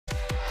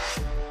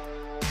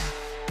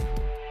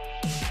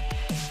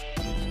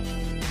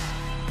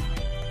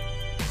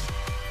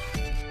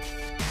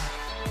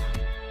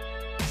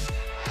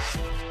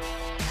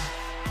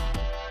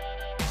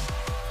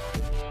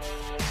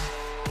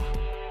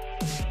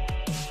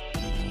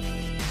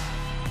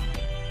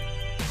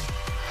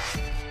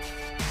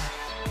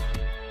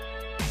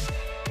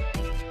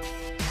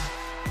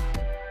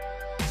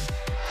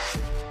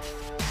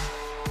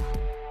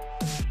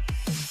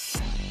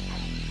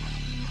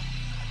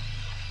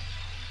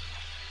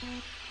¿Qué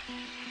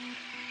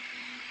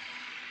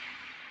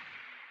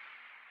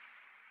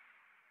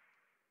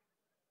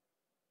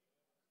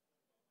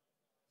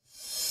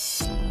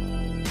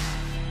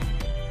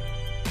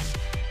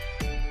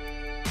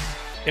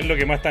es lo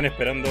que más están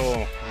esperando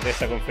de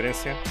esta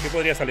conferencia? ¿Qué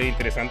podría salir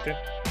interesante?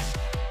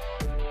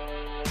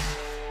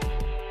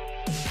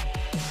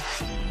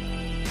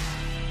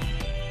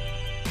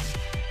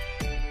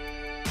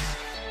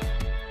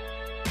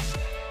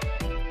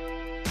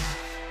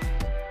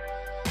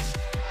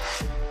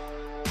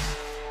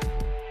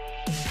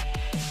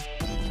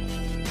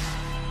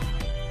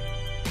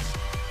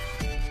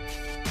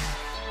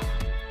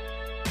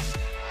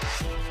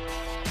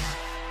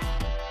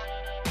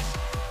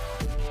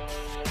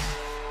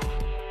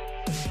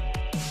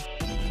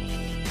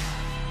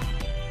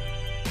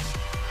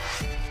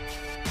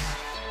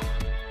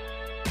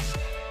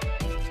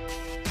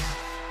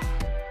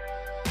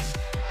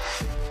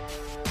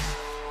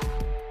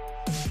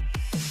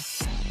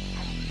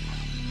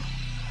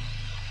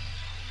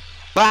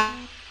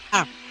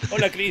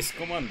 Hola Chris,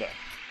 ¿cómo anda?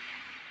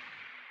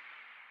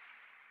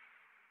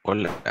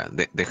 Hola,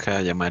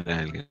 deja llamar a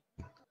alguien.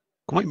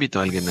 ¿Cómo invito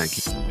a alguien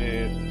aquí?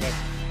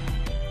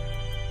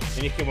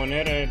 Tenéis que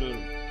poner el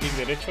clic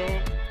derecho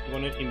y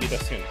poner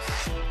invitaciones.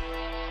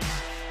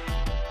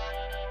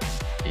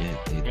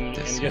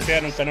 Ya sea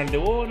en un canal de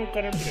voz o en un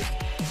canal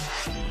directo.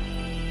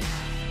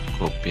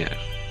 Copiar.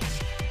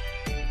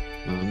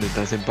 ¿Dónde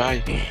está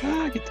Senpai?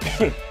 Ah, aquí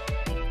está.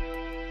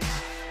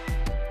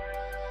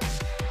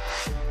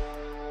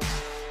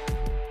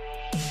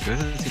 ¿Qué vas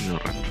a decirlo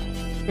rápido?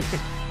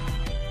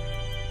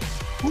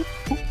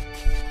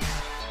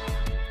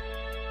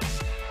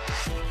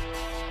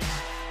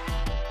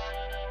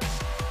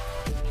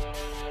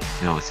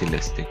 No, si le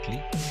este clic.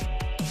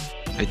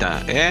 Ahí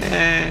está.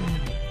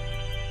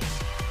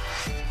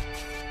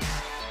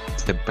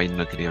 Senpai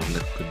no quería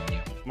hablar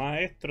conmigo.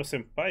 Maestro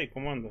Senpai,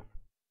 ¿cómo anda?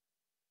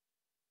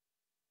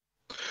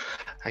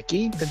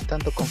 Aquí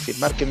intentando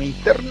confirmar que mi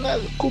internet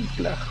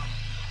cumpla.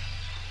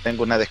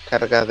 Tengo una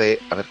descarga de,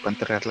 a ver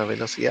cuánto era la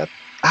velocidad.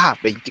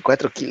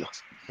 24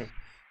 kilos.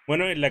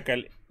 Bueno, es la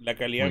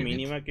calidad Muy bien.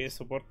 mínima que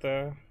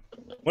soporta.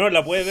 Bueno,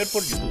 la puedes ver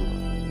por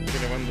YouTube.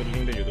 Yo le mando el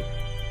link de YouTube.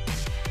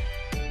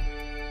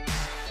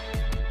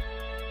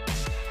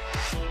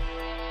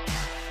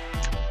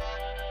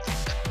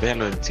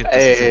 Véalo en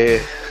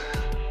 160.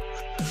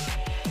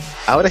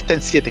 Ahora está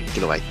en 7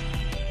 kilobytes.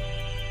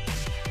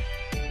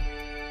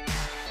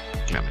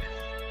 Claro.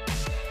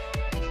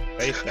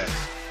 Ahí está.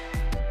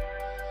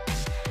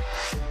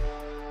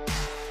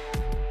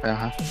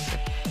 Ajá.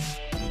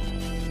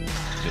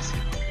 Gracias.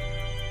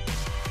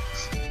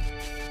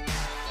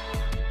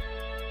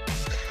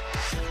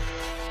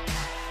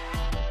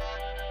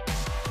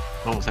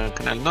 Vamos al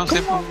canal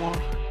 12, por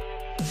favor.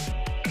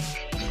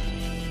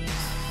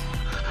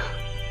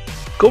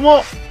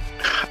 ¿Cómo?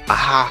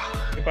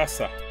 ¿Qué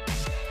pasa?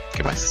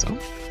 ¿Qué pasó?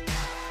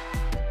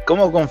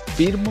 ¿Cómo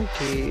confirmo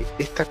que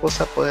esta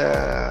cosa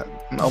pueda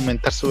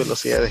aumentar su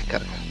velocidad de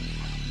descarga?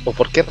 ¿O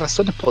por qué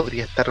razones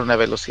podría estar una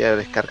velocidad de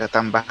descarga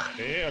tan baja?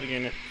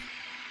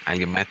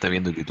 ¿Alguien más está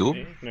viendo YouTube?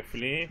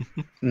 Netflix.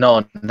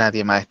 No,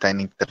 nadie más está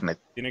en internet.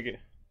 Tiene que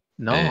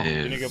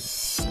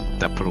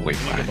Está por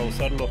Wi-Fi. tiene que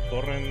pausar los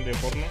torrents de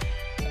porno.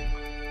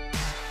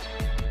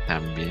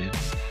 También.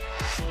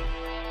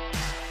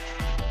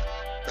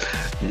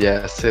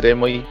 Ya seré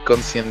muy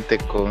consciente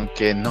con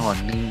que no,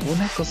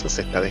 ninguna cosa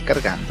se está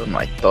descargando, no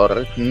hay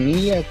torrent,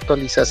 ni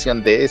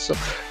actualización de eso,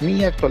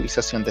 ni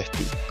actualización de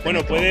Steam.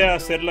 Bueno, puede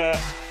hacer la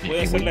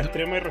Windows?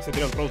 extrema y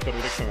resetear el router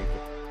directamente.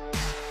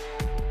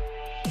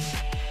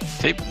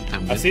 Sí,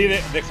 también. Así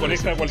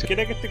desconecta a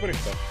cualquiera que esté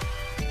conectado.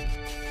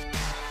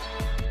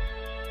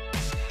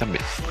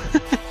 También.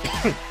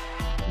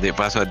 De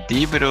paso a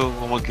ti, pero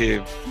como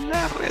que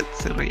la red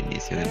se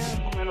reinicia de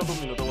nuevo. Menos de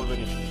un minuto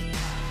volvería.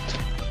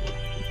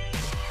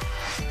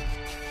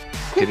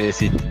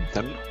 ¿Quieres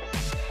intentarlo?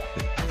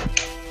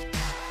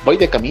 Voy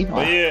de camino.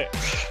 Oye,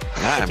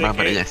 Va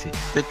para allá, sí.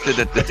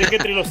 ¿cachai que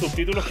entre los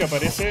subtítulos que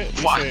aparece,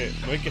 dice,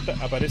 ¿no ves que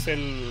aparece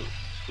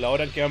la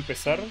hora en que va a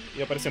empezar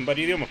y aparecen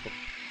varios idiomas?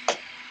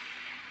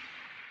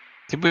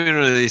 Siempre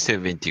uno le dice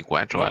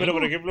 24 No, algo. pero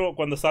por ejemplo,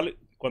 cuando sale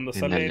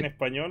Dale. en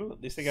español,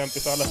 dice que va a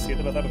empezar a las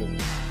 7 de la tarde.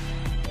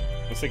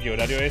 No sé qué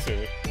horario es ese,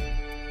 güey.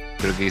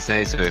 Pero quizás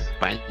eso es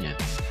España.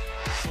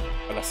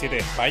 A las 7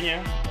 de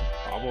España.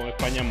 No, pues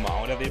España es más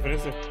horas de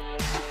diferencia.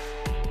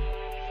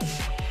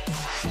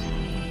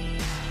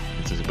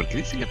 Entonces, ¿por qué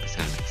dice que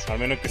empezar a las 7? Al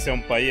menos que sea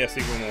un país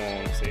así como,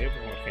 no sé,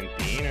 como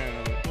Argentina.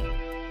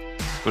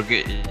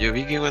 Porque yo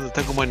vi que cuando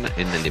está como en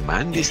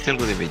alemán dice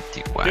algo de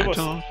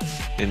 24,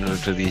 en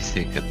otro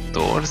dice Son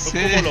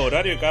 14. como los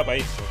horarios de cada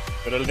país, pues.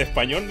 Pero el de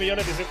español me llama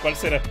la atención cuál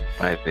será.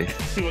 Parece.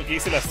 Porque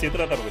dice las 7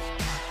 de la tarde.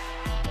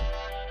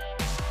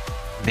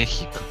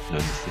 México, no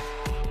lo sé.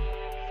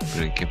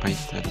 ¿Pero en qué país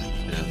está la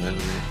tarde?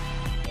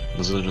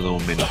 Nosotros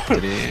somos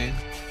 -3.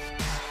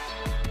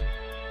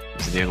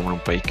 Sería como un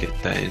país que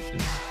está en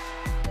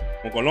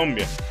Como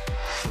Colombia.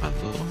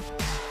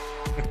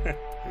 +2.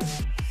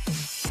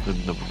 Pero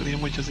tampoco tiene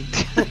mucho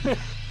sentido.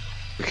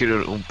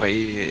 Quiero un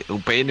país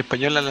en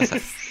español al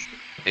azar.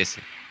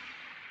 Ese.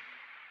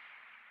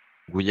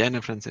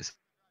 Guyana francesa.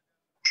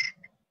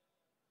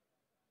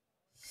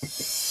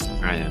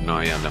 Ah, ya,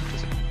 no, ya hablan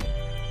francés.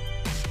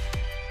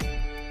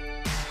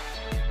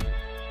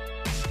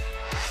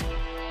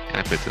 Ah,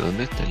 espérate,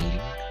 ¿dónde está el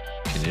link?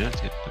 General,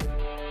 ¿cierto?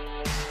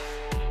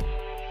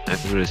 Ah,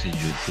 pero es en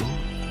YouTube.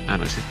 Ah,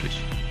 no, ese es Twitch.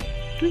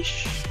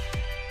 Twitch.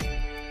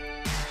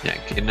 Ya,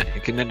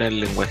 ¿quién era el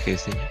lenguaje de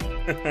señas?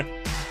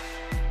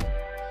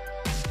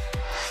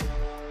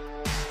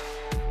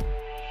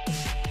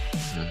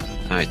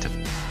 Ah, ahí está.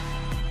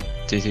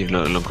 Sí,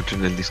 lo encontré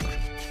en el Discord.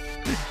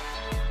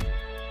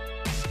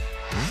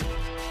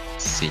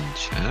 Sin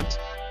chat.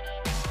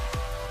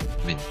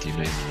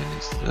 29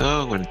 millones.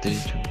 Oh,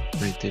 48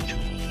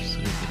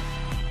 personas.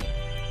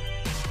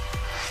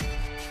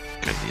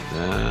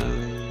 Calidad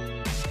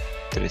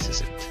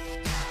 360.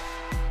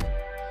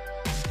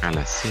 A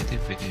las 7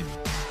 pm.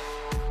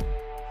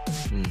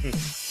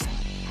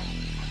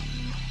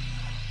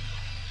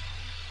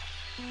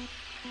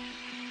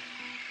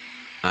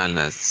 A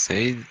las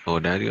 6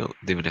 horario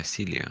de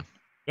Brasilia.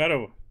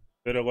 Claro,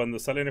 pero cuando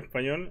sale en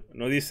español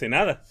no dice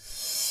nada.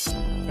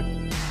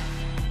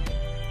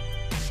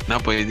 No,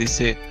 pues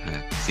dice a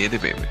las 7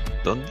 pm.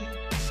 ¿Dónde?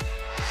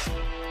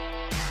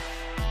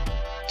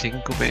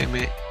 5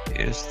 pm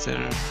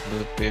Eastern,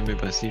 2 pm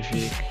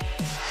Pacific,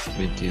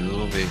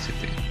 22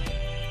 BST.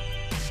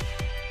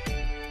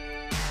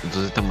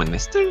 Entonces estamos en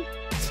Eastern.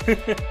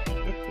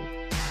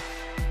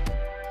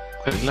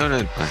 ¿Cuál es la hora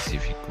del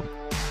Pacífico?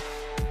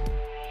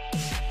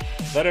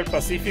 Para el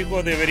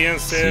Pacífico deberían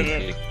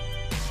ser Sí,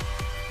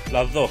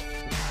 las 2.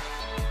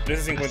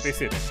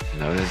 13:57.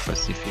 la hora del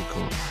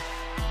Pacífico.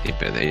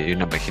 Pero hay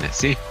una página.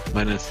 Sí,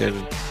 van a ser.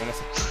 Van a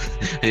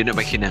ser- Hay una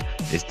página.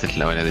 Esta es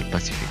la hora del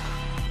Pacífico.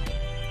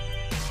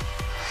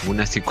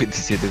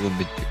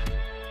 1:57:21.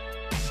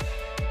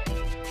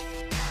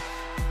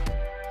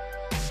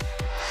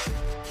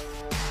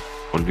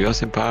 Volvió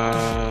Senpai.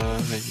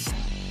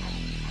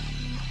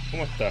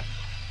 ¿Cómo está?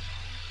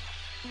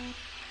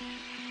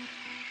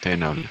 Está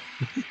bien habla.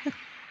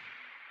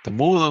 Está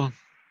mudo.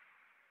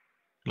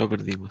 Lo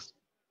perdimos.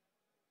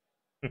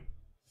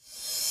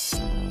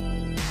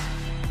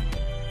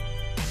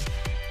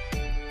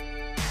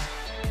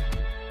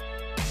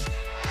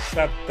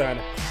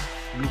 Tatana.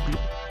 Glu, glu.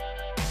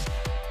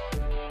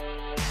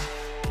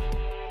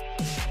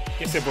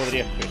 ¿Qué se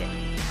podría esperar?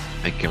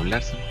 Hay que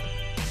hablar, Senpai.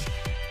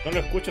 No lo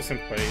escucho,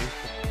 Senpai.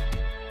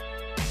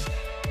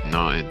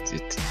 No,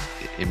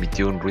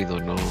 emitió un ruido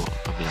no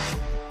hablado.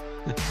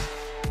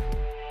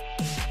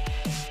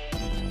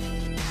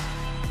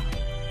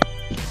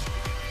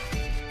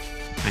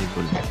 Ahí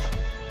volvió.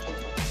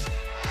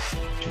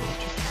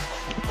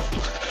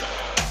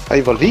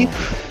 Ahí volví.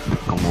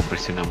 Como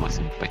presionamos a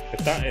Senpai.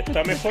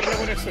 ¿Está mejor la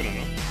conexión o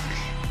no?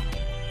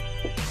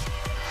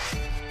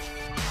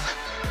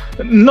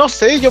 No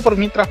sé, yo por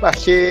mientras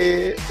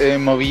bajé,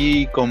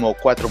 moví como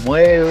 4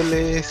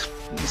 muebles,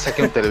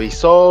 saqué un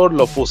televisor,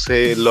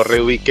 lo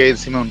reubiqué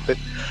encima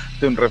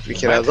de un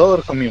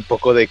refrigerador, comí un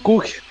poco de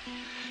kuchen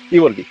y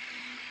volví.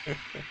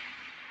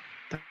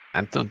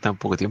 Tan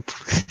poco tiempo.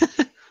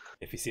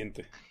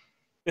 Eficiente.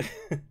 Yo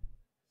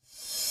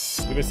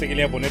pensé que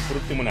le iba a poner por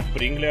último unas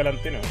Pringles a la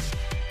antena.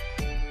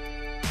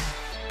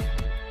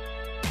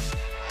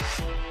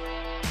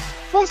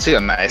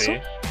 ¿Funciona eso? Sí.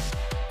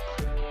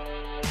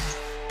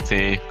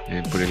 Sí,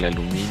 por el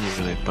aluminio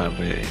es para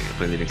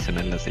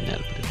redireccionar la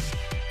señal. Pero...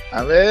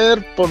 A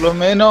ver, por lo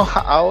menos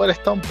ahora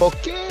está un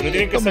poquito Pero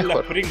tienen que ser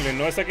mejor. las Pringles,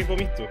 no esa que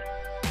comiste.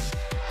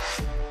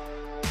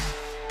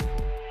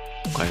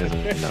 ¿Cuál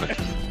es la otra?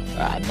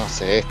 Ah, no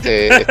sé,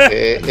 este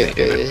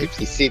es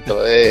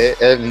exquisito.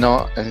 Él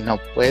no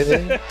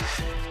puede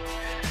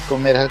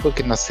comer algo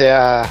que no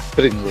sea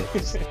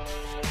Pringles.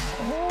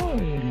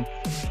 Ay,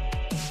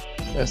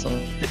 ya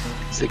son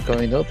 5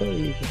 minutos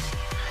y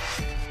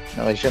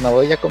no, yo no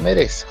voy a comer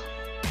eso.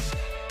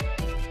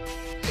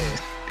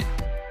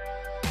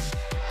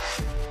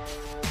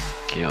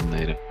 ¿Qué onda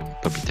era?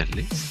 ¿Papitas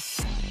Lay's?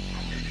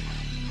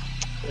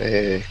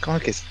 ¿Cómo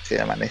es que se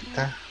llaman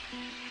estas?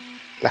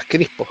 Las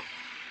Crispo.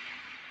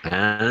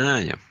 Ah,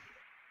 ya.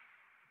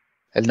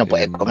 Él no El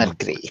puede hermano- comer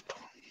Crispo.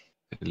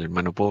 El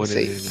hermano pobre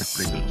Sí. de las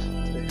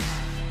Pringles.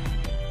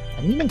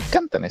 A mí me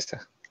encantan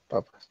estas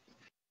papas.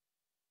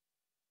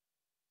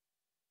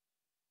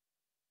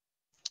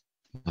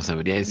 No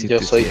sabría decirte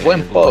Yo soy si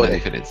buen hay alguna pobre.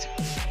 diferencia.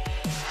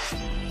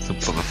 Son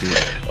papas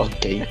fritas.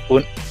 Ok,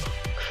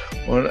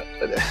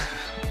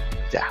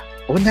 ya,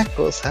 una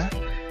cosa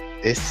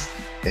es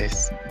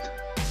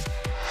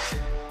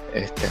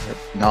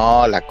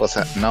no, la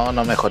cosa, no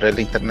mejoré el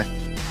internet.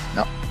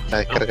 No, la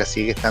descarga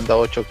sigue estando a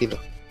 8 kilos.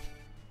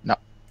 No,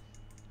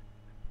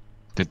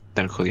 Te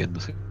están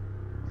jodiéndose.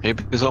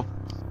 Empezó.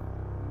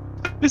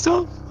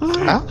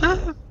 ¿ah?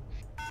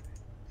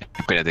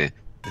 Espérate.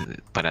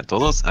 Para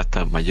todos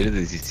hasta mayores de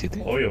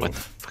 17. Obvio. What the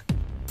fuck?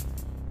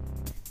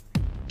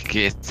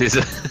 ¿Qué es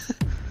eso?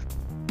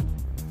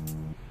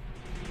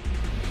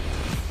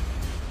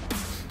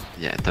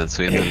 Ya, están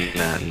subiendo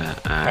la...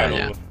 Ah, Claro,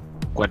 ya.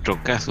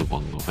 4K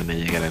supongo, van a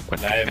llegar al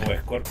La Evo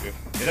 4K. Scorpio.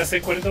 Era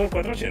 640 por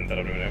 480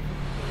 la primera vez.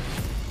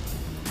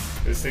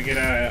 Pensé que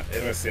era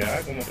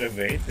RCA como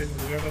 320,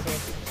 ¿qué pasó?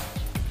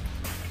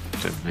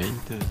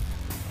 320.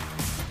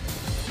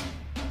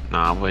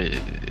 No, pues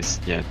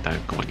ya está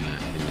como en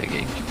la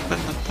GameCube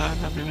cuando estaba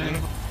la primera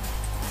vez.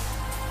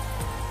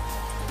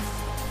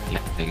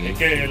 Es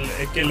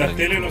que en las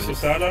teles no se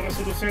usaban las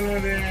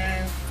resoluciones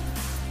de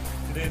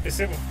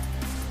PC. Po.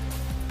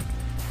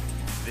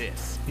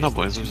 No,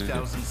 pues eso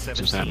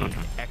se usa en otro.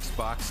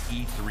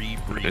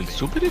 El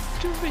Super es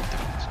 320.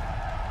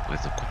 O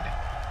es 240.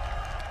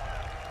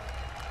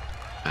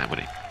 Ah, por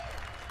ahí.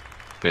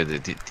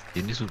 Pero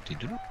 ¿tiene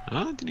subtítulo?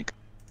 Ah, tiene que...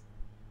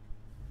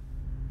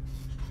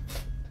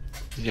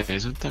 Ya,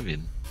 eso está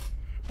bien.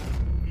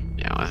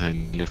 Ya, vamos a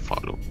darle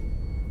follow.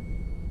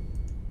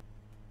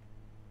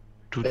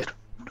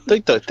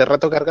 Estoy todo este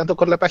rato cargando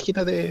con la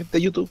página de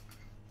YouTube.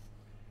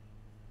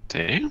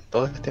 ¿Sí?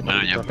 Todo este Bueno,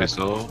 ya maldito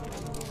empezó. rato.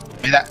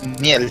 Mira,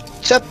 ni el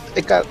chat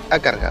ha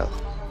cargado.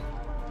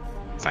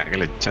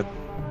 Sácale el chat.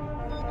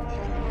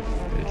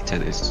 El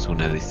chat es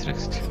una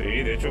distracción. Sí,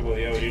 de hecho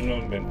podía abrirlo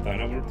en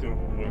ventana por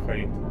último. Lo deja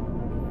ahí.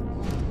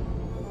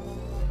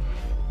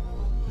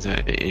 O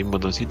sea, hay un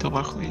botoncito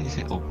abajo y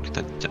dice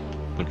ocultar chat.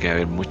 Porque va a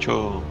haber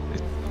mucho.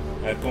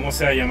 A ver cómo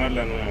se va a llamar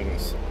la nueva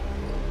cosa.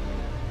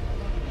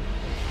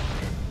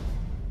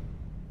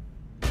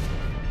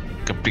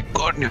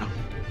 Capricornio.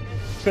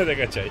 No te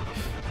cachai.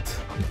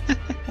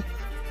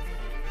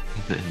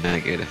 Nada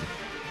que ver así.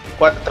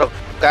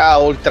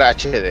 4K Ultra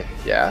HD,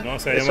 ¿ya? No,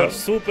 se va a llamar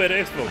Super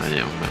Xbox. Ah,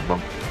 ya,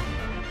 vamos.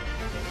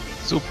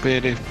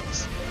 Super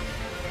Xbox.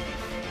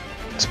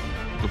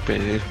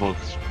 Super Xbox.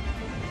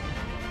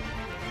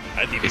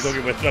 Ah, típico que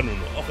muestran un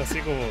ojo así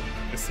como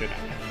escena.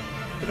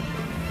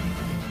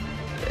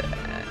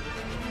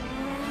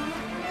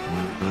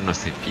 Uno no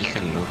se fija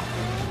en lo.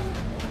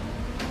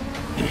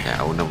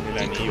 Ya, uno.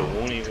 El anillo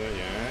único,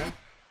 ya.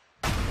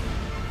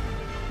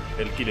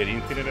 El Killer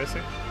Instinct era ese.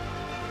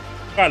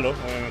 Halo,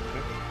 obviamente.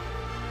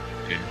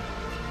 Sí.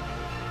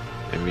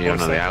 Envía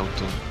uno de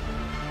auto.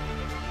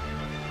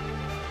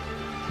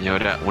 Y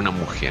ahora una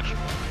mujer.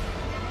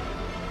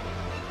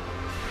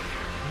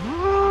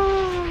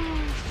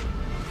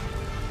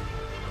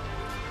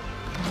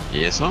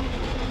 ¿Y eso?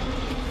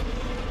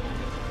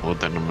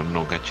 Puta,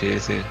 no caché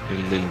ese,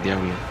 el del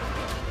diablo.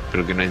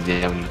 Pero que no es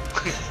diablo.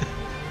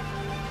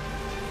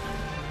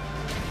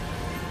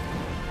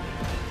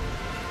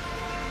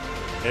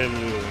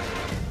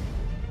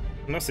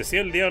 No sé si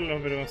es el diablo,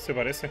 pero se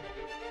parece.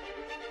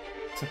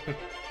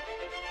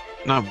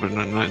 No, pero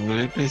no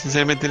es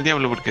precisamente el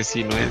diablo, porque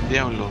sí, no es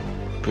diablo.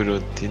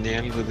 Pero tiene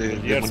algo de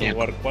El Gears of demoníaco.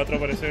 War 4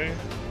 aparece.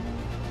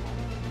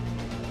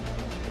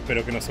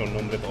 Espero que no sea un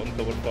nombre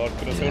tonto, por favor,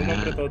 que no sea un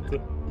nombre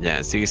tonto.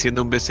 Ya, sigue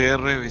siendo un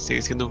BCR,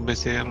 sigue siendo un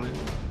BCR.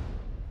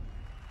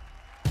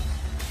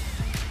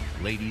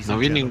 No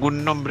vi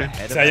ningún nombre.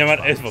 Se va a llamar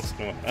Xbox,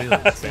 no.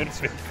 Se va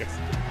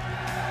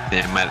a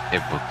llamar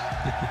Xbox.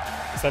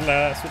 Esa es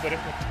la Super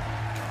Xbox.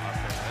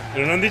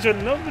 Pero no han dicho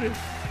el nombre.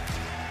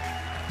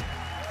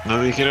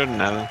 No dijeron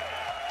nada.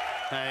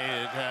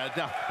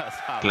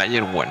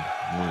 Player One,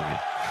 muy bien.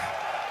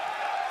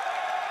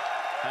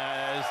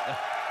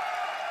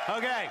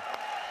 Okay.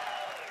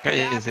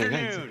 Cállense, Good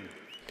cállense. afternoon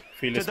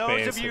Phil to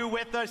those of Spencer. you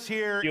with us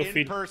here Yo, in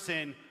Phil.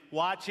 person,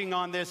 watching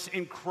on this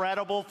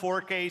incredible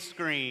 4K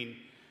screen,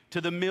 to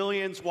the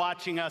millions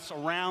watching us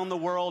around the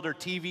world or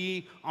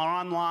TV or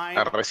online.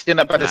 Recién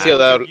apareció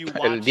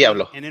el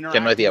diablo, que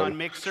no es diablo.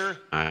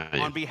 Ah,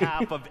 ya. On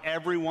behalf of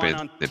everyone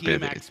on Team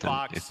Espérate,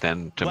 Xbox,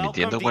 ¿están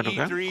transmitiendo welcome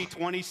to 4K? E3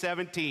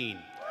 2017.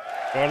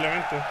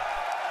 Probablemente.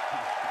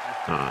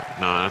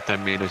 No está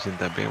en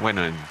 1080p.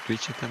 Bueno, en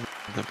Twitch está en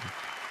 1080p.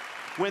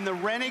 When the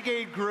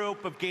renegade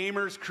group of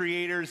gamers,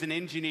 creators, and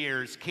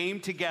engineers came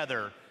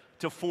together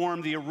to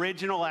form the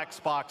original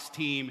Xbox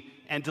team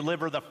and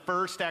deliver the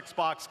first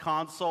Xbox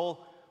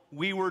console,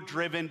 we were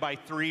driven by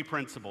three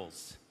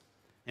principles: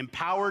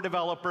 empower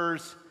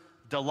developers,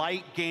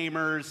 delight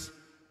gamers,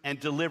 and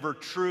deliver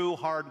true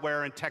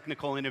hardware and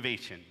technical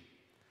innovation.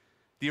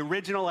 The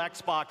original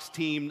Xbox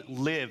team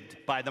lived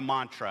by the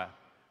mantra,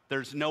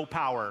 there's no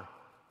power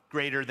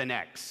greater than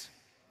X.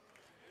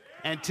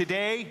 And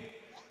today,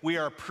 we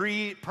are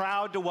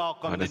proud to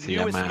welcome Ahora the se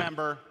newest llama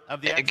member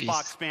of the X.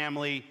 Xbox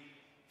family,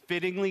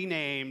 fittingly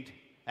named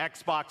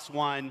Xbox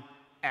One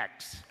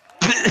X.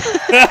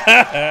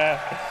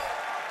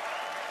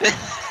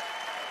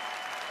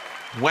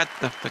 What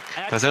the fuck?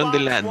 Pasaron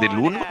del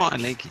 1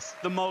 al X.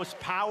 The most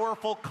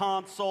powerful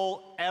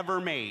console ever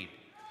made.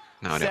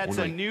 No, ahora Sets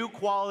a 1. new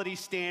quality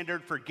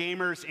standard for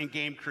gamers and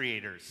game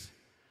creators.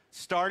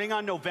 Starting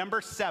on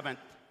November 7th,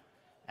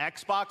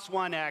 Xbox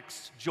One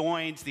X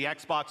joins the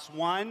Xbox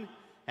One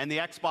and the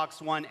Xbox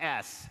One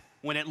S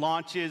when it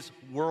launches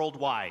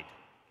worldwide.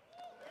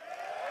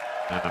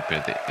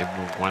 Espérate,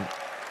 Xbox One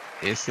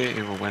S,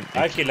 Xbox One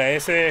Ah, X. que la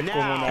S es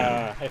como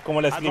es como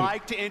la I'd Slim.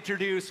 like to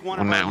introduce one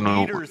of our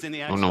leaders in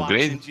the Xbox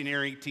upgrade.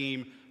 engineering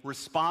team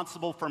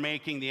responsible for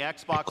making the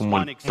Xbox como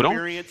el One Pro.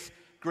 experience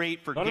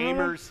great for No.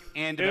 gamers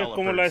and Es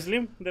como la developers.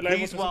 Slim de la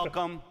Please Xbox 360.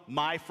 welcome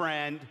my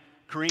friend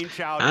Kareem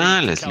Chowdhury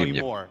Ah, la to tell Slim, you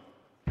ya. more.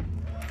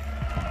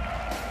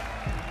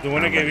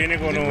 Supone que vale, viene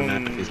con tengo un,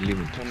 una Slim.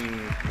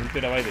 un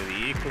terabyte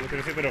de disco,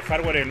 pero el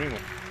hardware es el mismo.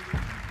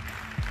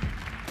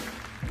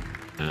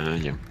 Ah,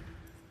 ya.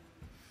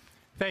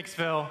 Thanks,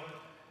 Phil.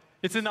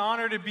 It's an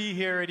honor to be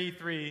here at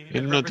E3 Él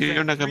and no tiene represent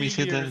una 3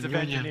 camiseta years of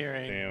ñoña.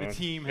 engineering Sí, the bueno,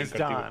 team bien has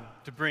creativo. done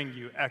to bring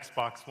you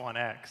Xbox One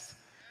X.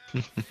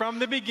 From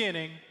the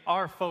beginning,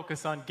 our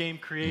focus on game No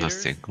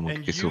creators sé, como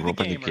and que su you, the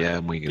ropa le queda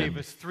gamer, muy gave grande.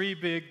 us 3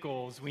 big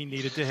goals we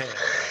needed to hit: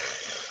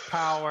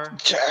 power,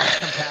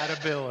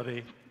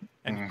 compatibility,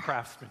 and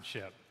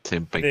craftsmanship.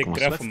 Senpai, De como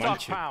craft Let's man. talk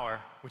Manche. power,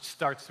 which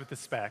starts with the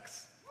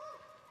specs.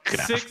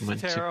 Craft 6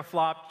 manche.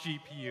 teraflop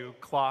GPU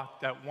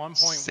clocked at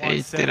 6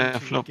 1.172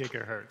 teraflop.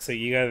 gigahertz. 6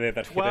 gigas de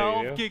tarjeta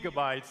 12 de video.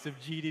 gigabytes of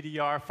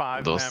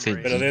GDDR5 12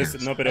 memory. Pero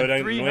gigas. no, pero And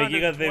eran 9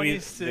 gigas de,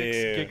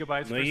 326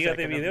 gigabytes 9 per gigas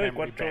de second of video y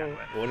memory 4.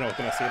 bandwidth. O una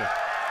cuestión así era.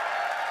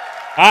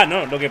 Ah,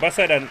 no, lo que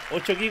pasa eran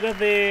 8 gigas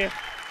de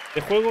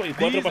juego y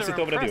 4 These para are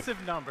sistema operativo.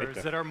 impressive numbers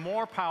Ahí that está. are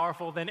more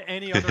powerful than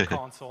any other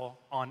console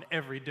on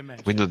every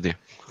dimension. Windows 10.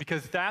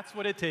 Because that's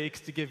what it takes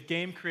to give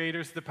game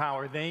creators the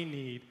power they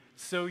need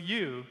so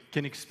you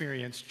can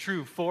experience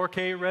true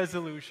 4K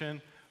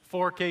resolution,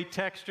 4K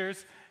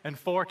textures, and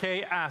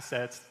 4K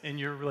assets in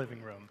your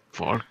living room.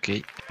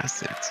 4K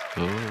assets.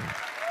 Oh.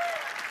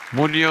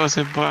 Murió,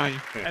 senpai.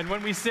 And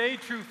when we say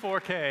true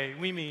 4K,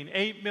 we mean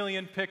 8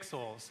 million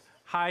pixels,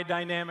 high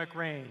dynamic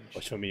range,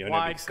 8 millones de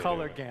wide píxeles,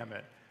 color güey.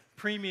 gamut,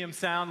 premium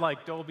sound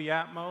like Dolby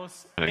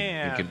Atmos, Ay,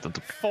 and qué tonto.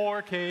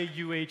 4K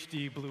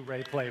UHD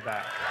Blu-ray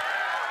playback.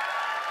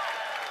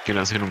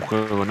 Quiero hacer un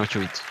juego con 8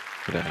 bits.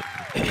 Para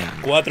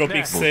 4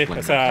 Next, píxeles,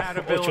 o sea,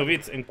 compatibility. 8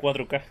 bits en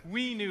 4K.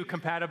 We knew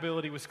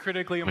compatibility was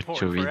critically 8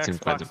 important for bits en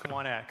Xbox 4K.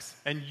 One X,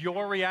 and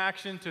your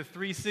reaction to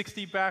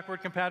 360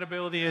 backward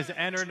compatibility has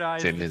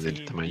energized Se the les del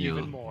team tamaño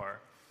even more.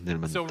 del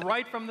So mantel.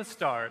 right from the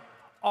start,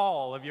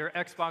 all of your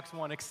Xbox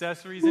One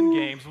accessories and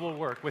games will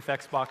work with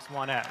Xbox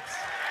One X.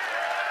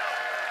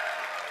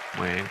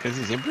 Bueno,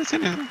 casi siempre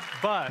hacen eso.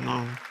 But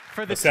No.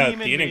 for the O sea,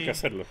 team and tienen me, que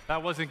hacerlo.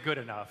 that wasn't good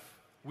enough.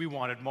 We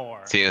wanted more.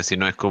 Sí, o si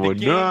no es como, The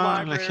game no, la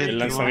library gente El you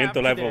no. lanzamiento have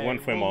de la Xbox today One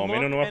fue will más o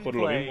menos look nomás and por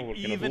lo play mismo,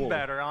 porque no even tuvo.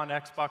 better on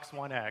Xbox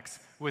One X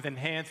with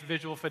enhanced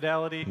visual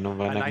fidelity, No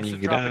van a anisotropic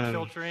migrar.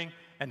 filtering,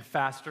 and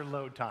faster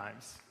load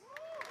times.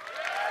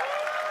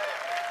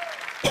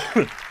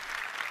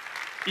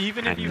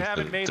 Even if you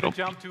haven't made the Anisotropic.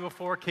 jump to a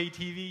 4K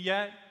TV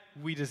yet,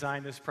 we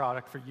designed this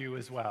product for you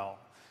as well.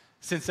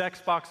 Since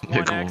Xbox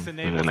One como X para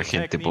enables la a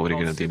gente technique pobre que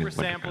no called tiene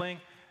super 4K.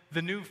 sampling,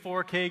 the new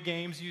 4K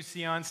games you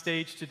see on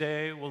stage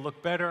today will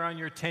look better on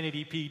your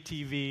 1080p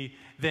TV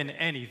than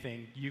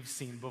anything you've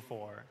seen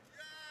before.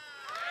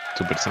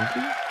 Super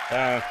sample.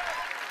 Ah,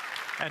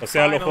 And o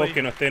sea, los juegos finally,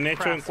 que no estén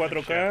hechos en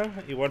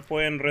 4K igual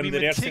pueden we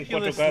renderearse en 4K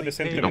meticulously paid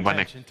decentemente. No van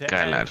a attention to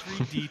calar.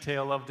 every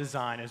detail of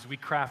design as we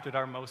crafted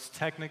our most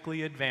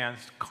technically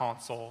advanced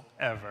console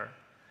ever.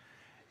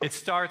 It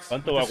starts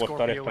with ¿Cuánto va the a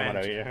costar Scorpio esta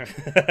engine.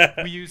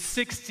 maravilla? We use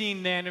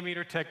 16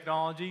 nanometer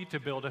technology to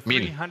build a $1,000.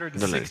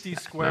 360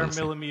 square No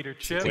sé. millimeter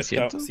chip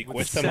Cuesta- 600? si with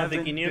cuesta más de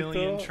 7 billion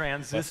 500, va a ser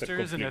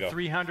transistors and a complicado.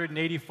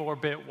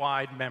 384-bit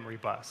wide memory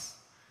bus.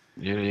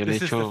 Yo le he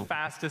This is the hecho.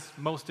 fastest,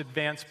 most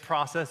advanced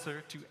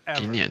processor to ever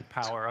 500.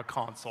 power a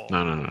console.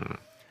 No.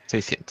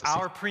 600. sí.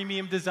 Our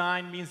premium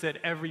design means that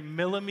every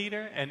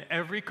millimeter and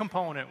every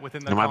component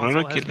within the Lo más raro console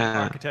es has que been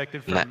la-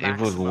 architected for la Xbox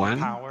maximum One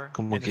power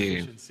como and que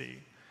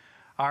efficiency.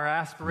 Our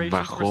aspirations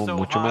bajó were so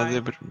mucho más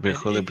high,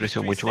 bajó de an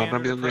precio industry mucho más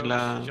standard rápido que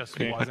la approach just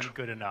Play 4. wasn't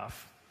good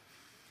enough.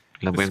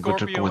 La The pueden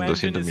encontrar Scorpio como en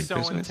engine 200 is mil so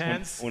pesos.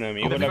 intense Un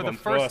amigo that la for the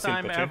compró a first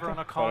time 180 ever on a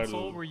para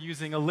console, el we're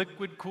using a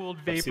liquid-cooled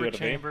vapor Cyber Day.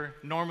 chamber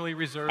normally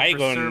reserved Ahí for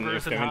con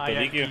servers and enfriamiento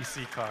high-end líquido.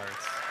 PC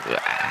cards.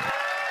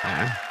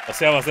 Ah, O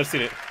sea, va a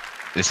ser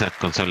esas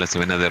consolas se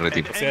van a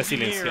derretir. An sea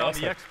engineer on the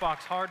silenciosa. Xbox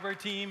hardware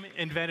team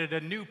invented a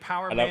new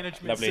power A la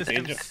management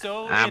PlayStation. system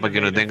so Para que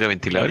no innovative, tenga La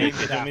ventiladores. named it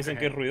PlayStation me after dicen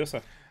que es him.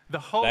 ruidosa. The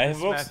La Hostess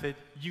Xbox, method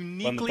cuando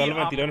uniquely está el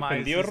ventilador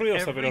prendido es optimizes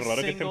ruidosa, pero every es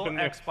raro que esté single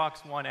prendido.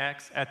 Xbox One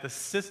X at the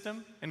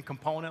system and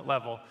component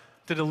level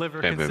to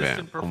deliver Ve,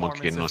 consistent como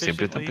que performance no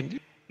siempre están efficiently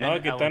prendidos. No,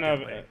 and que están a,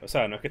 elegantly. o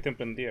sea, no es que estén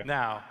prendidas.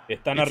 Now,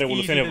 Están a it's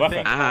revoluciones easy to bajas.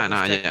 think Ah, all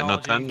no, this ya,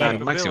 no technology and están al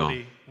máximo.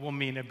 capability will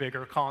mean a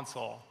bigger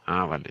console.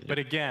 Ah, vale. ya. But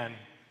again,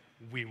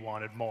 we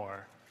wanted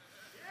more.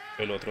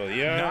 El otro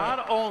día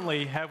Not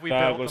only have we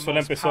la built the consola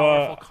most empezó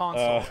powerful a-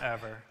 console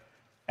ever,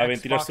 a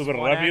ventilar Xbox súper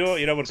One rápido X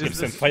y era porque el is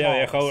the senpai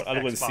había dejado smallest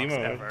algo Xbox encima.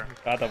 ever.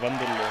 Estaba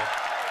tapando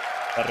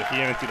la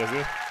rejilla de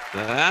ventilación.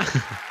 Ah.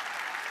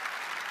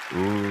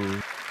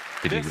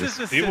 This is Peligroso.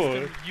 the Sí, bo,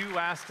 system you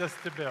asked us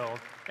to build,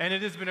 and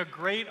it has been a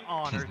great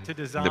honor to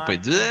design Después,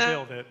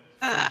 and build it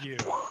for you.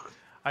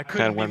 I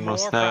couldn't be Hardware no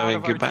more proud sabe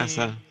of qué our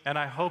pasa. team, and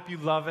I hope you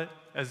love it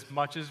as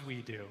much as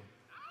we do.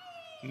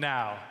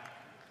 Now,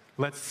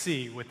 let's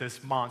see what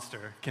this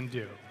monster can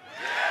do.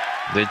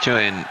 De hecho,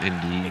 en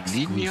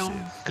línea,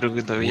 creo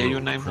que todavía hay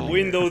una Xbox.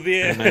 Windows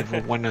 10. Una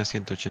Xbox One a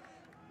 180.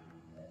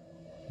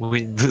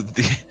 Windows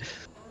 10.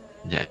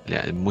 Ya,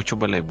 mucho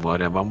para la Xbox.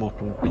 Ahora vamos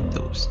con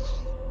Windows.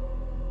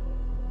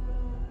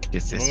 ¿Qué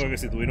es eso? Supongo que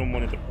si tuviera un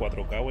monitor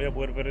 4K voy a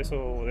poder ver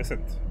eso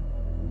decente.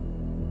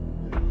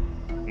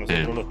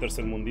 Nosotros los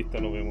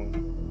tercermundistas lo vemos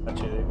en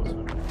HD, cosas.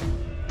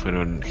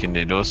 Fueron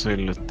generosos y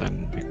lo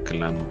están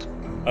escalando.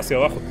 Hacia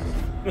abajo.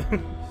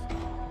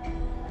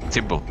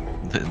 Sí, po.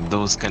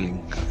 Double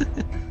scaling.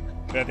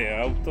 Espérate,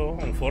 auto,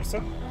 un Forza.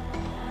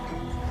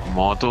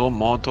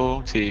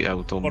 Moto, sí,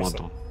 auto, Forza.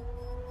 moto.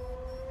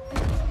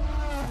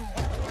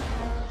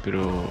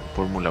 Pero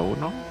Fórmula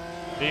 1.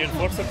 Sí, el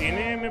Forza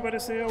tiene, me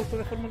parece, auto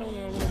de Fórmula 1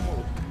 en algunos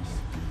modos.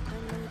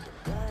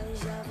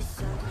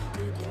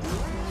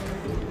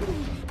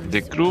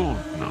 ¿De Crew?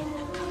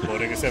 No.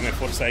 Pobre que se llame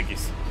Forza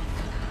X.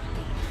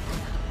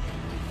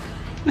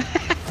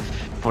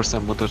 Forza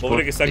Motorsport.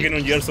 Pobre que saquen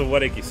un Gears of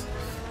War X.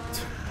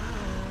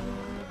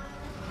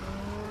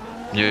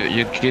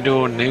 Yo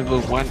quiero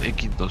Neighbor One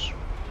X2.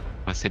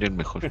 Va a ser el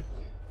mejor.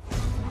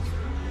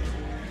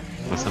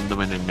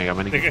 Basándome en el Mega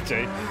Man ¿Te X.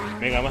 cachai?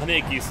 Mega Man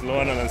X lo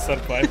van a lanzar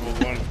para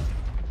Xbox One.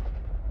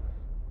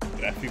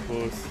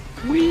 Gráficos.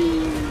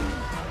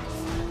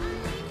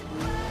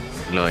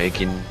 Los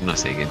X, no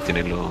sé quién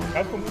tiene los.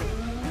 Capcom.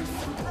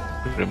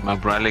 Pero es más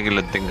probable que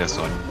los tenga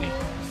Sony.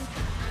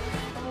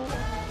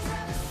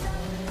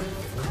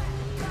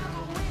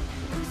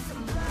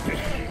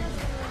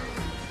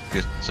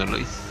 Que solo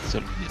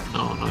hizo.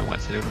 No, igual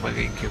sería para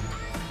GameCube.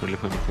 Pero le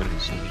fue mejor en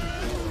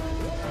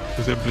Sony.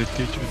 O sea,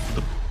 PlayStation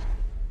 2.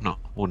 No,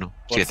 1,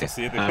 7. Forza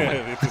 7. Ah, bueno.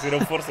 Este sí era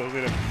un Forza.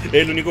 Es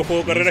el único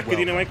juego de carreras que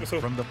tiene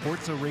Microsoft. From the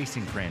Forza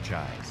Racing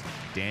franchise,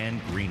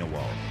 Dan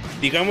Greenawald.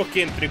 Digamos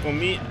que entre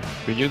comillas.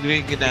 Pero yo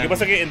creí que Lo era. que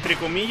pasa es que entre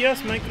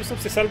comillas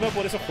Microsoft se salva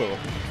por esos juegos.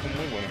 Son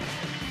muy buenos.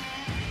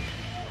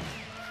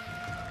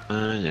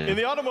 Ah, In ya.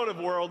 the automotive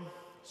world,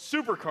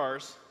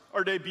 supercars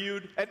are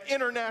debuted at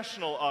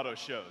international auto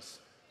shows.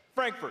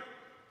 Frankfurt,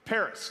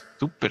 Paris,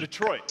 Super.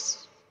 Detroit.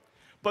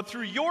 But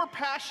through your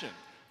passion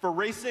for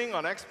racing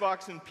on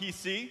Xbox and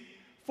PC,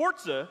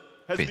 Forza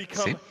has PC?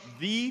 become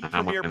the Ah,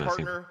 premier bueno, sí.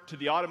 partner to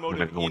the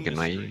automotive Como que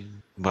no industry. hay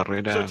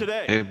barrera. So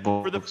today,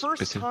 for the Xbox,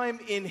 first PC. time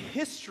in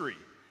history,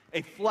 a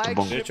De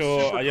flagship hecho,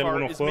 hay supercar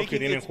algunos is juegos que making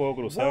tienen its juego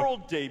cruzado.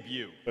 world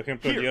debut. Por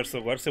ejemplo, el here Gears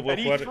of War se puede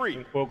at jugar E3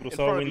 en juego in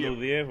cruzado front of you. Windows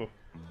 10.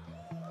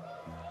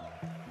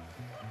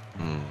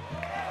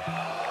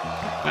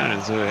 Bueno,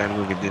 eso es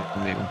algo que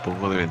tiene un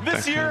poco de This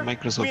ventaja year, en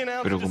Microsoft, we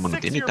announced pero a como no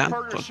tiene 6-year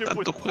partnership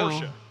with tantos juegos,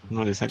 Porsche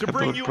no le to saca todo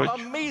bring el you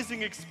provecho.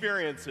 amazing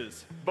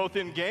experiences, both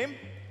in game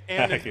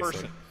and in Okay,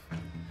 person.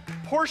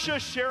 Porsche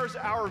shares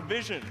our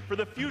vision for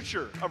the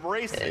future of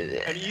racing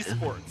and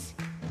esports.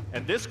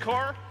 And this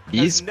car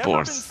has never been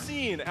Esports.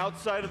 seen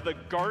outside of the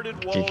guarded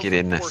 ¿Qué walls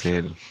quieren of Porsche.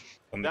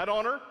 hacer? That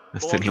honor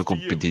 ¿Hacerlo belongs to you. Están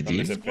competitivo?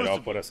 desesperados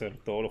por hacer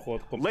todos los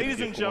juegos Ladies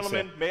and competitivos como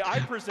sea. gentlemen, may I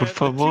present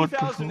favor, the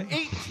por favor.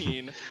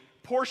 2018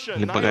 Porsche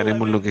Le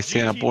pagaremos lo que 911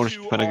 sea a Porsche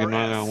GT2 para que no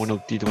haga RS. un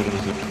autito para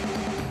nosotros.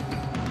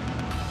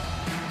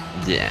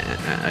 Ya,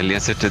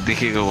 alianza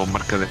estratégica con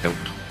marcas de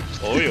auto.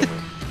 Obvio.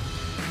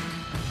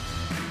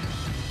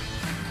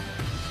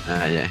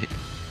 Ah, ya.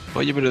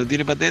 Oye, pero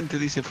tiene patente,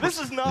 dice This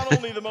Forza. is not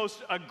only the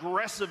most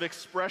aggressive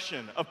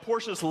expression of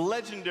Porsche's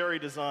legendary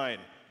design,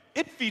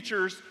 it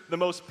features the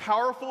most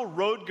powerful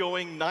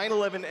road-going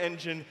 911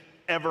 engine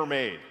ever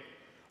made.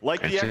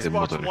 Like the Ese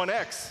Xbox motor. One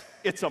X,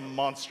 it's a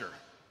monster.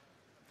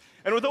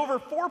 And with over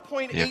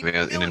 4.8 Ya,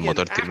 pero en el million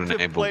motor tiene una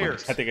active Xbox One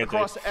players X. Fíjate que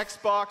across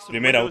Xbox and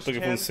primer Windows auto que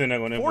 10, funciona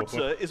con Xbox One.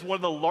 Forza is one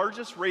of the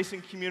largest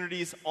racing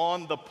communities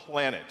on the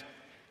planet.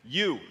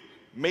 You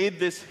made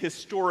this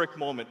historic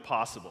moment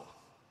possible.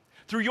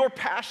 Through your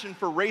passion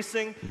for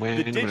racing, Bueno,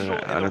 the pero digital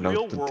ahora and the el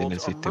real auto worlds tiene are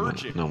sistema.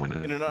 merging No,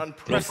 bueno, in an los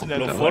unprecedented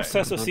Los way. Forza,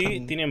 eso no sí,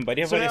 tan- tienen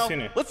varias So now,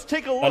 variaciones. let's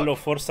take a Están look los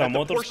Forza at the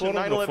Porsche Motorsport,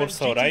 los 911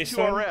 Forza GT2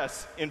 Horizon.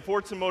 RS in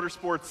Forza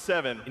Motorsport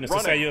 7 Y no sé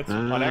si hay running otro.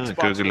 on Ah, Xbox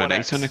creo que la One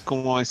Horizon X. es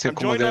como ese I'm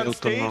como joined de on autos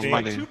stage by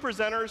normales. two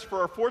presenters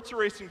for our Forza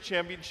Racing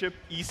Championship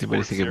 ¿Te eSports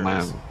parece que es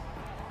más series.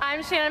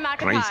 I'm Shannon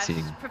McIntosh,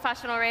 Racing?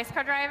 professional race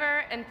car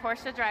driver and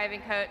Porsche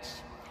driving coach.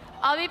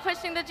 I'll be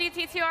pushing the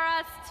GT2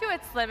 RS to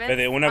its limits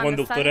De una on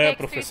the conductora sun-baked streets of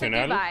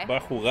profesional Dubai. va a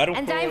jugar un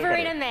And juego I'm de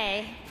Verena carreras.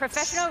 May,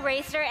 professional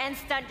racer and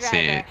stunt Sí,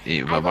 driver. y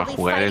I va will a be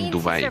jugar en fighting to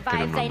Dubai, pero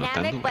survive no tan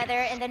dynamic Dubai.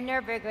 weather in the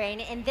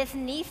Nürburgring in this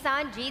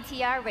Nissan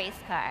GTR race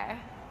car.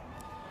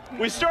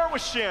 We start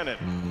with Shannon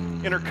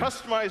in her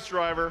customized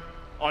driver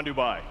on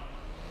Dubai.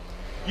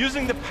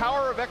 Using the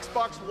power of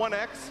Xbox One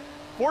X,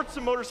 Forza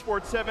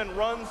Motorsport 7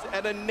 runs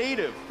at a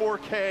native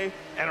 4K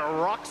and a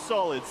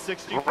rock-solid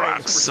 60 Rock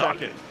frames per solid.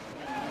 second.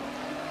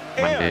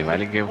 Vale,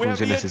 vale que we have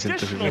funcione the a 60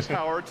 additional FPS.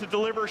 power to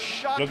deliver Lo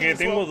shocking que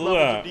tengo levels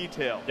duda, of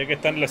detail. ya que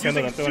están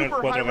relacionando Using tanto con el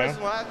super 4K,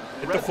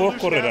 ¿estos juegos high-resolution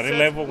correrán en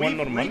la assets, Xbox One we've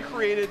normal?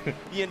 recreated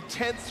the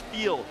intense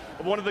feel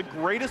of one of the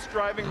greatest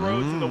driving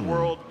roads in the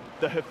world,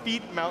 the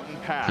Hafid Mountain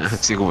Pass.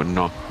 Así como,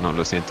 no,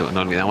 lo siento,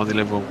 no olvidamos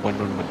del Xbox One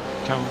normal.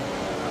 Chao.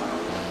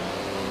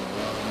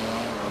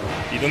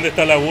 ¿Y dónde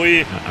está la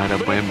Wii? Ahora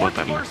But pueden in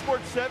Forza votarla.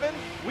 Motorsport 7,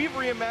 we've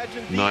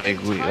reimagined the No hay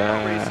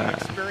entire racing Wii.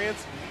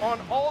 experience on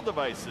all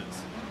devices.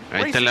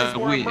 Ahí está Racing la is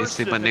more Wii,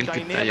 ese immersive panel and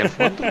que está ahí al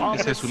dynamic. fondo, ese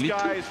Ominous azulito.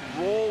 skies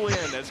roll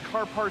in as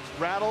car parts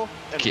rattle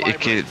and Es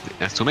que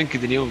vibrate. asumen que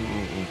tenía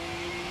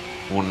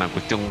una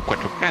cuestión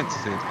 4K,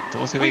 entonces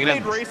todo se ve We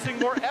made grande. racing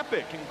more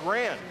epic and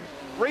grand.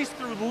 Race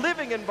through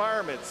living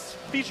environments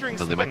featuring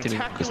Donde más tienen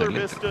spectacular cosas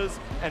lentas. vistas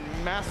and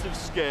massive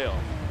scale.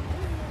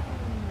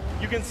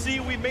 You can see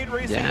we made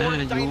racing Ya, more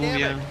lluvia.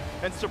 dynamic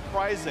and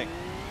surprising.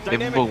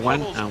 Dynamic Xbox One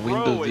tunnels a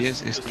grow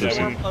Windows as 10 the exclusivo.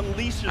 storm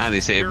unleashes Ah,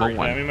 dice its Xbox fury. Ya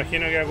One. me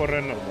imagino que va a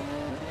correr normal.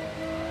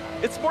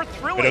 It's more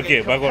thrilling ¿Pero qué?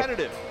 and ¿Va a cor-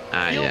 competitive.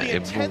 Ah, Feel ya, the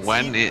Xbox intense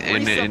One heat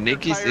en grease up your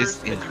X tires es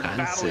as you battle your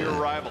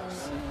enhancer.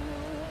 rivals.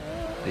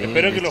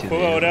 Espero que los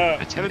juegos ahora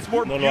And it's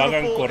more no lo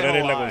hagan beautiful correr and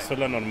en la alive.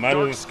 consola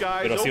normal, Dark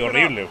skies pero así open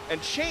horrible. up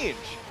and change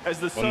as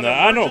the sun Onda,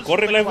 ah, no, emerges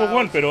corre from la the Xbox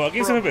One, clouds pero a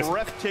 15 for a FPS.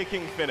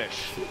 breathtaking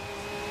finish.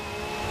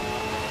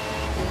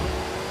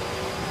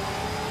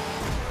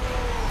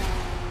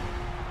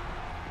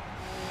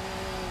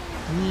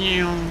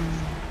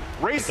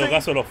 En todo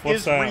caso, los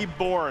Forza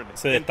reborn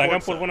se in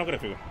destacan Forza. por buenos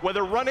gráficos.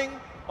 Whether running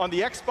on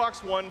the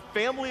Xbox One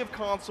family of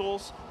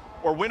consoles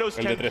or Windows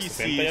El de 10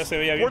 360 ya PCs, se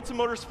veía bien. Forza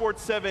Motorsport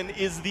 7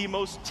 is the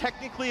most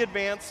technically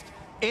advanced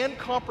and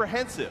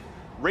comprehensive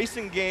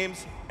racing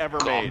games ever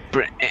made.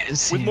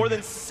 With more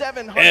than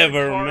 700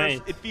 Ever cars,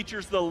 made. it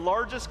features the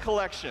largest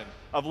collection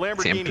of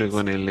Siempre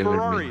con el Lamborghinis, ever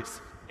made.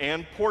 Ferraris,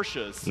 and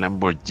Porsches ever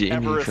Lamborghini,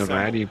 assembled.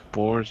 Ferrari,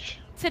 Porsche.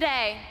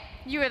 Today,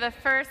 you are the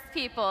first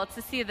people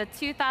to see the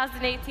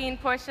 2018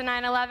 Porsche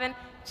 911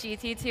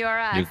 GT2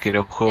 RS. Yo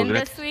quiero un juego And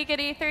gratis. this week at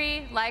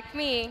E3, like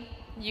me,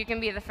 you can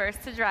be the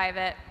first to drive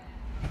it.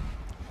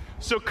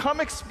 So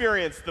come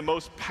experience the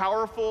most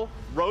powerful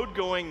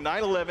road-going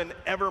 911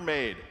 ever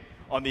made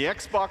on the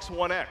Xbox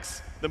One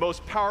X, the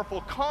most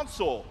powerful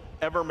console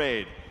ever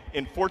made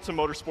in Forza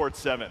Motorsport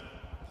 7.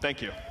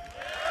 Thank you.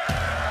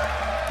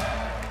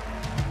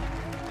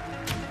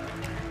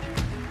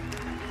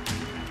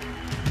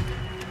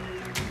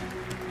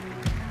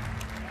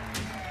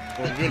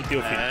 Volvió el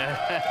tío Phil.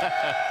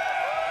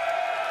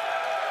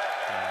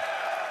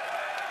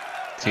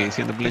 Sigue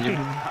siendo player.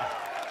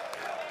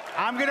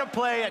 I'm going to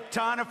play a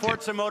ton of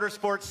Forza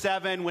Motorsport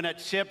 7 when it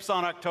ships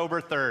on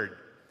October 3rd.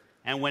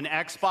 And when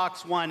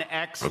Xbox One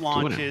X Octubre.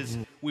 launches,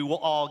 we will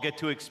all get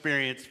to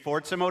experience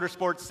Forza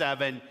Motorsport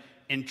 7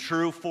 in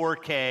true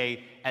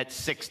 4K at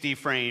 60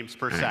 frames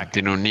per second.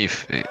 Tiene un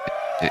if.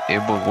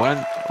 Xbox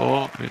One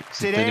o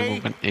si está Today,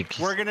 Xbox One X.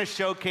 we're going to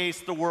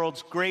showcase the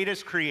world's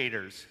greatest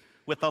creators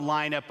with a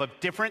lineup of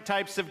different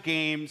types of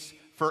games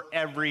for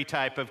every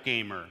type of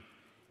gamer.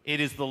 It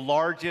is the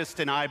largest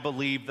and I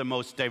believe the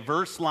most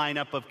diverse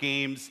lineup of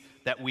games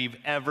that we've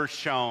ever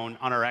shown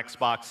on our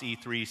Xbox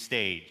E3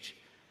 stage.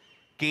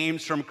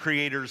 Games from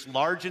creators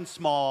large and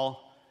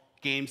small,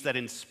 games that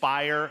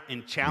inspire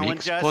and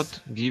challenge us,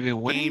 Mixpot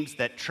giveaway. games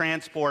that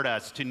transport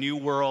us to new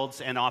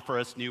worlds and offer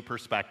us new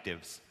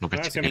perspectives. No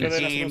caché siempre que de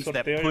era. la- Games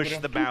that sorteo, yo push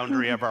creo. the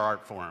boundary of our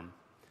art form.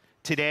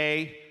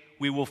 Today,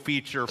 we will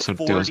feature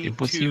Sorteos 42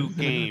 imposibles.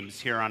 games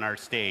here on our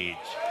stage,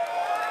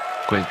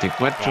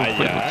 44 Ah, juegos.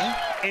 ya.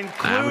 Ah, pero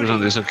son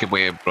de including esos que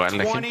puede probar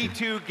la gente.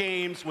 22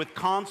 games with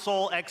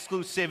console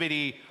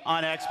exclusivity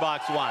on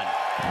Xbox One.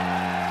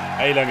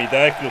 Hay la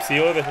mitad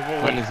exclusivo de Xbox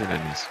One. ¿Cuáles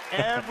eran esos?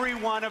 Every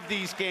one of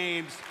these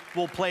games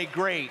will play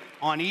great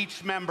on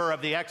each member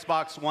of the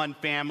Xbox One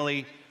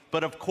family,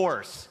 but of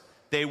course,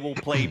 they will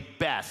play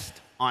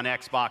best on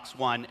Xbox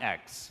One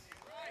X.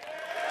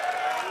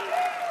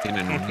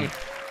 Tienen un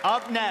if.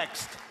 Up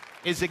next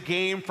is a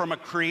game from a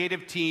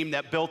creative team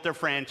that built their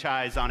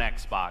franchise on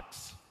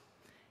Xbox.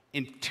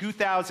 In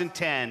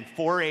 2010,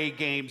 4A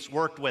Games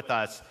worked with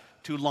us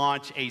to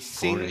launch a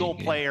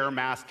single-player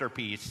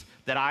masterpiece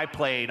that I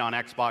played on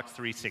Xbox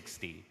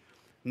 360.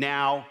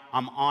 Now,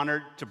 I'm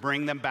honored to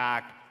bring them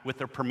back with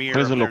the premiere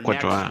 ¿Cuáles of son their los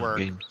next 4A work,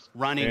 games?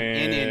 running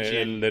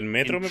in-engine el del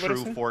Metro, in me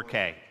true parece.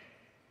 4K.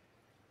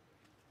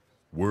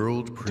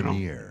 World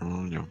premiere. No,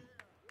 no.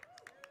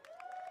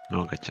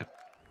 No, cacha.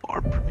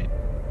 Or premiere.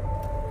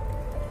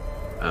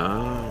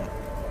 Ah.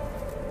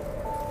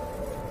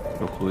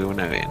 Lo jugué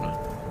una vez, ¿no?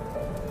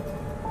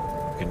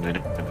 Que no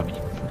era para mí.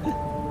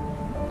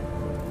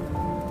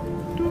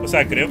 O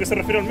sea, creo que se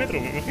refiere al Metro,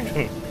 me imagino.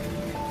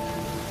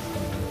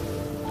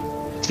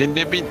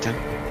 Tiene pinta.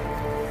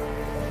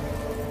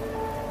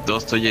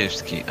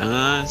 Dostoyevsky.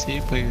 Ah,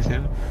 sí, puede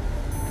ser.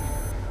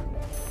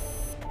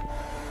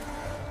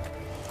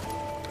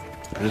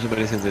 Pero eso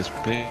parece de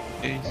Space.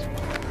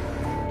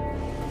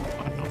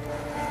 Oh, no.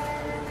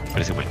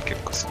 Parece cualquier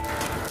cosa.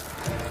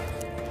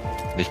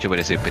 De hecho,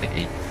 parece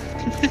Prey.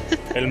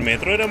 El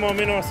Metro era más o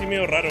menos así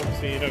medio raro.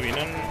 Sí, era bien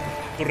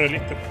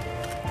surrealista.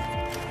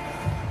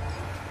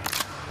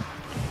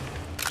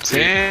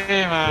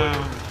 Seba.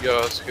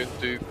 Dios,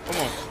 gente.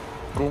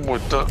 ¿Cómo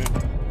está?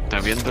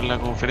 ¿Estás viendo la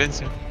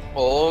conferencia?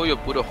 Obvio,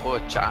 puro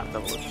juego chata,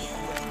 pues.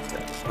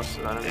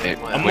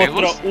 Han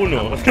mostrado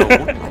uno.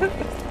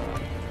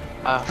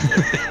 Ah,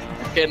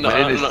 que no,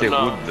 ¿Cuál es el no,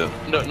 segundo?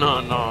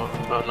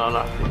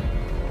 no.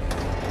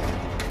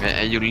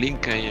 Hay un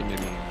link ahí en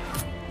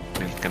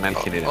el canal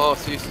general. Oh,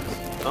 sí.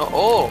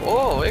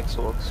 Oh,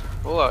 Xbox.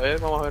 A ver,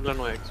 vamos a ver la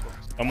nueva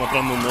Xbox. Están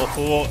mostrando un nuevo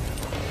juego.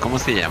 ¿Cómo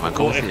se llama?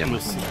 ¿Cómo se llama?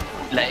 exclusivo.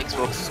 La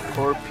Xbox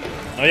Scorpio.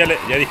 No,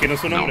 ya dijeron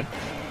su nombre.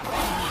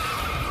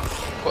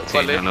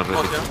 ¿Cuál Sí, es? no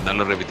 ¿Cómo se llama?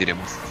 lo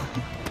repetiremos.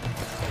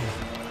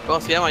 ¿Cómo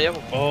se llama ya?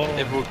 Oh,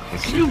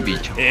 Es un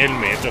bicho. el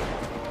metro.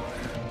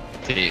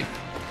 Sí,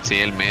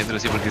 sí, el metro,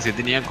 sí, porque se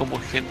tenía como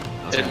gen.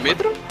 O sea, ¿El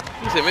metro?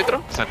 ¿Ese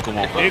metro? O sea,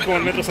 como. Es como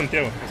el metro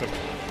Santiago. Exacto.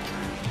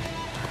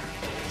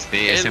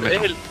 Sí, ese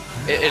metro. El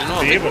nuevo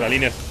Sí, metro. por la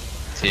línea.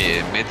 Sí,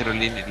 el metro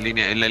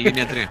línea, en la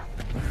línea 3.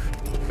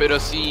 Pero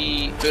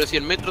si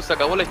el metro se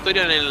acabó la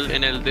historia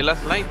en el The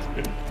Last Light.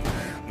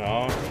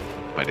 No,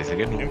 Parece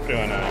que no. siempre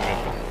van a haber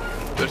metro.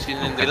 Pero si en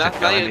el Nunca The se Last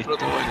acaba Light la el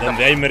protagonista.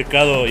 Donde hay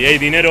mercado y hay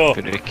dinero.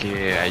 Pero es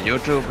que hay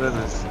otro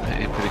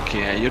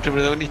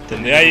protagonista.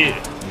 Donde hay,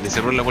 Le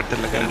cerró la puerta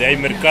en la cara. donde hay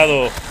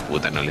mercado,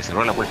 Puta, no le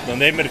cerró la puerta.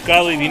 donde hay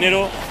mercado y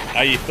dinero,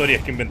 hay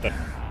historias que inventar.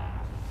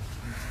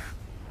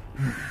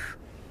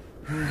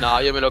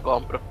 No, yo me lo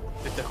compro.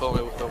 Este juego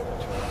me gustó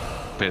mucho.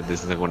 Pero te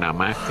sacó una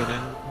máscara.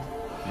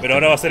 Pero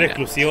ahora va a ser Mira,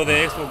 exclusivo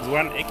de Xbox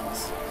One X.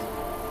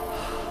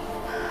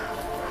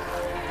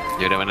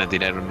 Y ahora van a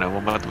tirar una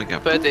bomba atómica.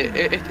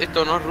 Espérate,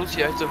 esto no es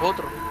Rusia, esto es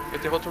otro.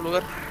 Este es otro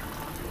lugar.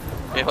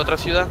 Es otra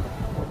ciudad.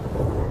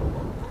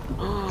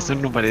 Eso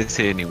no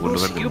parece ningún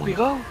lugar se del quedó mundo.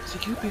 pegado, se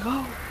quedó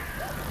pegado.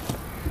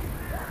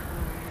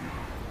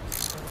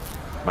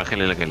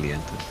 Bájale la calidad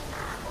entonces.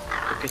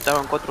 Es que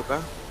estaba en 4K.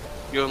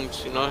 Yo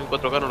si no en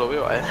 4K no lo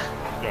veo,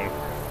 Claro.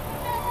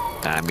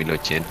 Ah,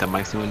 1080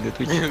 máximo el de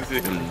Twitch.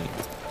 Sí.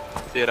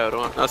 Sí, era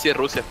broma. No, sí es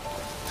Rusia.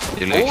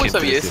 Yo le dije ¿Esa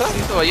belleza?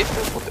 360. ¿Esa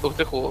belleza?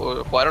 ¿Usted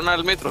jugaron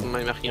al metro?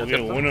 Me imagino, Jugué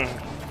 ¿cierto? uno.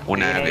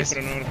 Una Jugué vez.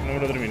 Pero no me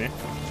lo terminé.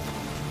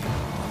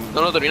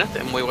 ¿No lo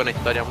terminaste? Muy buena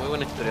historia,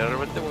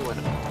 realmente muy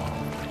buena.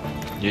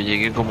 Yo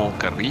llegué como a un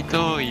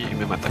carrito y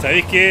me mataron.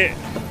 ¿Sabéis qué?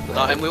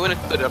 No, es muy buena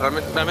historia,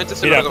 realmente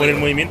se Mira, lo por el recomiendo.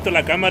 movimiento de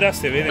la cámara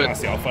se ve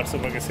demasiado falso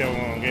para que sea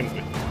un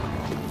gameplay.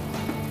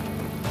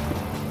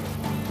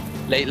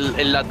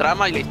 La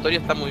trama y la historia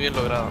está muy bien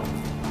lograda.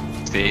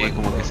 Sí,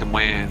 como que se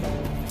mueven.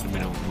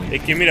 Mira, muy-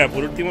 Es que mira,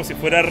 por último, si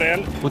fuera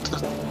real,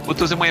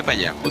 Justo se mueve para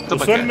allá, justo para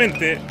acá.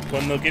 usualmente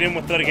cuando quieren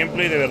mostrar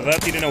gameplay de verdad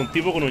tienen a un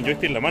tipo con un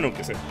joystick en la mano,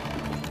 aunque sea.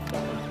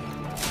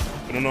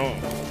 Pero no,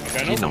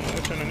 acá no, Aquí no. pues,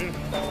 echan a mierda.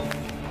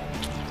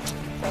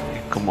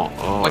 Es como,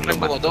 oh, lo Muestran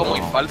como todo muy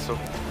mató. falso.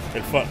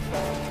 El fa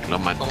Lo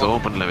mató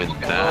Como- por la no,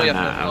 ventana,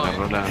 ya,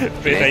 agarró la beta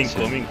flecha.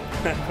 incoming.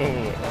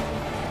 Como-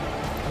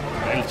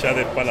 el chat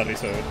es para la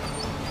risa, ¿ver?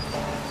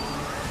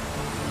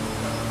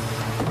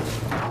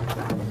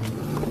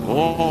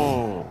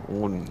 Oh,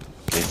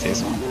 ¿qué es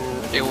eso?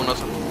 Es un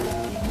oso.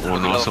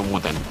 Un oso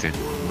mutante.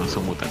 Un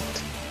oso mutante.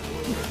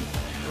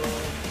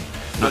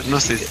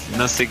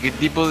 No sé qué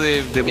tipo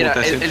de Mira,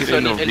 mutación el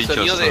tienen los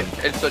bichos.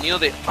 sonido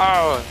de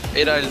ah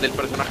era el del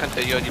personaje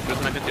anterior y el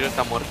personaje anterior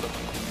está muerto.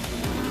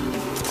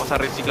 O sea,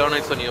 reciclaron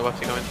el sonido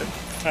básicamente.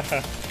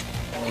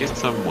 ¿Qué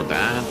son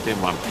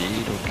mutantes,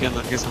 vampiros? ¿Qué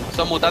onda? ¿Qué son?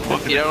 Son mutantes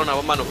que tiraron una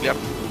bomba nuclear.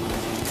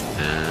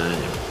 Ah,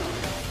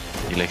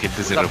 ya. Y la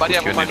gente se Son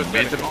varias refugió en bombas el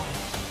nucleares. metro.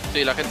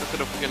 Sí, la gente se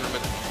refugia en el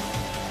metro.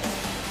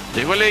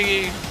 Llegó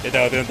Leggy Esta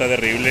cuestión está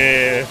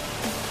terrible.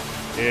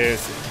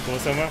 ¿Cómo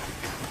se llama?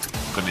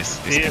 con eso.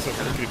 Sí, eso,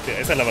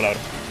 esa es la palabra.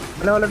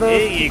 Hola, hola a todos,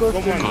 Ey, chicos.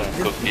 ¿cómo anda?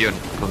 Con guión,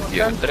 con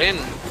guión. Tren.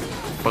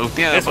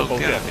 Pauteada, Eso,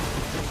 pauteada. pauteada.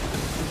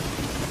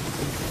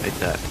 Ahí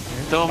está.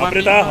 Toma,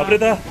 Apreta, mima.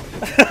 apreta.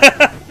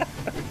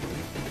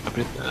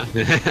 Aprieta.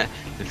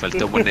 Me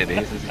faltó poner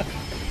eso, sí.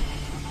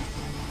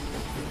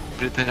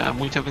 Aprieta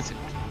muchas veces.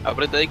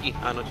 Aprieta X.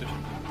 Ah, no, chucha.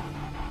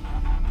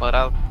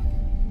 Cuadrado.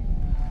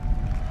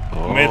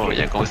 Oh, Metro.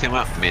 ya, ¿cómo se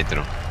llama?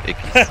 Metro. X.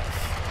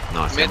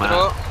 No, se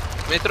llama...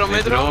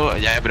 Metro.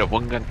 Ya, pero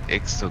pongan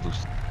Exodus.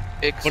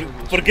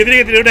 ¿Por qué tiene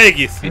que tener una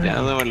X?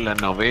 Inspirado en la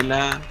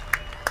novela...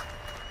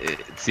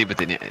 sí, pero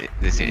tenía...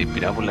 decía,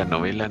 inspirado por la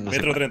novela, no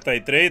Metro sé.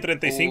 33 y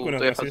 35, no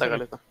Todavía sé si falta eso.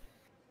 caleta.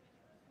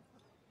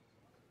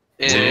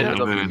 Sí,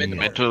 Metro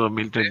Metro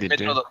 2033.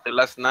 Metro The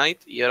Last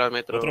Night y ahora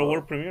Metro. Otro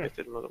World Premiere.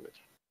 Este es el otro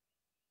Metro.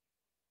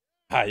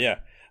 Ah,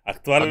 ya.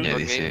 Actual. Ya Ok.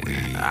 dice...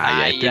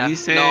 Ah, ya, ya.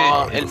 dice...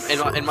 No,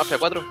 el Mafia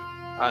 4.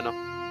 Ah, no.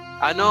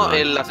 Ah, no, No.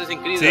 el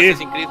Assassin's Creed. Sí.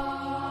 Assassin's Creed.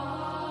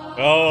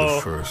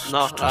 Oh,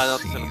 No, no,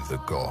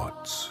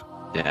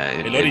 Ya,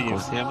 El ¿cómo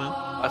Origins. se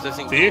llama?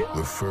 Assassin's ¿sí? Creed.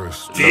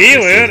 Sí,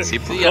 weón. Sí,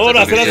 Sí, Todo lo Assassin's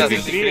hace Creed,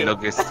 Assassin's Creed. Lo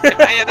que es...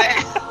 ¡Cállate!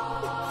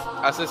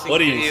 Assassin's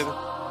Origins. Creed.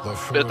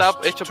 Pero estaba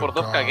hecho por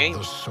 2K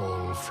Games.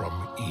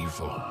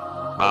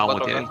 Vamos a 4K.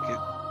 mutear el que...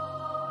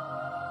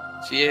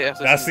 Sí, es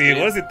Assassin's Ah, sí, Creed.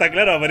 weón, sí está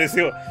claro,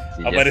 apareció.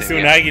 Sí, ya Apareció se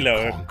un veía. águila,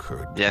 weón.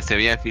 Ya se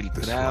había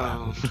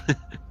filtrado.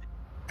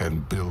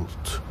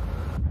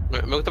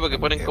 Me gusta porque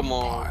ponen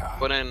como.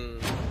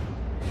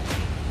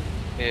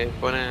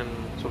 Ponen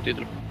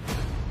subtítulos.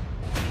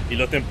 ¿Y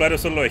los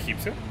templarios son los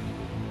egipcios?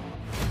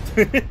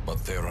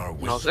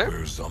 No sé.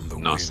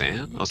 No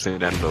sé, o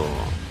serán los...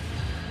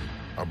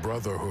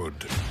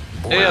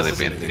 Assassin's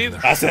depende. Creed.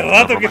 Hace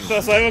rato que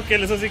romanos. sabemos que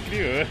les hace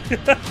escribir,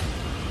 weón.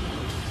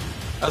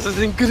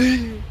 Assassin's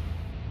Creed.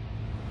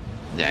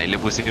 Ya, ahí le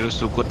pusieron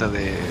su cuota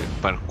de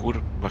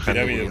parkour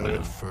bajando Pirámide, por la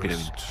weón.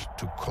 pirámide.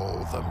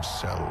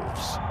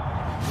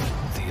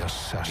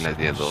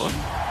 Gladiador.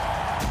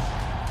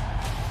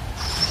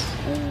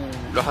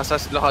 Los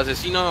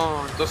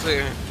asesinos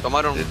entonces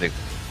tomaron. Desde...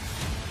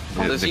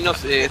 Los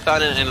asesinos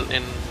estaban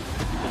en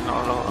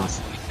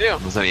Coliseo.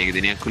 No sabía que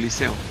tenía el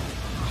Coliseo.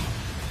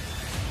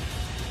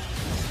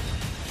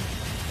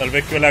 Tal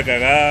vez que la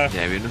cagada.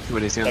 Ya vi unos que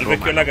parecían Tal vez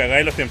que la romanos.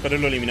 cagada y los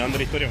templarios lo eliminaron de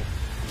la historia.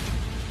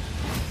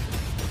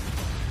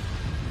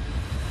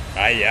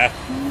 Ah, ya.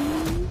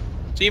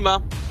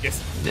 Chima.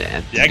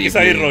 Ya que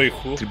sabéis Robin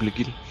Hood. Triple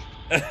kill.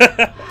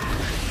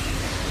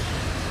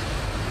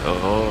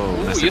 Oh,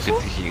 una ¿y eso?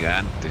 serpiente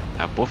gigante.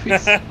 Apophis.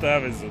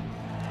 Estaba pensando.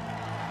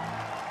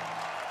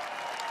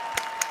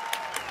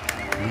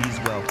 Please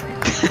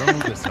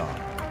welcome Rogue Assault,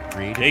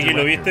 creative Eggy,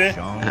 ¿lo director viste?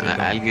 Sean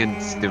Dillon. Alguien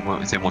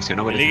se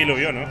emocionó por El Iggy eso. lo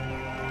vio, ¿no?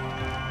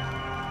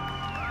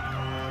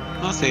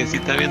 No sé si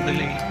está viendo el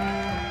Iggy.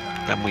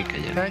 Está muy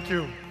callado. Thank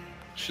you.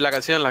 La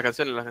canción.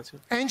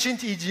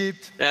 Ancient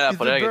Egypt Ya, is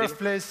por the ahí que tiene.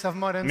 birthplace of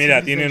modern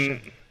Mira, civilization.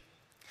 tienen.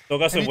 En todo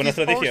caso, And buena it is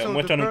estrategia. also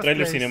Muestran the un tráiler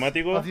birthplace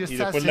cinemático of the y después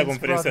la Assassin's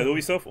conferencia de Brotherhood.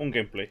 Ubisoft, un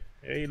gameplay.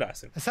 Y la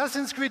hacen.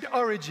 Assassin's Creed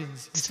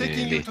Origins is Sí,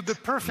 taking you listo. to the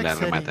perfect La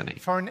rematan setting ahí.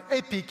 for an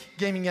epic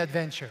gaming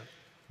adventure.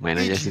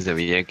 Bueno, ya se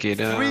sabía que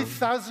era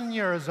 3,000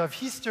 years of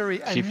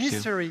history and egipcio.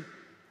 mystery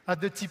at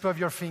the tip of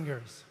your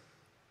fingers.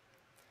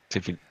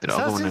 Se filtró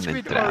como en Assassin's la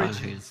Creed entrada.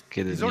 Origins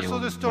Que is tenía also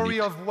the un story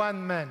monito. of one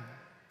man,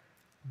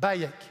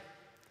 Bayek.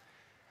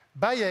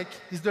 Bayek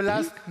is the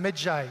last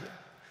Magi,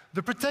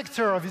 the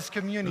protector of his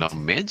community, Los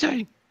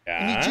Magi. an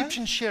Ah,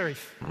 Egyptian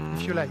sheriff,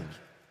 if you like.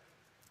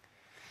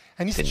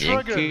 And his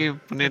Tenían que struggle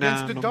poner a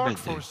against the los dark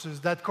Magi.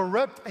 forces that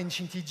corrupt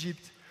ancient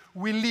Egypt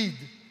will lead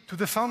to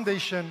the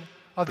foundation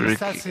of the Pero es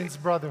que- Assassin's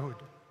Brotherhood.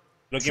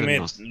 lo que Esos me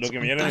no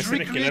llama la Is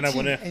atención es que le van a recreating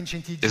poner.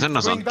 ancient Egypt, Esos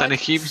no son going tan back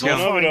egipcios. so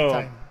No, far in pero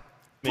time, me llama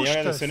la pushed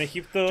atención us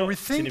Egipto. to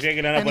rethink Significa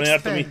que le van a and poner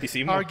harto expand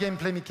misticismo. our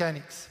gameplay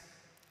mechanics.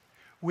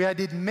 We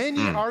added many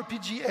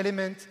RPG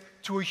elements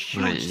to a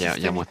Bueno, huge ya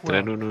systemic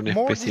mostraron world, una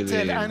more especie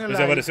detailed de- and Pues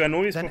apareció alive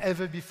Anubis, than po.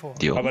 ever before.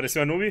 Dios.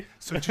 Apareció Anubis.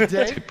 So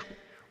today, Sí.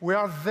 we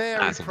are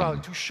very se proud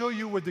come. to show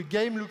you what the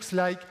game looks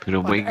like Pero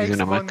on puede que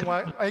sea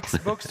una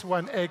Xbox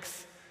One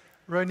X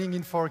running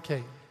in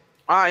 4K.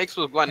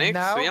 Xbox One And X,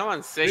 now, se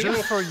llaman 6.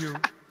 just for you,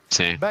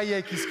 Sí.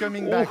 Bayek is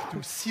coming back to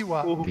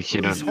Siwa,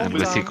 Dijeron his algo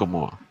así hometown,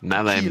 como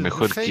nada es kill the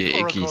mejor fake que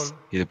oracle, X.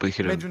 Y después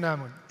dijeron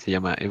Medunamun. se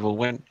llama Evo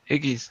One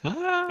X.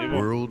 Ah.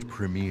 World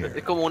premiere.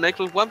 Es como un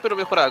Xbox One, pero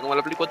mejorada, como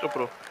la Play 4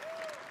 Pro.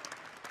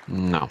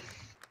 No.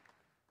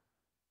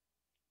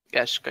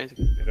 Cash, cállense.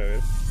 Pero a ver.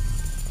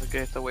 ¿Qué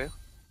es esta wea?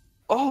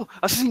 ¡Oh!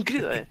 Assassin's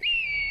Creed,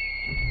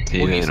 Sí,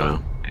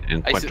 Buenísimo. pero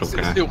en Ahí se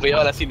 4K.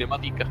 weaba la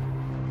cinemática.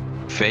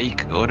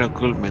 Fake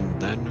Oracle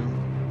Mendano.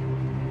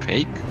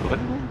 Fake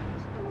Oracle.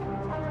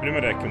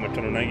 Primera vez que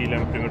muestran un águila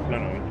en primer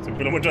plano.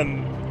 Siempre lo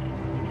muestran.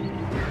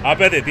 Ah,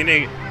 espérate,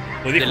 tiene.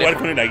 ¿Podéis De jugar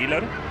lejos. con el águila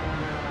ahora?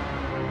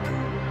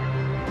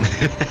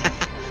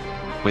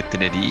 Puedes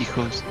tener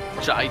hijos.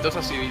 Ya, hay toda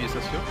esa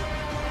civilización.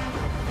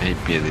 Hay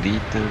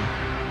piedrita.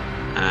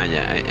 Ah,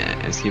 ya.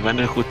 Así van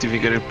a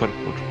justificar el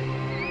parkour.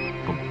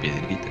 Con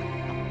piedrita.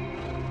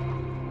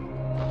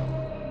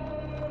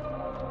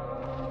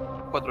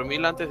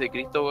 4000 antes de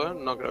Cristo,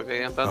 weón. No creo que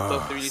hayan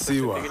tantas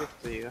civilizaciones que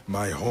Cristo diga.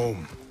 My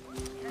home,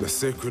 the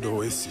sacred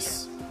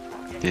oasis.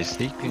 The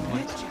Sacred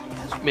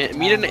Ones.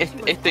 Miren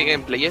este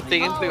gameplay. Este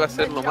gameplay va a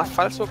ser lo más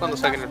falso cuando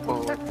saquen el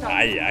juego.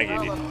 Ah, ya, que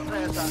listo.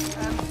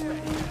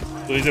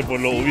 Tú dices por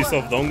los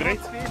Ubisoft Downgrade.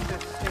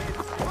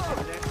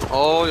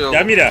 Obvio.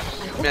 Ya, mira.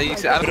 Me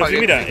dice Pero Alpha sí,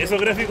 Game. mira,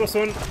 esos gráficos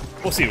son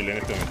posibles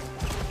en este momento.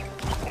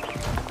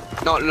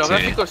 No, los Sí.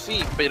 gráficos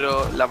sí,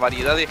 pero la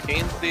variedad de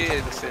gente,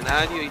 el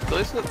escenario y todo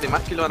eso,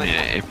 además que lo van a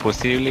Mira, es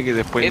posible que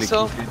después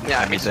eso, de quiten mira,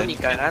 la eso mitad. ni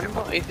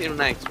cagando es en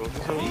una Xbox,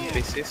 eso es un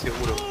PC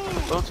seguro.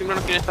 Todos siempre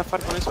nos quieren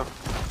estafar con eso.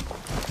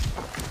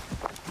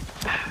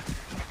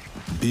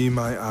 Be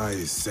my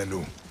eyes,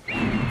 Senu.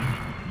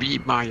 Be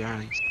my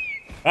eyes.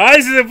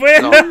 ¡Ay, sí se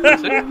fue! No, ¿en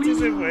serio? Sí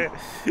se fue.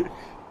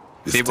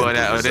 This Sí, pues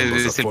temple ahora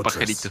resembles es a el fortress.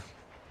 pajarito.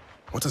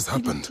 What has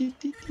happened?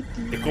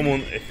 Es como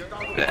un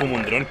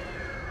dron.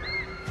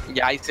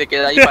 Ya ahí se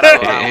queda ahí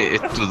parado.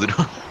 Es tu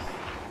dron.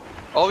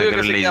 Obvio que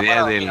sacaron se la queda idea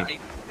parado. del- Ahí se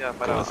queda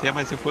parado. ¿Cómo se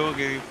llama ese juego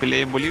que pelea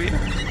en Bolivia?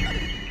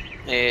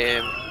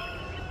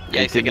 Y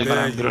ahí se queda There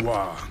parado. you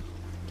are,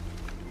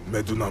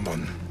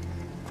 Medunamon.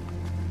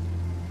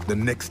 The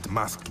next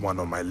masked one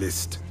on my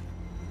list.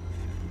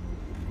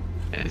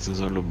 Esos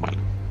son los malos.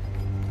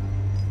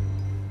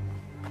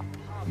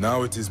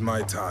 Now it is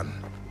my turn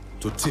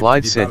to tip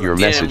Clyde the said your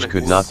balance. message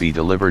could not be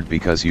delivered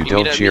because you Y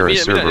don't mira, share a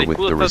mira, server mira, with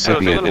the el escudo está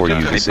recipient or you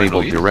atravesando la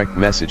disable flecha. direct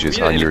messages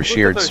Mira, on el your escudo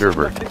shared está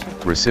server. atravesando la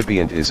flecha.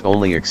 Recipient is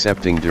only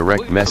accepting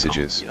direct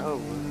messages. Yo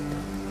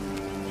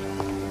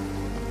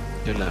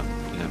la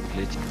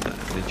flecha está,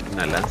 le echo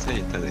una lanza y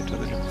está dentro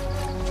de él.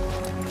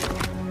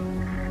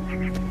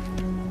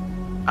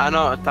 Ah,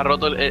 no, está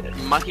roto.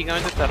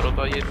 Mágicamente está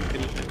roto ahí el.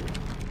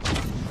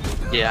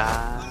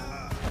 Ya.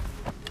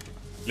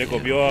 Le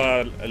copió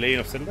a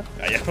Legend of Zelda.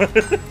 Ah, ya.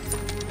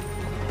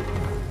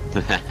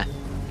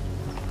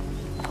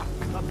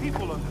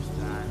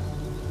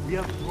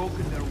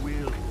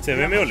 Se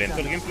ve medio lento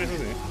el gameplay, eso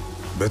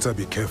sí. Better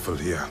be careful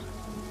here.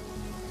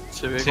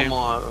 Se ve Sí.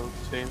 como.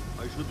 Sí.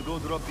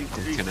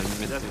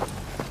 Intencionalmente.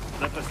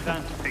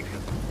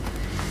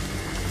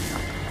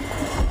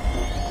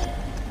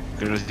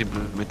 qué no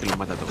simplemente lo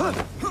mata a todos?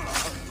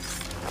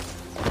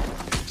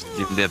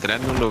 ¿Y el de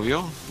atrás no lo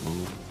vio?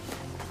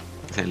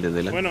 O sea, el de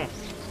delante. Bueno.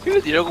 ¿Qué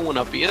le tiró como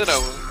una piedra,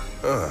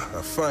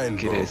 weón?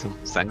 ¿Qué era eso?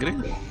 ¿Sangre?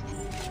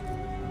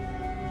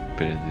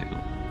 Espérate.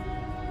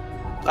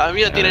 Ah,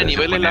 mira, tiene se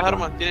niveles pone las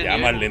rojo. armas. Tiene Ya,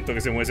 niveles. más lento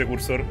que se mueve ese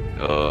cursor.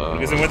 Oh. ¿Por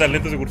qué se mueve tan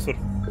lento ese cursor?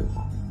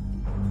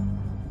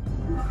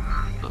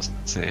 No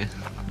sé.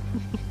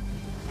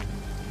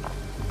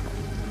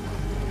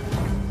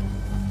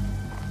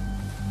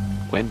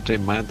 Encuentra y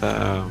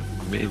mata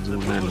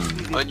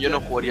Ay, yo no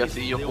jugaría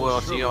así, yo juego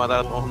así a matar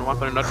a todos nomás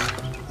con el arco.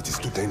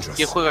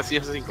 ¿Quién juega así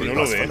Assassin's Creed?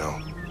 No lo ve.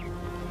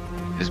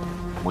 Es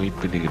muy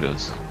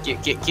peligroso. ¿Quién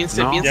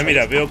se piensa? Ya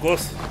mira, veo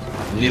cosas.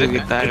 Mira que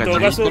está En todo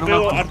agachadito caso, veo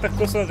nomás. hartas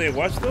cosas de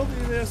Watch Dogs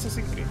y de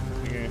Assassin's Creed.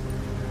 Así que,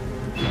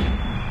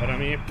 para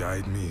mí.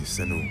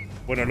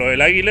 Bueno, lo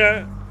del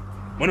águila.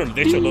 Bueno,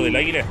 de hecho, lo del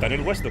águila está en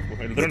el Watch Dogs,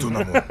 el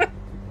dron.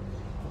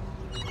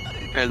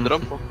 El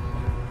dron, po.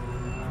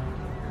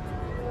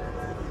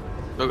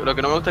 Lo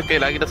que no me gusta es que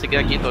el águila se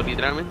queda quieto,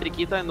 literalmente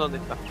quita en donde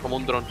está, como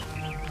un dron.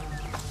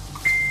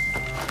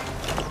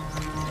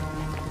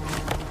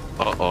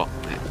 Oh.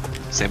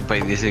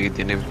 Senpai dice que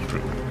tiene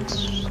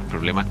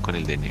problemas con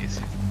el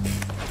DNS.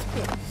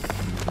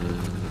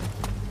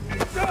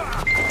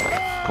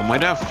 ¿Cómo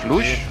era?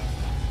 ¿Flush?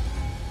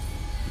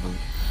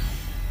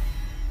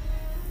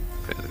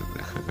 Espera,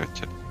 deja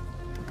cachar.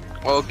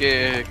 Oh,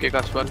 qué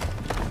casual.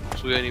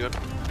 Subió de nivel.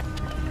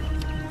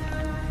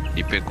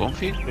 ¿IP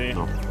config? Sí.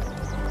 No.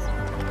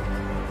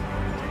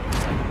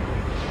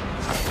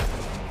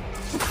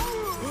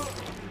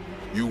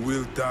 You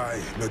will die,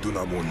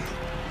 Medunamun.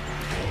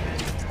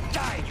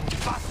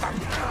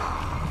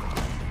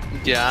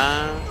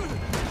 Ya.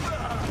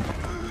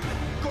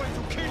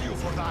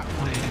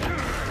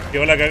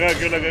 Quedó la cagada,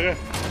 quedó la cagada.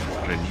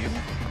 Renew.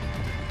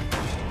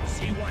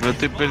 Lo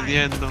estoy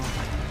perdiendo.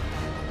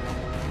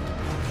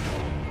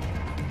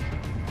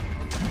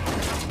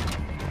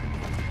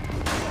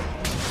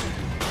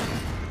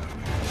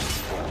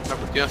 La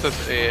cuestión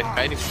es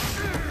Skyrim.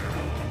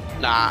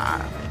 Nah.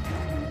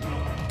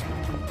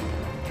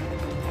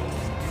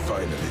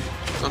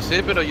 No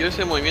sé, pero yo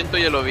ese movimiento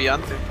ya lo vi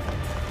antes.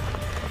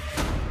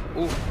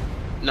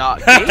 No,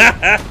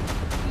 ¿qué?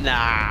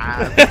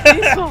 Nah, ¿qué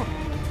es eso?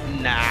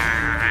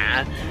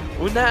 Nah.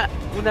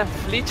 Una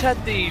flecha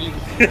de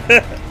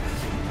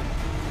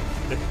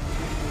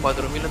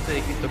 4000 antes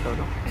de Cristo,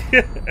 cabrón.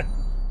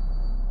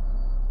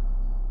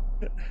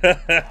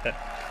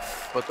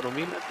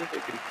 4000 antes de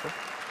Cristo.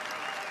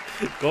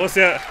 ¿Cómo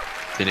se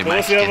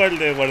llama el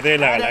de Guardia de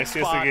la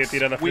Galaxia ese que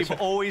tira la We've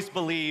flecha? always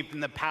believed in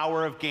the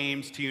power of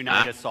games to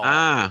unite us all.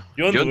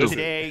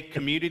 Today,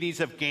 communities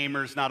of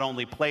gamers not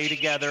only play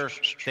together,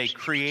 they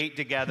create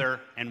together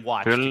and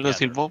watch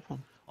together.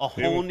 A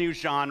whole new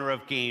genre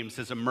of games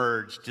has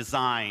emerged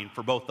designed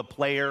for both the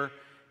player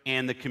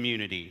and the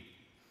community.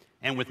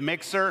 And with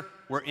Mixer,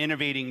 we're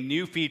innovating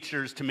new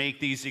features to make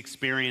these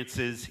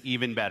experiences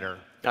even better.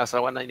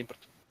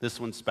 This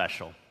one's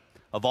special.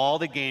 Of all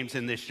the games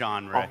in this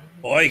genre,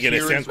 here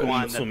is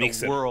one that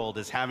the world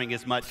is having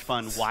as much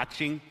fun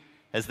watching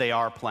as they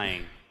are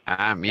playing.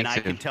 And I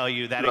can tell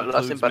you that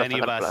includes many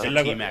of us in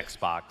Team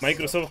Xbox.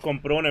 Microsoft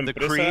compró una The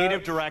empresa creative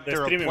de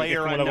director of streaming que es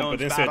como la PlayerUnknown's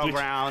competencia de Twitch.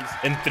 Battlegrounds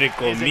Entre is a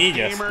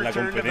comillas, gamer la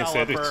turned competencia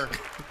de developer Twitch.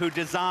 who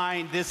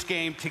designed this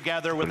game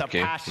together with a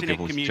passionate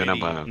community. No,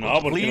 porque no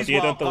Please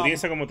tiene tanta welcome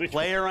audiencia como Twitch.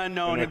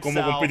 PlayerUnknown No es como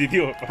himself,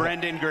 competitivo.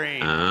 Brendan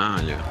Green.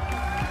 Ah, ya.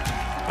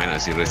 Bueno,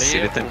 si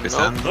recién está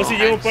empezando. No, si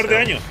lleva un par de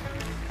años.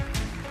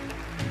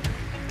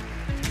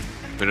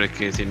 Pero es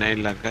que si nadie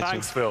la cacha.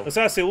 O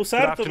sea, se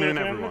usa harto, pero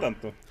no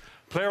tanto.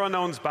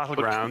 PlayerUnknown's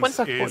Battlegrounds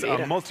is a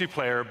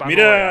multiplayer battle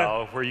Mira,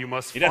 royale where you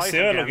must mira fight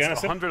Seba lo que van a against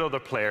hacer. 100 other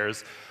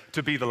players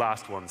to be the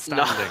last one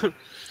standing.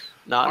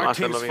 No, Our no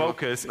hacer team's lo mismo.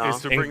 focus No.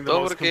 is to bring the Todo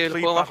most porque el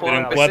complete juego va a battle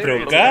jugar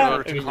en royale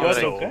 4K, to en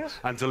console 4K.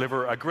 and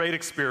deliver a great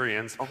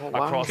experience wow.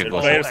 across ¿Qué all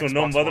cosa? Xbox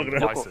No, One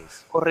Battleground.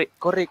 devices.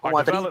 Corre como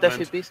Our a 30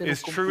 development FPS en un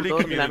is truly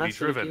computador de la community NASA y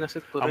tiene driven, que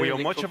hacer todo and we el owe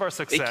much equipo. of our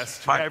success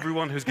to Fuck.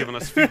 everyone who's given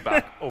us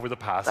feedback over the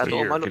past Está todo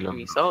year. mal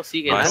optimizado,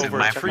 sigue No, nada. ese Over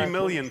más 3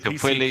 million se PC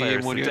fue ley y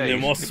players murió. today. The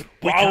most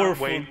We can't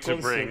powerful wait to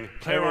bring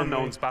console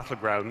PlayerUnknown's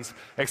Battlegrounds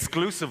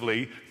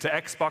exclusively to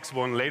Xbox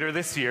One later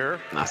this year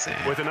No sé.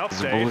 with an Supongo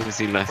update que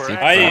si lo for así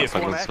Ay, Xbox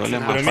para One X consola es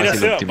and más pero mira, fácil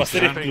Seba, va a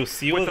ser optimizar.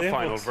 exclusivo with de the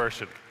final Xbox.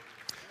 version.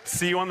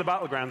 See you on the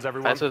Battlegrounds, Para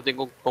everyone. eso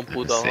tengo un ¿En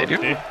computador. serio?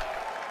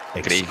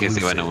 Sí. Creí que se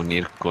iban a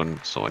unir con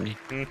Sony.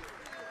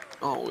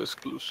 Oh,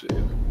 exclusive.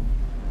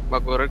 Va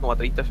a correr como a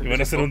 30 FPS. Y van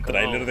a hacer un cada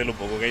tráiler uno. de lo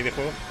poco que hay de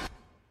juego.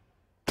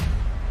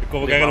 Es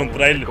como que De hagan un Power,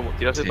 tráiler. Como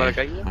tirarse Sí. para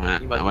caída.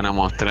 Van a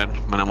mostrar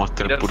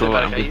Tirarse puro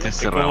para ambiente caída. Es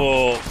cerrado.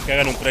 como que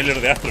hagan un tráiler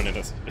de Astronet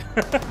así.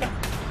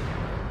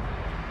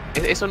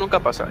 Eso nunca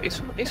pasa.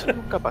 Eso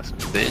nunca pasa.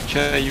 De hecho,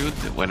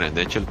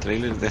 de hecho el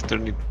trailer de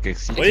Astronet que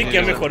existe. Oye, que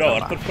ha mejorado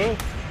harto el juego.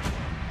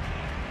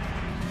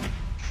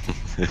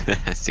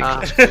 Sí.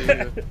 Ah, sí.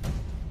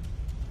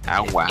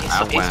 Agua.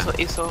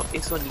 Eso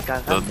ni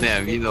cagando. ¿Dónde ha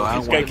habido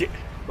agua?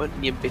 Bueno,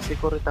 ni en PC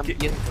corre tan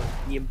bien.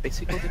 Ni en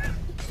PC corre tan bien.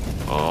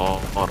 Oh,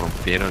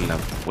 rompieron la Lo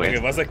que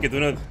puerta. pasa es que tú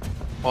no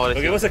Lo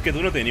que pasa es que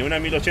tú no tenías una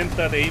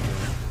 1080 Ti.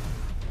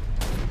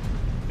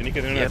 Tenés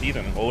que tener una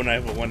Titan o una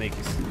Xbox One X.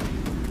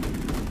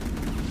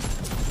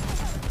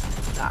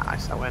 Ah,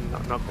 esa weá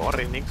no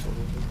corre en Xbox.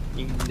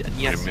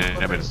 Ni así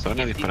Primera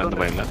persona disparando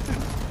para adelante.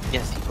 Y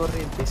así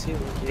corre en PC,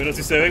 weón. Pero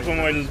si se ve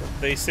como el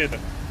DayZ.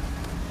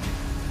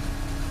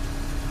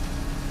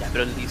 Ya,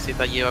 pero el DayZ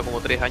lleva como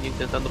 3 años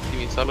intentando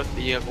optimizarlo.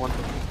 Este llega como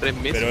 3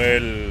 meses. Pero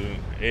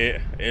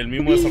el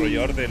mismo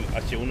desarrollador del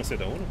H1Z1.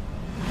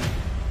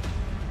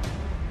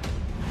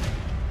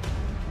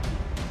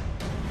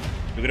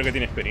 Yo creo que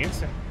tiene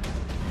experiencia.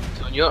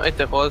 Según yo,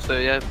 este juego se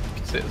debería,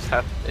 o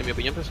sea, en mi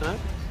opinión personal,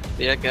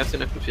 debería quedarse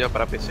en exclusiva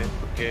para PC,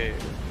 porque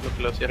lo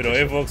que lo hacía. Pero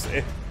PC Xbox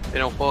es.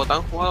 Era un juego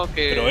tan jugado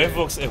que. Pero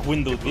Xbox es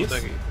Windows 10.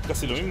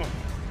 Casi lo mismo.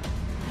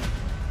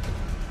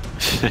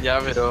 Ya,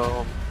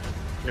 pero.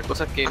 La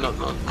cosa es que no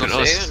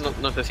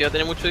sé si va a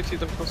tener mucho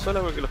éxito en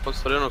consola, porque los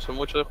consoleros no son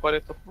mucho de jugar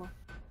estos juegos.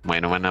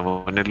 Bueno, van a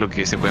poner lo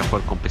que se puede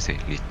jugar con PC,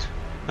 listo.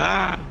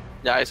 ¡Ah!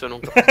 Ya, eso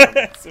nunca.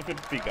 Súper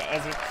picado.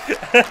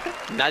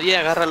 Nadie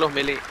agarra los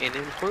melee en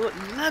el juego,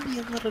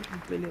 nadie agarra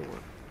los melee,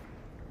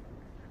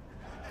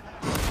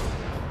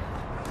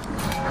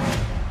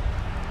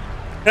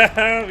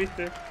 weón.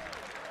 ¿Viste?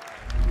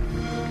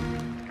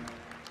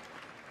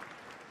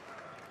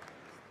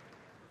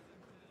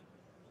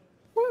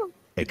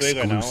 ¿Tú has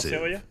ganado,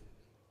 Seba, ya?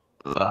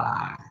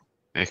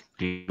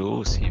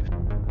 Exclusive.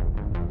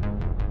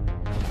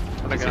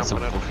 Ahora que vamos a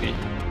poner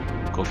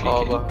Coffee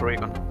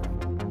Recon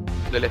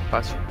del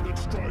espacio.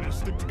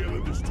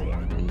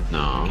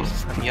 No. ¿Qué es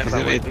esa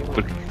mierda,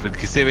 ¿Por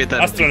qué se ve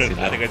tan Astronaut,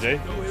 ¿te cachai?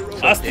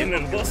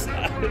 Astronaut 2.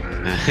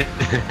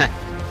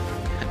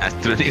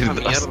 Astronaut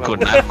 2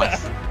 con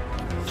armas.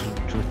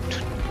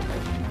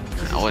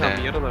 Ahora,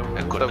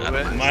 con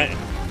armas.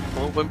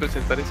 ¿Cómo pueden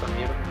presentar esa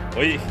mierda?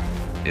 Oye,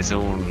 eso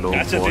es un low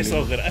cáchate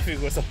esos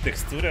gráficos, esas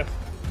texturas.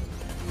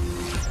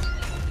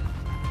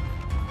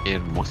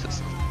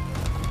 Hermosas.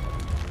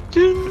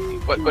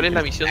 ¿Cuál es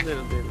la misión del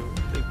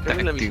 ¿cuál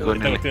es la misión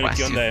en el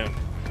espacio?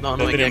 No,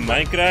 en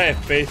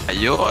Minecraft,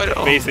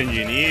 Space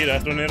Engineer,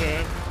 Astronaut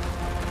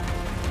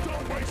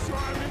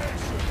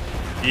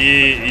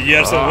y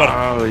Gears of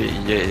War.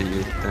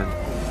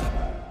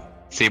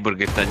 Sí,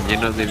 porque están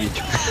llenos de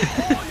bichos.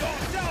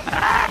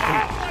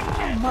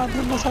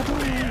 ¡Mátenlos a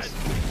todos!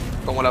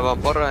 Como la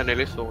vaporra en el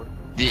eso, weón.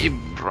 Deep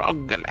Rock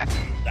Galaxy.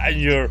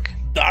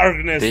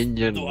 Darkness.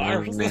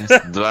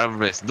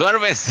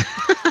 Dwarves.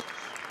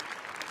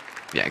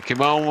 Ya, ¿qué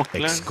vamos a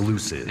mostrar?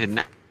 Exclusive.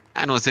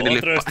 Enanos en el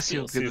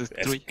espacio que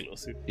destruye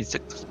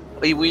insectos.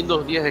 Y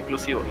Windows 10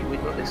 exclusivo. Y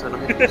Windows, eso no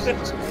es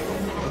exclusivo.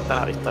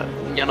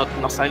 Ya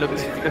no saben lo que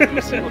significa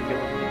exclusivo.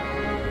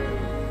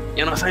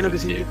 Ya no saben lo que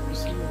significa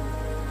exclusivo.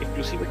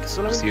 Exclusivo es que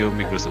solamente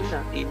Microsoft.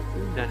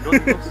 Una, no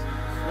dos.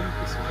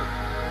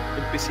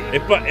 Empecé.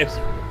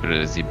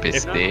 Pero si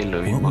PC es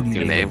lo mismo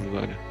que la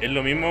Xbox. Es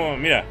lo mismo,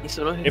 mira.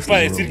 No es para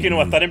decir que no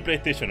va a estar en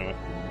PlayStation nomás.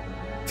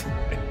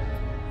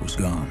 Was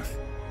gone.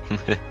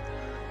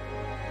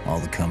 All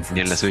the comforts.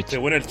 Y en la Switch.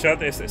 Según el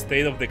chat es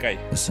State of Decay.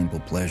 The simple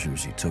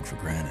pleasures you took for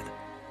granted.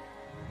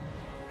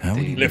 How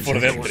would you Left 4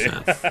 Dead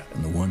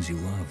and the ones you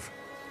love?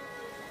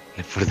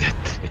 Left 4 Dead.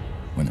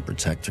 When the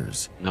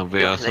protectors no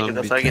veo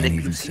zombies. Can't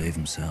even save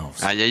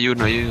themselves. Ah, ya hay un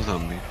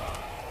zombie.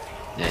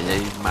 Ya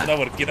hay más. No,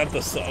 ¿por qué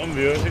tantos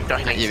zombies?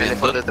 Y ven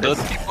dos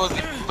tipos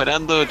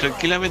disparando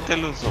tranquilamente a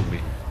los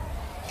zombies.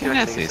 ¿Qué me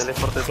haces?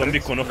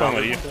 Zombies con ojo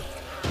amarillo.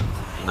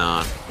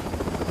 No,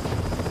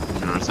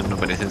 esos no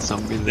parecen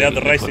zombies de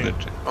Dead Rising.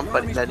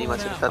 La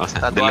animación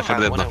está de Left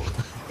 4 Dead 2.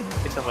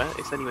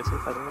 Esa animación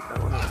está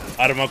buena.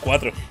 Arma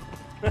 4.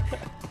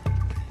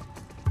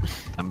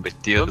 Están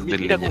vestidos de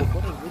mira leña.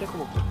 Mira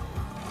cómo corren.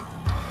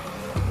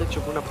 Está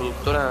hecho por una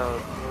productora.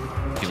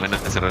 Y van a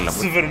cerrar la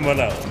puerta. Super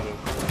mala.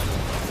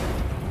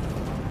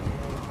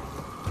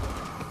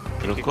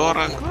 Pero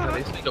corran.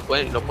 Y lo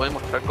pueden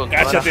mostrar con.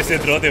 Cállate ese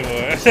trote,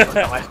 Es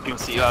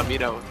exclusiva,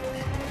 mira,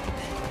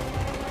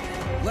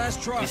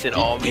 dicen,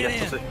 oh, mira,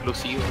 esto es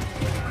exclusivo.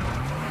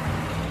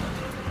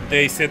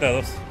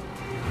 DayZ2.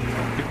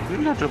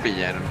 Lo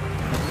atropellaron.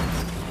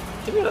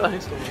 ¿Qué mierda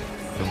es eso?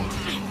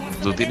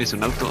 Tú tienes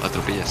un auto,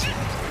 atropellas.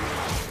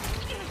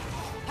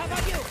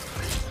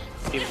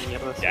 ¿Qué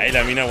mierda es? Ya, y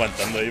la mina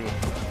aguantando ahí,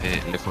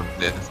 Left 4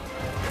 Dead.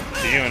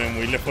 Sí, man, es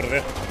muy Left 4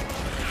 Dead.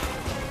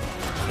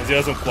 Nos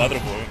llevas son 4,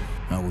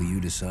 How will you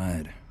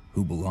decide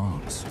who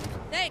belongs?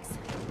 Thanks.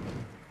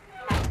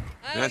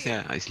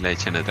 Gracias. Ahí se la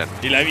echan atrás.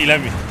 Y la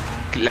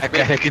La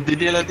cara que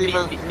tenía la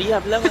tipa. Ni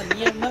hablaba,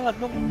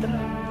 no mostraba.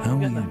 How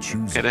will you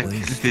choose Cara a que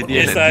place?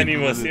 tenía esa la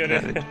animación.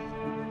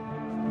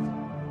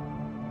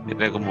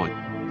 Era como,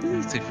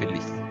 soy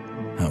feliz.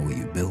 How will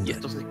you build Y it?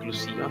 esto es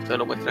exclusivo, o sea,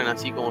 lo muestran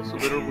así como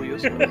súper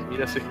orgulloso.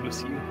 Mira, es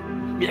exclusivo.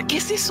 Mira, ¿qué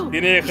es eso?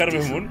 ¿Tiene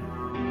Harvest Moon?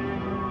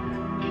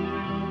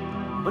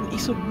 Bueno,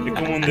 hizo Es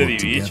como un The Work together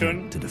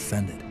Division. to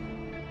defend it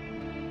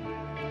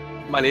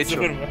mal hecho.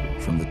 Super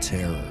from the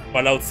terror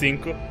Fallout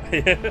 5.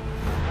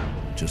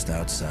 just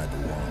outside the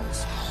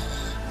walls.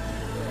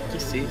 ¿Qué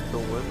es esto,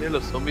 weón? Mira,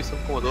 los zombies son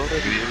como todos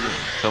reviviendo.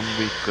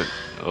 Zombies con...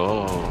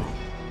 Oh.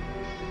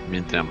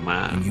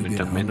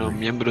 Mientras menos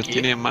miembros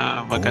tiene,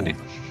 más bacán es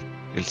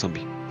el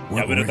zombie.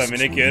 Ya, pero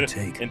también hay que ver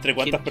entre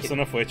cuántas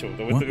personas fue hecho.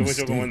 Te cuento que fue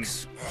hecho como en...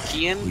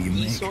 ¿Quién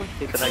hizo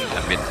este trailer?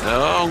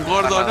 ¡No, un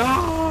gordo!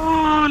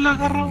 ¡No! ¡La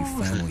agarró!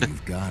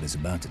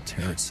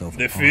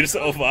 The Fears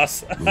of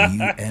Us.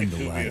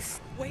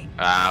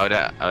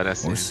 Ahora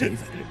sí. Se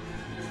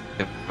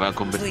va a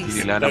convertir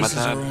y la van a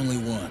matar.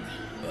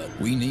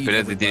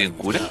 Espérate, ¿tienen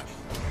cura?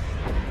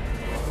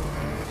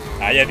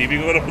 Ah, ya,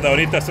 típico que los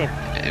protagonistas son...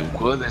 Un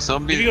juego de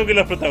zombies. Típico que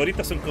los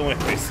protagonistas son como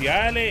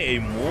especiales e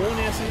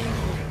inmunes, así.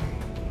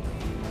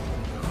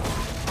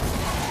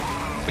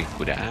 Voy a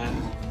curar.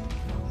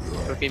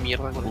 Pero qué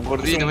mierda con un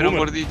gordito, mira un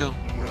gordito.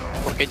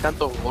 ¿Por qué hay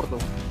tantos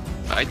gordos?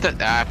 Ahí está.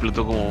 Ah,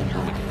 explotó como un...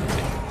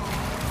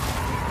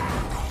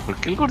 ¿Por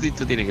qué el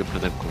gordito tiene que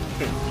explotar como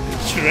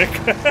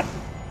Shrek?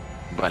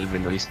 Valve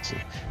lo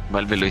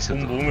hizo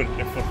un todo. boomer.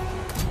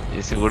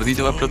 ¿Ese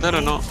gordito va a explotar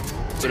o no?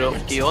 Pero,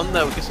 ¿qué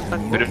onda? ¿Por qué son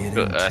tan pero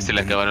se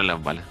le acabaron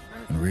las balas.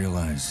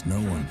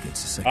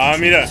 Ah,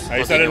 mira,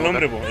 ahí sale el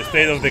nombre, po.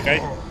 State of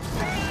Decay.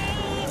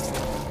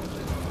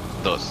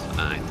 2.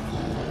 Ah,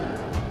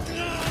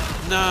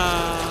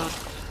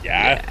 no.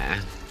 Ya.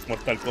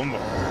 Mortal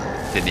Kombat.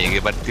 Tenía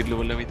que partirlo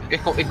por la mitad.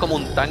 Es como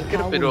un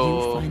tanker,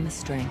 pero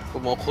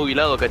como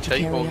jubilado,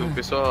 ¿cachai? Como que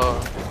empezó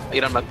a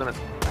ir al McDonald's.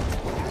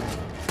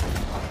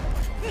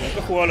 Nunca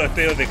he jugado a los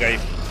State of Decay.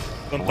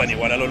 ¿Son tan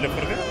igual a los Left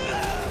 4 Dead?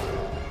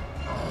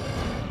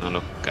 No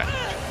los cacho.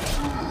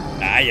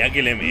 Ah, ya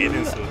que le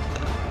meten su...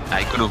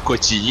 Ay, con un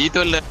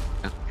cuchillito en la...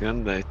 ¿Qué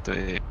onda? Esto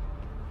es...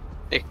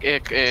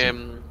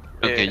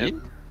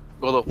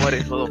 God of War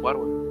es God of War,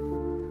 weón.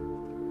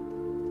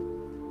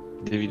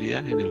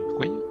 Debilidad en el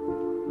cuello.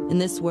 In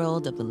this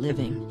world of the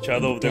living,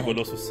 Shadow of the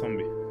Colossus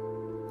Zombie.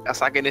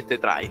 Saquen este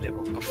trailer,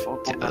 por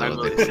favor, pongan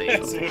algo de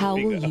serio. How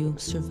will you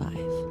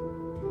survive?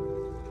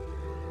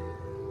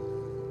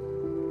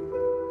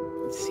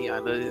 Sí,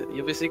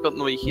 yo pensé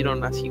cuando me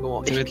dijeron así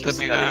como Se me está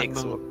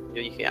pegando.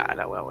 yo dije, ah,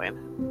 la wea buena.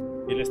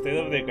 Y el State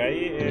of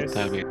Decay es...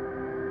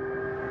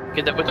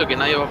 ¿Qué te ha puesto que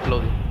nadie va a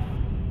aplaudir?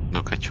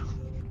 No cacho.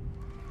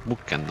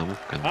 Buscando.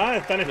 Ah,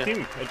 está en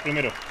Steam, el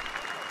primero.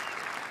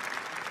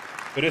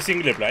 Pero es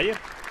single player.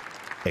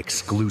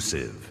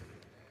 Exclusive.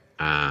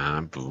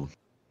 Ah, pues.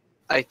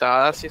 Ahí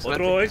está, sí,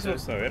 otro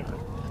Xbox, a ver.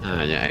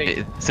 Ah, ya,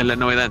 esa es la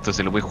novedad,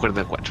 entonces lo voy a jugar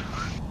de a 4.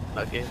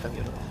 Aquí está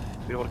mierda.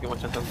 Pero ¿por qué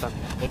muestran tanto?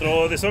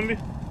 ¿Otro de zombie?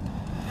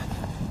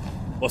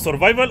 ¿O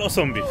survival o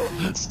zombie?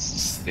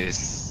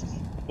 Es...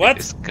 ¿What?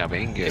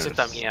 Scavengers. Es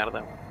esta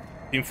mierda.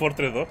 Team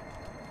Fortress 2.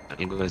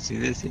 Algo así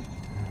de sí.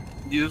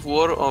 This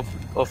War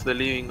of the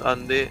Living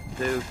and the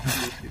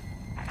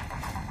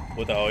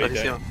Puta, hoy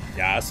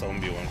ya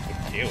zombie, weón.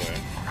 ¿Por qué,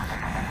 weón?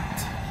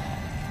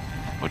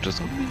 ¿Otro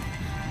zombie?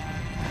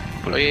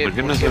 ¿Por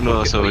qué no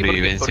solo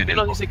sobrevivencia? ¿Por qué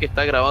nos dice que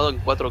está grabado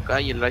en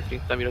 4K y el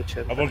livestream está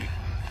 1080? ¿por qué?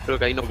 Creo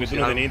que ahí no porque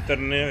funciona. Tú no tenías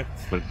internet.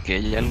 Porque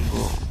hay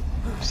algo...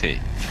 Sí,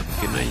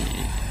 porque no hay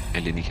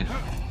alienígena.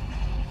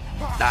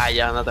 Ah,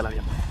 ya, andate a la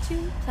mierda.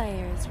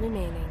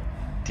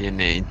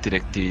 Tiene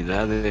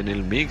interactividad en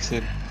el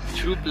mixer.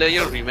 2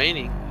 players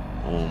remaining.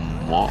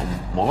 ¿Un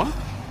MOBA?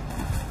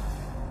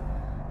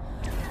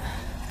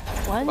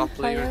 One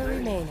player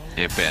remaining.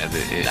 Espérate,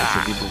 ese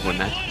tipo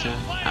con hacha...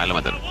 Ah, lo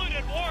mataron.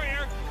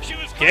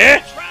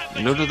 ¿Qué?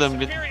 El otro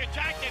también.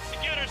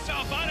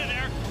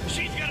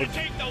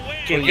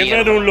 ¿Por qué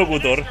traen un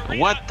locutor?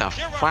 What the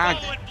fuck?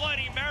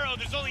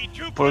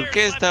 ¿Por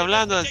qué está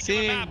hablando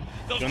así?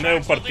 ¿Dónde hay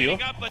un partido?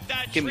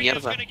 ¿Qué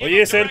mierda?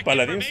 Oye, ese es el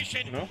paladín,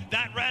 ¿no?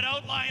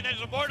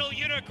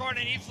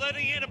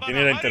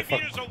 Tiene la interfaz.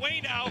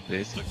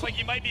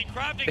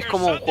 Es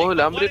como un juego del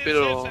hambre,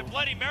 pero...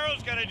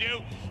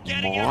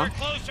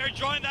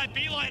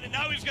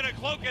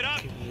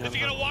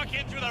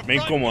 Me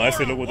incomoda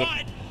ese locutor.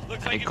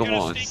 Hay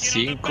como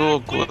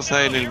 5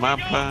 cosas en el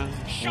mapa.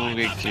 Como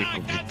que hay que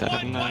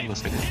completarla, no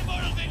sé.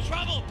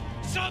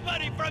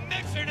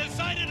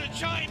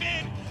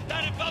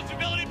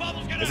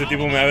 Ese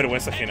tipo me da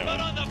vergüenza ajena,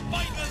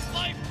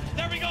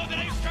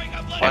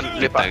 Juan,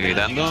 ¿le está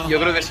gritando? Yo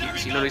creo que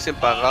si no lo dicen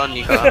pagado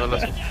ni cagado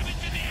así.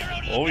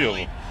 Obvio.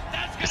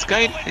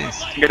 Sky.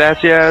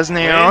 Gracias,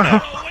 Neo.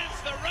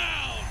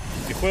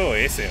 ¿Qué juego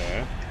es ese,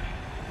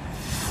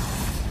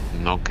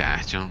 No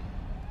cacho.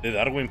 ¿De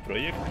Darwin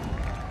Project?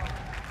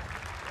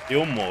 ¿Es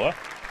un MOBA?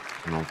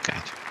 No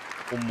cacho.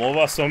 ¿Un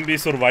MOBA Zombie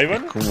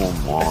Survival? Es como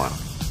un MOBA.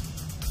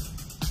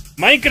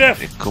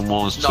 ¿Minecraft? Es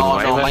como un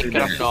survival. No,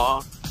 Minecraft no.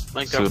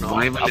 Minecraft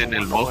survival en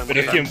el bosque.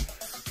 Pero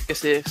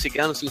es que se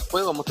quedaron sin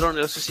juego, mostraron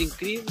el Assassin's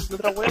Creed de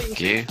otra wea. ¿Por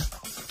qué?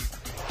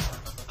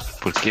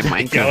 ¿Por qué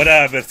Minecraft? Que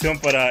ahora versión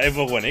para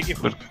Xbox One X,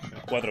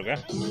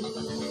 4K.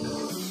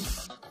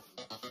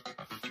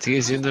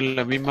 Sigue siendo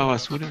la misma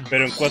basura.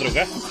 Pero en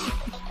 4K.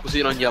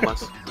 Pusieron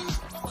llamas.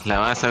 La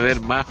vas a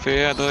ver más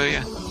fea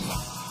todavía.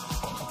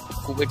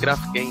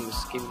 Cubecraft Games,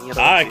 qué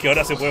mierda. Ah, es que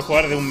ahora se puede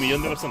jugar de 1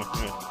 millón de personas.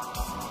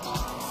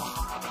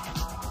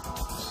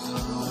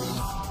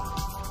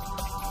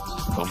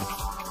 ¿Cómo?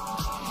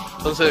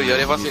 Entonces,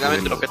 ya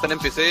básicamente los que están en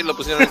PC lo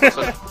pusieron en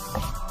consola.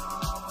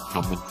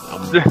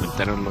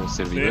 ¿Aumentaron los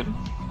servidores?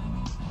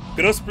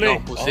 Crossplay.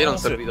 No, pusieron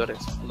servidores.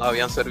 No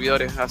habían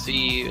servidores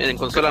así. En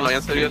consola no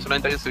habían servidores,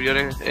 solamente habían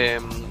servidores.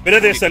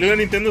 Espérate, salió una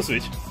Nintendo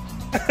Switch.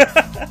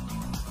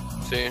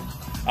 Sí.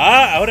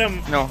 Ah, ahora.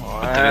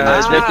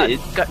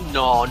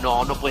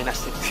 No, no pueden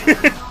hacer.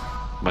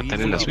 Va a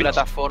estar en la Switch.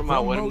 Plataforma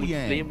o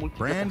en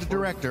Brand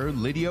Director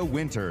Lydia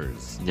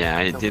Winters. Ya,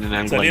 ahí tienen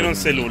algo. Salieron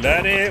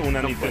celulares,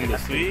 una Nintendo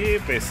Switch,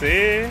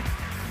 PC.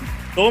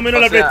 Todo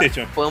menos la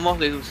PlayStation. Podemos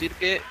deducir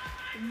que.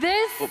 This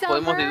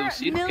Podemos summer,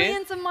 deducir que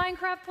millions of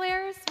Minecraft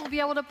players will be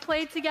able to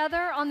play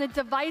together on the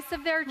device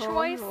of their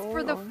choice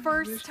for the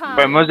first time.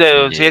 Podemos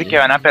deducir que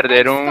van a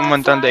perder un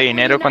montón de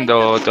dinero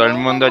cuando todo el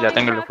mundo ya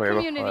tenga el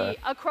juego. Joder.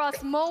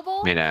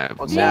 Mira,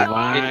 O sea,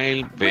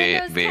 mobile,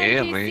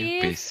 VR,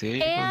 PC.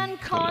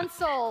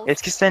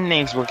 Es que está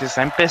en Xbox,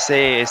 está en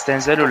PC, está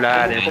en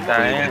celular,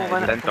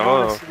 está en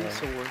todo.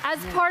 As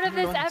part of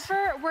this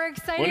effort, we're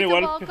excited Bueno, to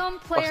igual. welcome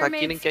O sea, player-made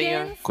quieren que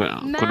haya skins,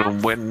 Con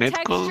un buen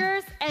netcode.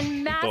 textures, and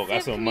En todo massive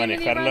caso,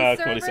 manejar las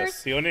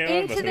actualizaciones va a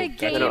into ser the un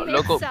cacho. Pero, game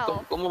loco,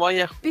 itself. ¿cómo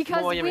vaya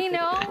Because a we meter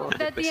know juegos de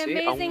that the PC a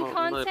amazing uno de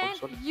content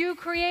consola? you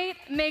create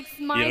makes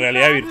Y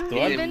realidad Minecraft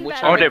virtual. even Mucha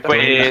better. Hombre, pues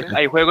ventaja.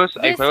 hay juegos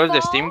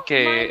de Steam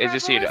que, es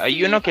decir,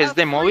 hay uno que es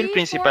de móvil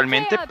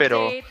principalmente,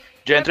 pero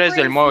yo entro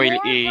desde el móvil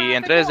y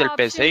entro desde el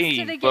PC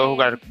y puedo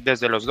jugar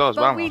desde los dos,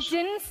 But we vamos.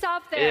 didn't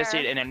stop Es there.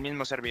 decir, en el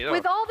mismo servidor.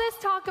 With all this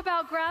talk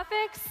about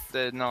graphics,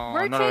 No,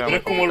 we're no lo veo taking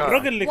es como el complicado.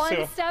 Rocket League, one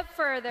Seba. step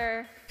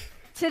further.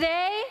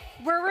 Today,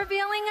 we're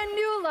revealing a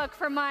new look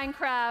for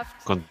Minecraft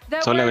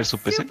that Consola we're versus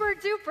PC. super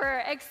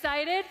duper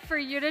excited for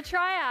you to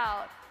try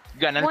out.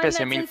 Gana el One PC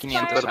that's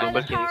 1500 inspired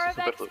by the euros.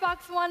 power of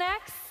Xbox One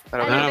X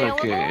Pero and Ah,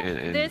 porque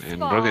available this en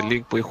fall. Rocket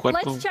League puedes jugar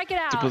Let's con check it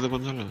out. tipos de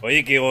consola.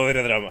 Oye, qué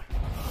drama.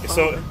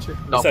 Eso,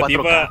 No, esa 4K,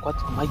 tipa,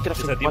 Minecraft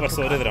esa en tipa es 4K.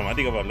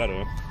 sobredramática para hablar,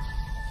 ¿no?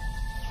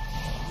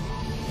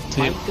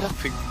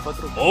 Minecraft en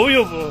 4K.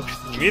 Obvio,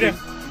 pues. Mira,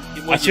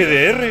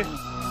 HDR.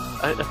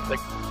 Hasta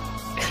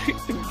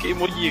que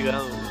hemos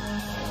llegado.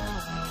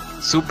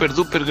 Super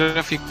duper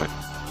graphic pack.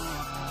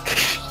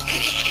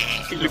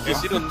 Y lo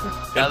pusieron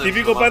El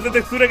típico pack de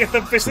textura que está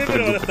en PC,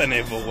 pero ahora está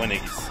en Xbox One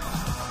X.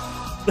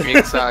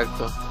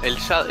 Exacto. El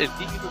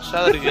típico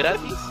shader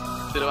gratis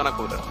te lo van a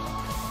cobrar.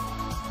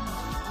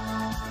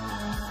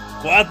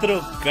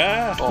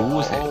 4K.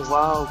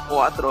 Wow,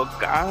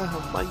 4K.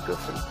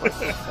 Minecraft en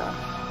 4K.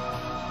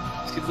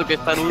 Siento que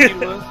es tan útil,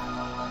 weón.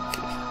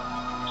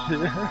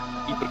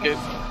 ¿Y por qué?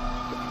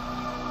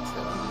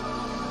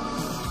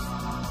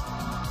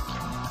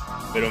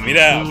 Pero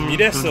mira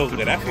esos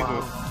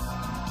gráficos.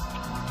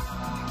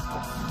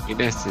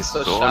 Mira ese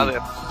Esos sol.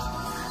 shader.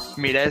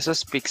 Mira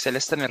esos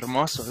píxeles tan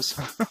hermosos.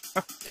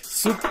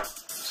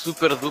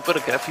 Super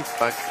duper graphic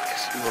pack.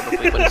 No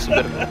puede poner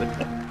super duper.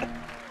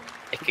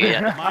 Es que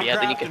ya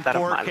tiene que estar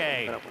mal.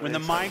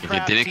 Y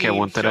que tiene que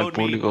aguantar al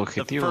público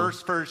objetivo.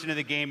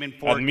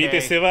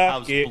 Admite,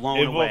 Seba, que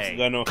Xbox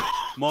ganó.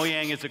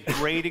 Mojang is a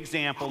great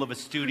example of a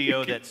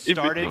studio that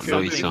started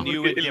Lo hizo. something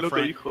new and Es lo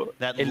que different dijo.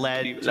 that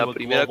led to La a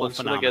primera global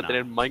consola que va a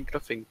tener phenomenon.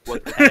 Minecraft en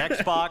 4K. At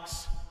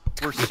Xbox,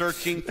 we're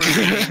searching for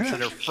games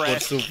that are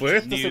fresh,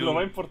 supuesto, eso es lo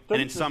más new, importante.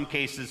 and in some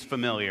cases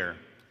familiar.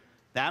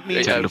 That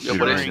means Claro,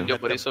 ensuring yo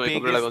that por the eso me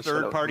compré la biggest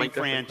consola, third-party Minecraft.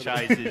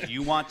 franchises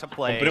you want to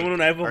play Compremos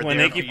una Xbox are One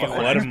there X for para you on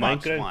jugar Xbox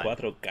Minecraft en One.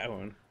 4K,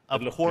 weón.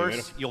 Of Los course,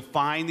 primeros. you'll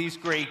find these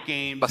great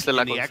games Va a ser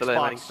la in the consola de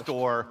Xbox Minecraft.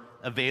 Store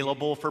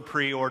available for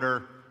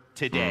pre-order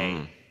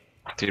today.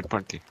 Third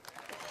party.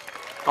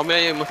 Vamos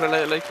a mostrar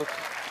la Xbox.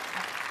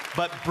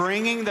 But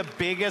bringing the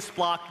biggest Yo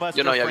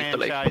blockbuster no había visto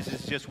la franchise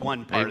is just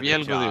one part Ahí of vi the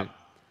algo de job.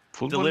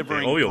 fútbol.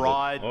 Delivering Obvio,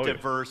 broad, obvio.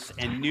 diverse,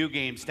 and new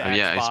games to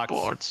Había Xbox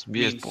sports, vi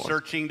means sports.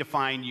 searching to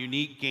find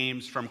unique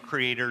games from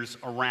creators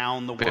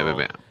around the Espera, world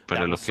espera.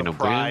 Para that los que will no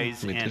pueden,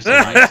 surprise mientras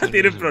and se delight.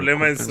 Tienen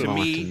problemas en compren, su- To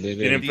vamos a me, entender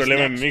Tienen these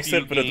problemas en next Mixer,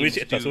 few pero Twitch games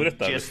está do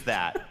sobreestable. just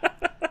that.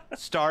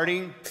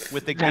 Starting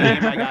with the game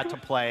I got to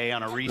play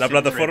on a recent La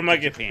plataforma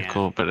trip to que- Japan.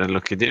 Como para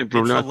los que tienen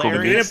problemas con Porque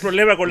tienen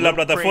problemas con la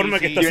plataforma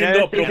que está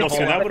siendo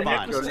promocionada por Fun.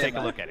 Microsoft. Take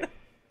a look at it.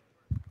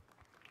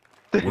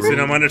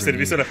 Funciona mal el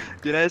servicio.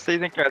 Y una vez te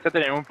dicen que vas a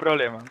tener un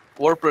problema.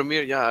 World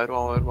Premiere, ya, a ver,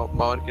 vamos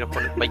a ver quién nos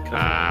pone Minecraft.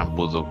 Ah,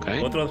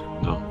 Budokai. ¿Otro?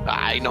 No.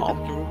 Ay, no.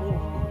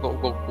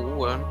 Goku,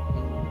 weón.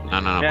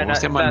 No, Mira, ¿cómo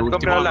se llama no el has último?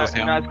 comprado ¿Cómo se no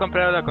llama? has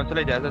comprado la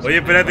consola y ya estás- Oye,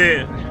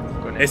 espérate.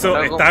 con Eso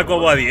Dragon está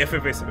como a 10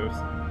 FPS.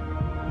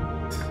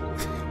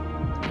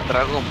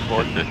 Dragon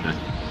Ball.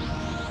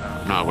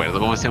 No me acuerdo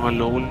cómo se llaman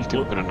los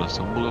últimos, pero no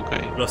son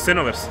Budokai. Los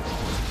Xenoverse.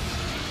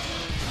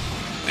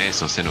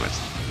 Eso, Xenoverse.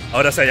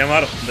 Ahora se va a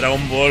llamar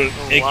Dragon Ball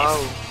X. Wow.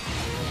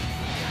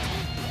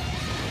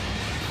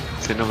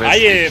 Xenoverse.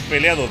 ¿Hay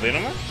pelea 2D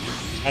nomás?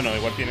 Ah, no,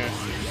 igual tiene.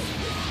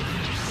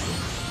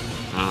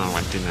 No,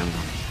 igual tiene algo.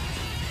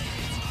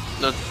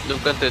 No,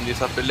 nunca entendí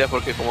esas peleas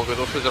porque como que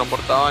todos se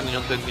transportaban y no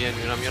entendía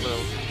ni una mierda.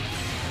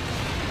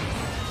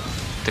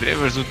 3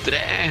 vs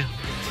 3.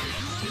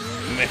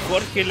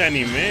 Mejor que el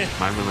anime.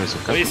 Marvel vs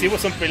Capcom. Oye, sí,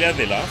 pues son peleas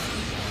de lado.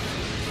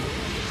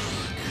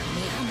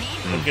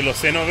 Porque los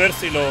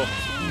Xenoverse y los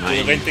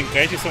Budokai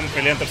Tenkaichi son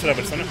peleas en tercera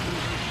persona.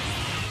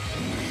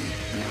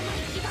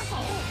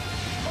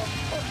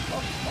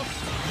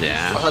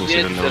 Ya, O sea,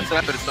 tiene pusieron la,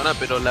 tercera persona,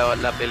 pero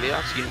la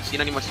pelea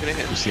sin animaciones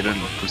es...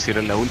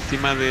 pusieron la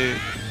última de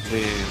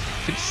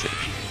Freezer.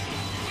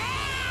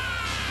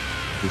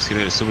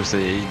 Pusieron el Super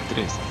Saiyajin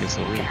 3, que es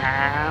horrible.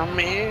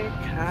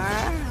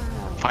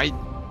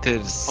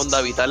 Fighters.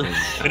 Onda vital.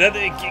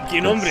 Espérate,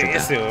 ¿qué nombre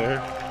es ese,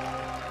 weón?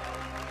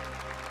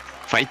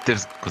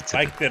 Fighters con Z.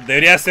 Fighter,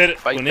 debería ser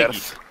con Fighters.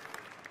 X.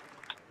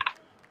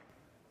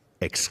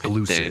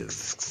 Exclusive.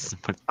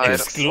 A ver,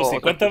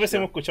 Exclusive. ¿Cuántas veces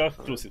hemos escuchado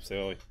Exclusive,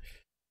 Seba, hoy?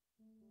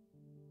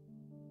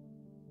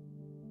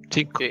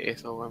 5. ¿Qué es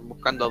eso, weón?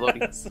 Buscando a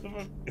Dory.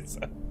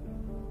 Está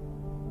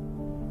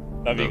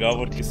picado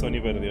porque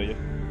Sony perdió ya.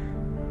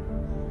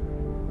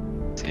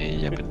 Sí,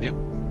 ya perdió.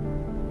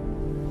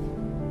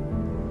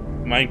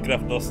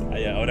 Minecraft 2,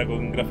 allá, ahora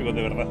con gráficos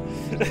de verdad.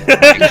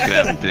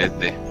 Minecraft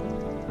 3D.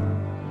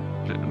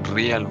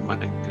 Real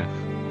Minecraft.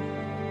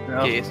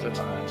 No. ¿Qué es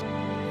eso?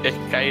 Es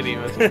Skyrim.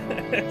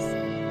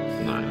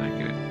 No, nada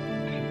que ver.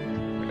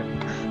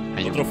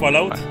 Hay ¿Otro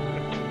Fallout?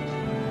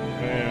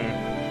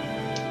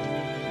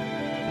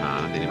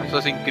 No, no tiene pinta. Eso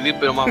es increíble,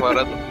 pero más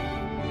barato.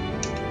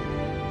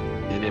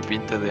 Tiene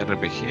pinta de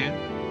RPG.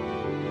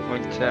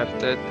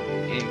 Uncharted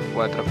en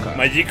 4K.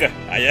 Magica,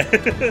 allá.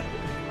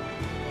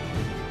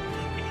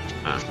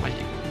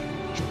 Magic.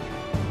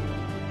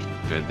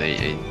 Pero de ahí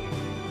hay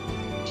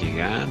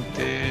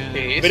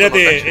gigante.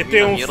 Espérate, ¿este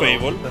es un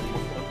Fable?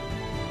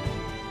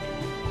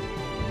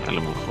 A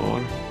lo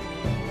mejor.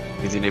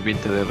 Y tiene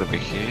pinta de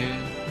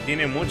RPG.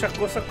 Tiene muchas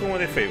cosas como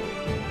de Fable.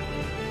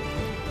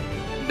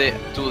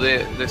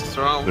 The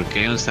Strong. Porque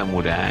hay un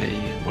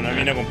samurái. Una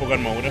mina con poca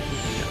armadura.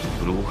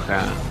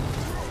 Bruja.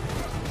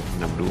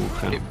 Una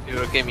bruja.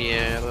 Pero qué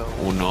mierda.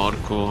 Un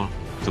orco,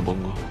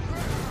 supongo.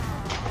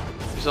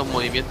 Esos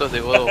movimientos de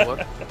God of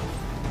War.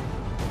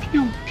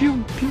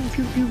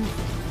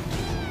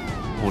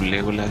 Un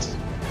Legolas.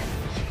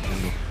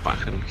 Unos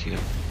pájaros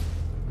gigantes.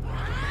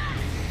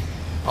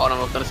 Ahora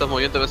me gustan esos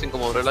movimientos que hacen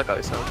como doblar la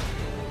cabeza.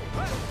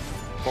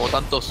 Como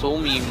tanto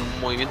zoom y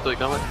movimiento de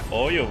cámara.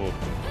 Obvio, po.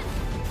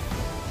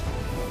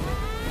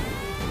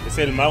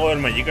 Ese es el mago del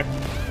Magica.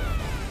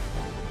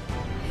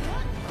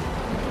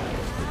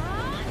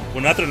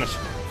 Un Atronash.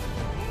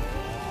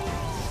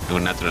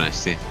 Un Atronash,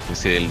 sí.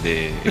 Ese es el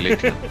de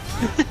Electro.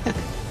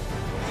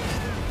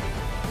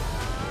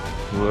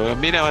 Bueno,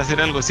 mira, va a ser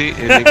algo así.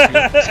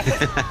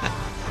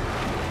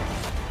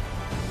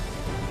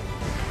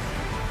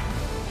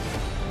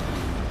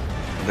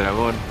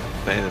 Dragón,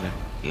 pedra,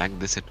 Black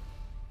Desert.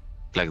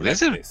 ¿Black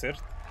Desert?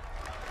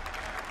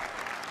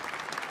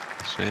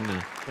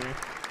 Suena.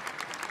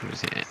 Pero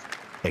sí.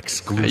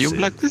 Exclusive. Hay un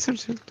Black Desert,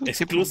 ¿cierto?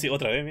 Exclusive,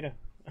 otra vez, mira.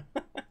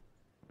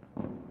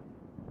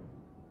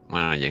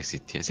 Bueno, ya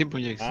existía. Sí,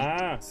 pues ya existía.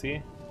 Ah,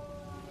 sí.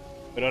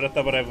 Pero ahora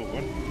está para Xbox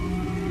One.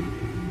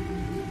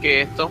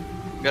 ¿Qué es esto?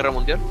 ¿Guerra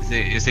Mundial?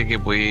 Ese que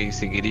puede,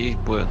 si querís,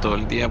 todo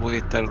el día puede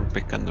estar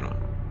pescando, ¿no?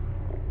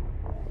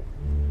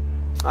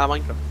 Ah,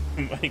 Minecraft.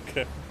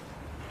 Minecraft.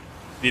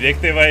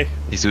 Directe Bay.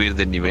 Y subir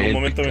de nivel. En un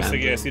momento pescando. pensé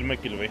que iba a decir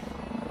Michael Bay.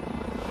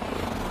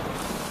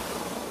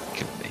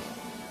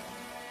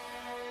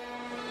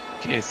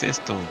 ¿Qué es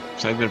esto?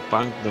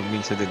 ¿Cyberpunk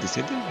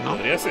 2077? ¿No?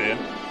 Podría ser.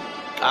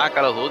 Ah,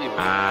 Call of Duty.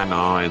 Ah,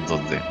 no, es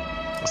 2D.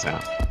 O sea,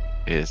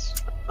 es...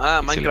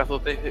 Ah, Minecraft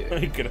 2D.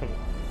 Minecraft.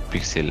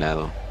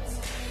 Pixelado.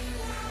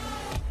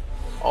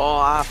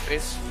 Oh,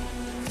 es.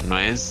 ¿No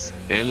es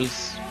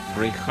Else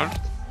Breakheart?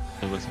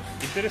 Algo así.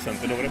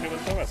 Interesante lo gráfico en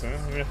todo caso, ¿eh?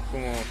 Mira, es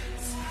como...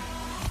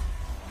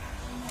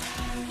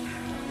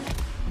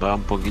 Va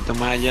un poquito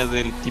más allá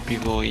del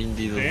típico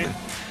indie 2D.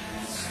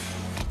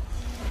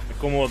 Es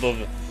como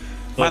 2D.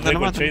 Mátalo,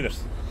 con mátalo.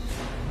 shaders.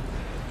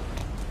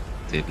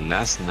 The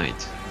Last Night.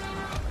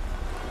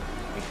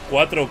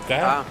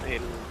 4K.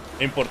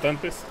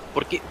 Importantes.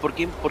 ¿Por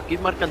qué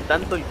marcan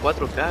tanto el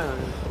 4K?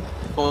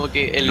 Como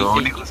que el Lo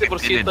único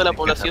 15% de la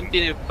población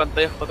tiene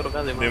pantallas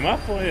 4K de más. De más,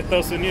 pues en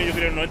Estados Unidos yo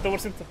creo el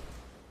 90%.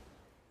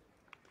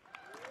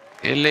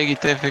 El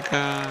XTFK.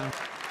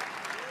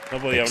 No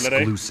podía hablar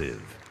ahí.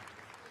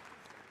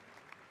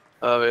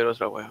 A ver,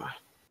 otra hueva.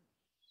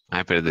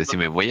 Ah, pero si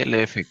me voy al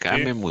FK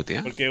Sí, me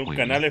mutea. porque un Muy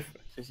canal bien.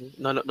 es... Sí.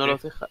 No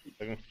los deja.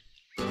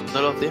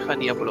 No los deja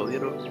ni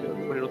aplaudir.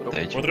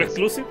 ¿Otro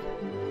exclusive?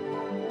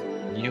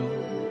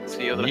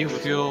 Sí, otro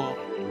Newfio.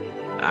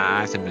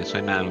 Ah, se me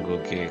suena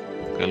algo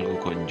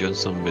con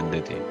Johnson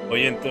Vendetti.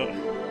 Oye, entonces...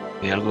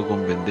 ¿Hay algo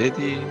con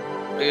Vendetti?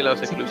 Oye,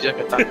 las exclusivas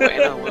que están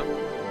buenas, weón.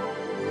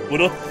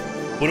 Puro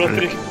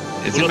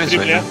Ese me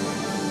triple A. suena.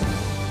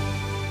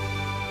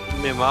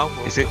 Me mago.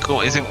 Ese es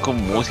con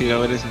música,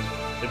 parece.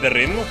 ¿Es de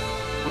ritmo?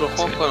 Puro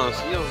juego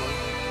conocido,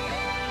 weón.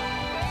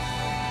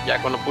 Ya,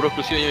 con los puros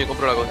exclusivos yo me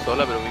compro la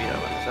consola, pero mira,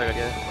 bueno,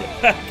 sacaría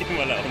después. Qué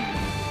mala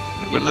onda.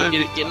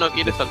 ¿Quién no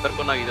quiere saltar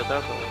con la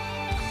guitarra?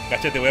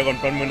 Cáchate, voy a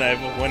comprarme una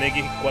Xbox One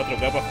X 4K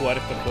para jugar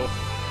estos juegos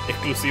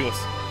exclusivos.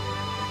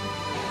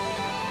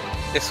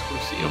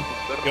 Exclusivo,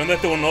 ¿Qué onda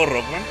este un nuevo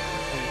Rockman?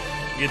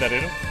 ¿Un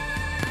guitarrero?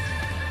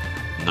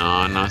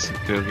 No, sí,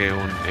 creo que es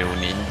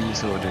un indie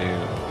sobre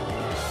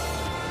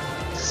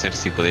ser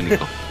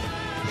psicodélico.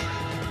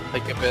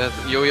 Hay que ver.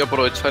 Yo voy a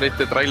aprovechar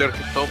este tráiler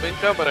que está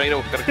penca para ir a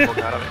buscar como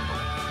cara.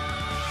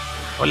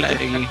 Hola,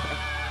 Eggy.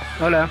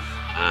 Hola.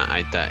 Ah,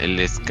 ahí está, el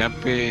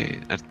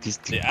escape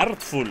artístico. De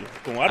Artful,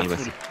 como Algo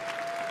Artful.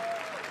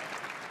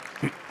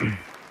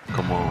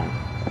 Como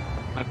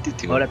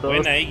artístico. Hola a todos.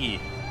 Buena, Iggy.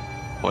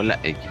 Hola,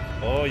 Eggy.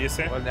 Oh, ¿y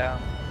ese? Hola.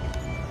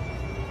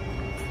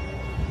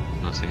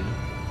 No sé.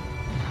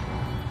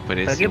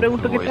 ¿Para qué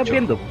pregunto qué estás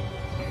viendo?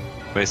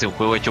 Parece un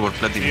juego hecho por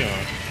Platinum.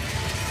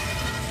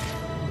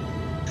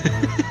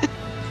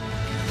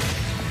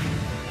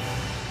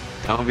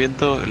 Estamos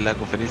viendo la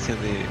conferencia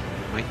de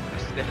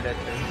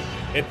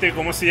Microsoft.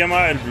 ¿Cómo se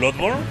llama? ¿El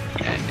Bloodborne?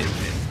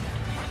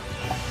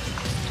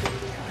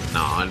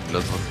 No, el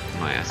Bloodborne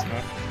no es así.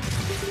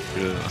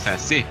 Pero, o sea,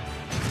 sí.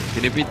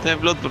 Tiene pinta de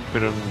Bloodborne,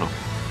 pero no.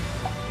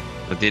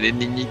 No tiene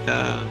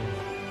niñita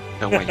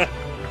kawaii.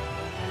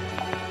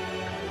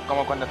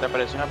 Como cuando te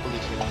apareció una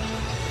publicidad.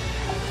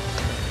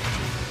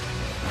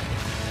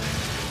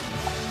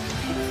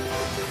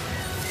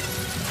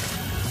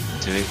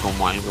 Se ve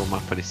como algo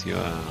más parecido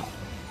a...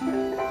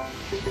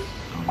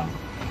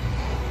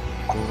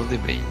 Juego de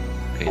Pain.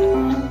 Okay.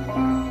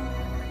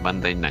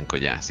 Bandai Namco,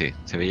 ya, sí.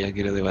 Se veía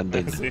que era de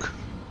Bandai Namco. Sí.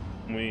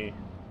 Muy...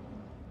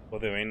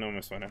 Juego de Pain no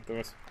me suena.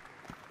 Entonces...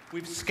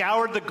 We've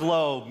scoured the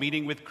globe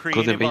meeting with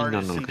creative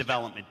artists and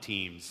development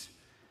teams.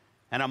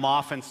 And I'm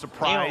often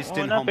surprised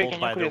and humbled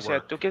by their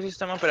work.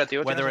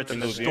 Whether it's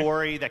a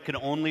story that could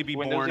only be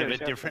born of a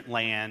different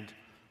land,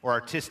 or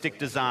artistic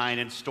design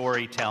and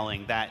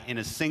storytelling that, in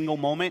a single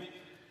moment,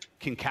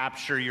 can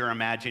capture your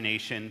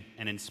imagination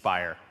and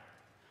inspire.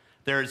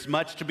 There is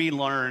much to be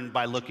learned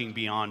by looking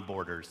beyond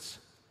borders.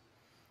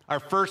 Our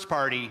first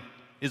party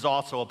is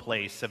also a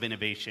place of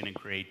innovation and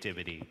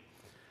creativity.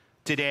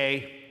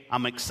 Today,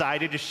 I'm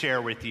excited to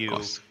share with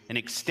you an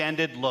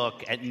extended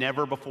look at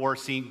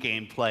never-before-seen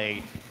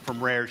gameplay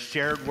from Rare's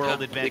shared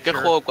world adventure.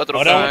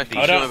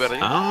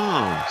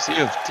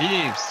 Sea of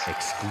Thieves.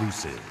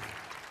 Exclusive.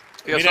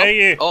 Mira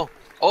ahí.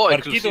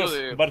 Barquitos.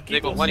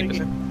 Barquitos.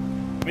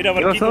 Mira,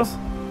 barquitos.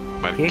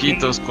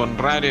 Barquitos con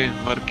Rare.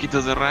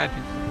 Barquitos de Rare.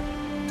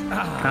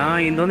 Ah,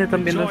 ¿y en dónde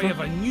están viendo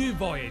eso?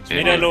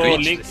 Mira los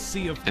links.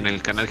 En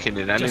el canal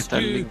general está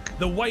el link.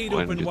 O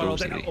en YouTube,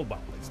 sí.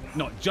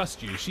 Not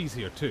just you, she's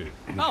here too.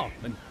 Oh,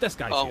 and this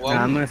guy's here.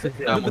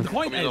 Well. But the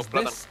point is,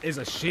 this is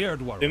a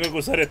shared world. Tengo que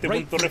usar este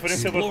punto de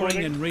referencia para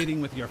exploring and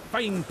raiding with your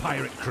fine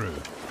pirate crew.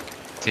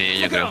 Sí,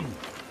 yo creo.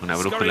 Una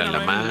brújula en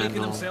la mano.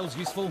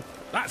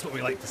 That's what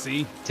we like to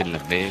see. En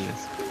las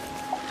velas.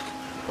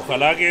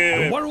 Ojalá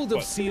que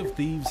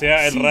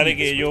sea el Rare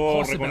que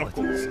yo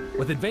reconozco.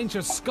 With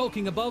adventures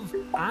skulking above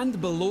and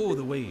below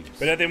the waves.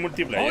 Espérate,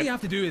 multiplayer. All you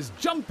have to do is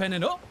jump in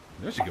and up.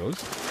 There she goes.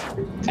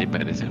 Sí,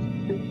 parece.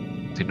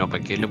 Si no,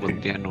 ¿para qué le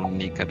pondrían un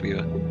nick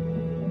arriba?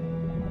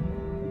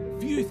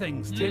 Few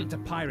things tempt a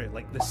pirate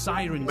like the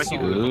siren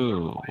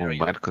song. Un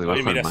barco debajo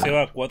del mar. Mira, se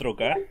va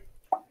 4K.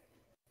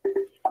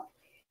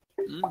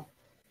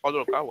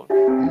 4K,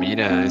 weón.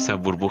 Mira esa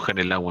burbuja en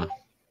el agua.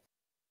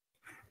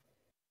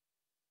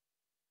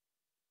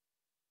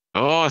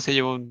 Oh, se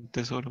llevó un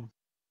tesoro.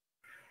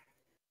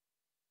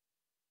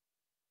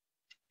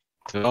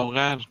 ¿Se va a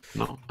ahogar?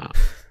 No.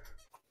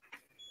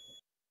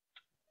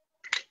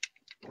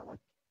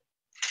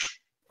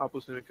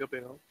 Pues se me quedó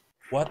pegado.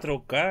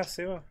 4K,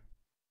 Seba.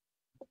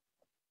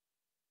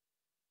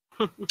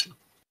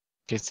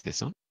 ¿Qué es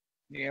eso?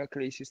 Mira que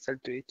le hiciste al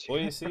Twitch.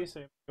 Oye, sí,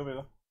 se me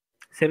pegó.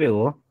 Se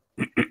pegó.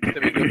 Se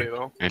me quedó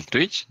pegado. ¿El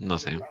Twitch? No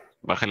sé.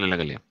 Bájale la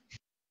calidad.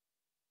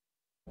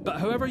 But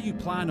however you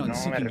plan on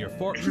seeking your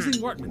fortune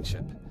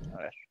workmanship.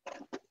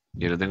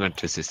 Yo lo tengo en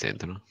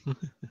 360, ¿no?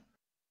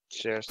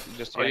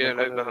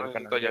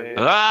 Oye,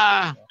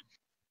 ¡Ah!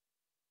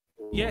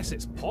 Yes,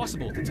 it's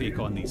possible to take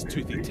on these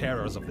toothy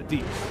terrors of the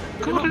deep.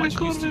 You're not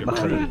much used to your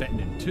crew bitten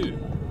in two.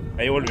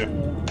 Ahí volvió.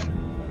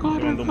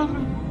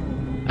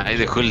 Ahí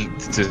dejó el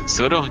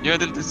tesoro.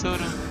 Llévate el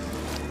tesoro.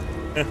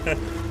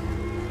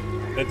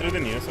 Está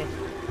entretenido eso.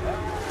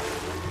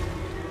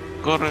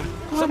 Corre.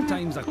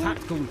 Sometimes a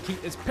tactical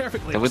retreat is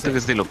perfectly Te apuesto que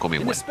se lo come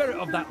in igual. the spirit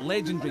of that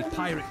legendary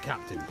pirate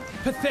captain,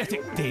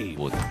 Pathetic Dave.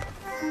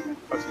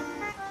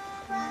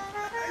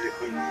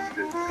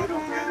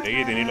 Hay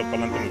que tener los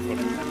palantes muy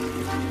fuertes.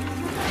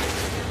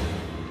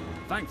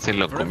 ¿Se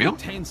lo comió?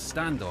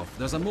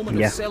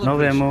 Ya, nos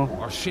vemos.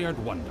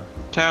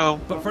 Chao.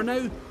 But for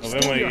now,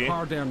 store your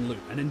hard-earned loot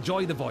and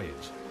enjoy the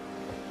voyage.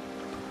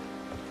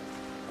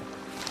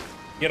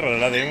 Qué rara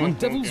la demo. On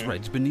Devil's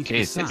Ridge beneath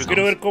the sands, Yo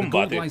quiero ver the gold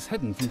combate. lies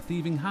hidden from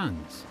thieving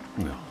hands.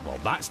 Well,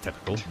 that's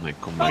typical.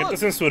 Está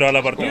censurada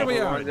la parte. Here we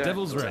are,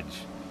 Devil's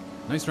Ridge.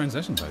 Nice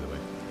transition, by the way.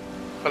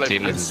 Sí,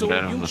 And so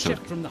censuraron, you'll no sé.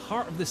 shift from the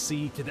heart of the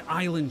sea to the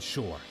island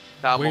shore,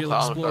 where you'll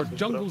explore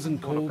jungles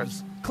and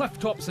coves, cliff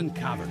tops and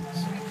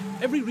caverns.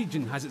 Every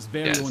region has its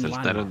very Ya, own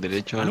saltaron landmarks,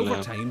 derecho a and over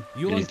la time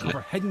you'll isla.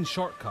 uncover hidden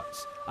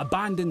shortcuts,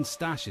 abandoned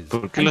stashes,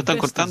 ¿Por qué lo and están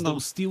vistas that cortando? will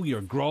steal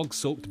your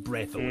grog-soaked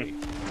breath away.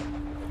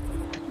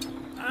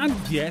 And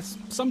yes,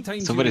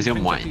 sometimes Eso you'll pareció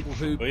encounter guay. people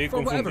who, Oye,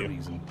 for whatever confundido.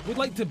 reason, would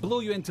like to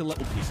blow you into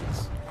little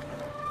pieces.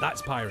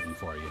 That's pirating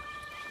for you.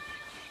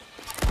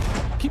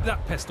 Keep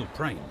that pistol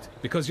primed,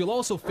 because you'll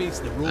also face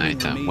the Ahí roaming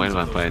está, remains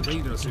vuelvan of para those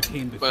adentro. raiders who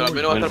came Bueno, al before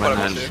menos va a estar you. para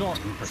Vuelvan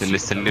conocer. se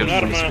les salió el Un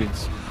arma. speed.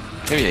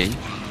 ¿Qué había ahí?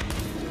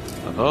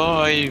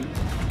 ¡Ay!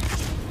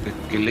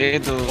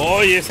 Esqueleto.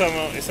 Oye,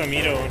 esa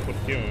mira, ¿por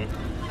qué?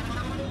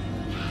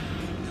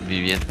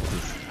 Vivientes.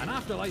 An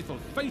afterlife of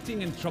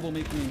fighting and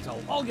troublemaking until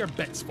all your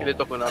bits fall. ¿Le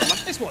tocó un arma?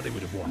 It's what they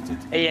would have wanted.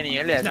 Ella ni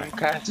le hace un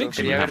caso. Make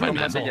sure Quería ver you cómo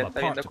have se ya all está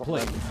a part viendo to cómo.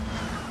 play.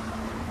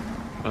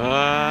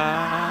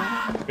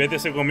 Vete,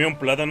 se comió un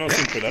plátano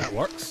sin pelar. That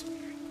works.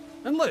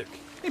 And look,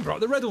 he brought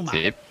the riddle map.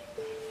 Sí.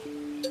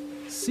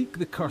 Seek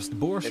the cursed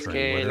boar Es shrine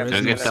que where la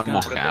there is Creo que no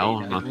está sky.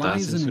 mojado, no It está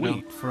lies in censurado.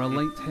 wait for a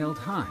light held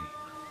high.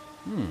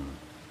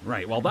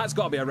 Right, well that's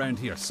got to be around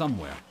here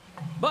somewhere.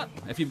 But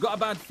if you've got a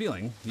bad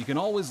feeling, you can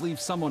always leave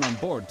someone on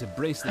board to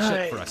brace the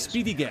ship for a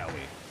speedy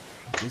getaway.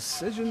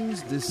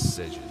 Decisions.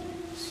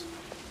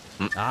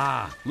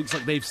 Ah, looks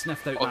like they've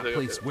sniffed out that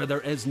place where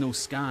there is no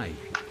sky.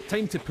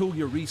 Time to pool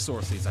your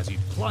resources as you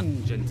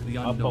plunge into the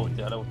unknown.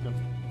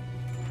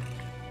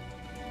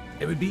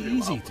 It would be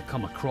easy to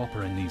come a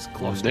cropper in these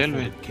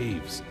claustrophobic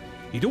caves.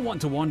 You don't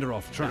want to wander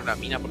off track.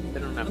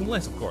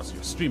 Unless, of course,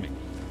 you're streaming,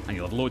 and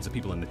you'll have loads of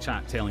people in the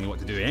chat telling you what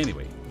to do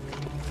anyway.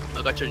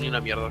 No cacho ni una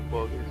mierda el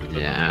juego.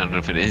 Ya,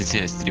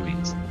 referencia a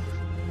streamings.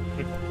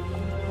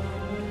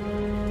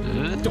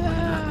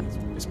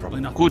 It's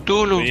probably not.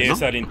 Cthulhu, Oye, ¿no?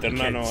 esa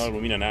linterna no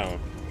ilumina nada.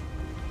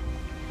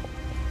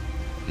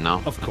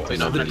 No, Of course,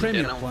 no, the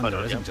premier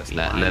plunder isn't just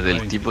la del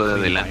tipo de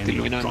adelante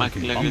ilumina más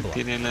que la que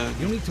tiene la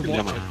You'll need to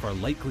watch it for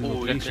likely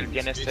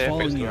locations,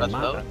 following your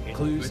map,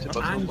 clues,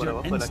 and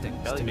your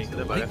instincts to make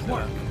light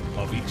work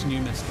of each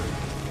new mystery.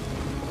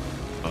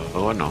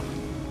 Oh, no.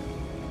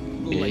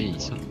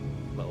 Light work.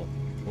 Little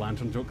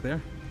lantern joke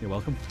there. You're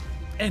welcome.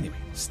 Anyway,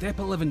 step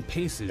 11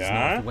 paces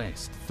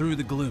northwest through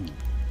the gloom.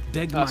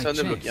 Dig my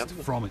chest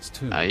from its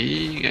tomb.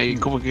 Ahí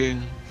como que...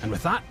 And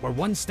with that, we're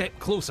one step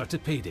closer to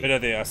payday.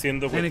 Espérate,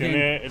 haciendo Then cuestiones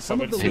again, el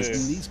some of the papel loot in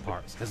se... these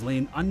parts has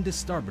lain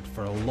undisturbed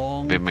for a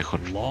long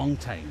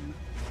time.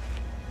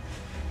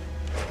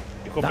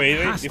 Dijo That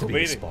Payday, has to dijo be the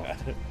Payday. spot.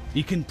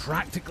 You can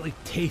practically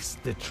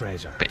taste the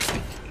treasure.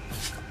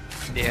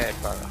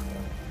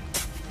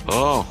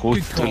 Oh, Good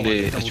justo call on le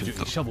the double-duty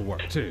achuntó. shovel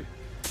work too.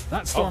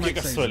 That storm qué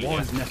outside casualidad.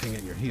 was nipping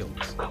at your heels.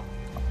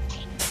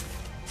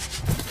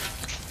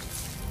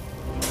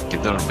 Qué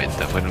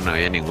tormenta, bueno, no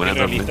había ninguna Qué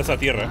realista tormenta. esa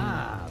tierra.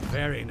 Ah,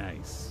 very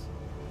nice.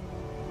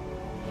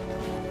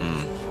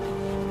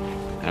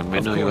 Al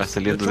menos iba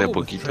saliendo de a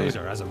poquito.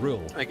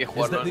 Hay que Is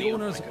jugarlo, that the amigo,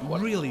 owners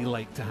really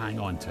like to hang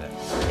on to it.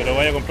 Pero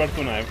vaya a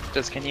comprarte una.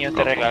 Es que niño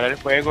te regala el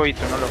juego y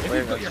tú no lo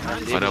juegas.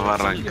 Ahora va a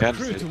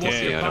arrancarse.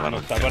 Sí, ahora va a No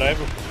está arrancar. para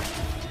Xbox.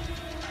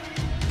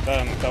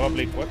 No estaba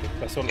Play 4.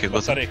 Está solo ¿Qué para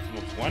cosa? estar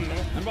Xbox One,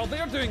 ¿no? And while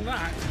they're doing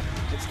that,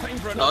 it's time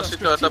for No, another si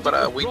esto está para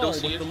strategic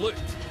Windows, brawl sí. with the loot.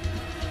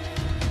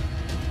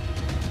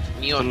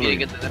 Nio Solo- tiene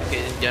que entender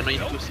que ya no hay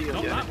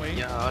exclusivos,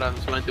 ya ahora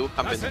solamente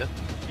buscan That's vender.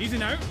 it. Easy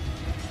now.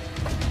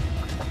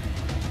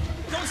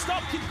 Don't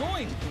stop, keep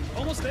going.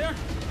 Almost there.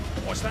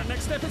 Watch that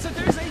next step, it's a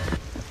doozy.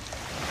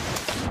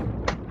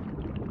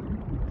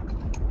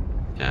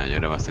 Ya, y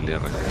ahora va a salir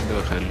arrancando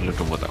y bajar el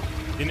otro botado.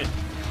 Tiene...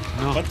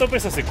 No. ¿Cuánto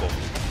pesa ese cojo?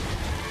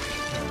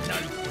 Now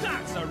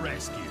that's a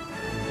rescue.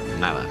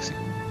 Nada, sí.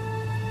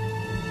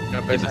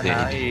 No pesa Tiene-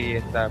 nada y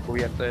está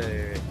cubierto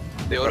de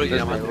oro y partes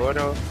diamante. de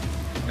oro.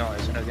 No,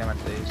 eso no es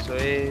diamante, eso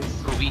es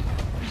Rubí.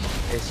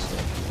 eso.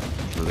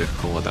 Lo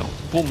dejo botado.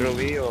 ¡Pum!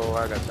 Rubí o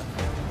ágata.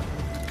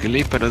 ¿Qué le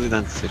disparó de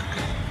tan cerca?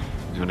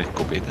 ¿De una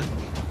escopeta?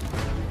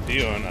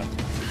 Tío, nada.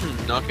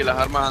 No, es que las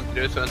armas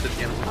anteriores solamente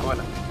tenían una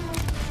bala.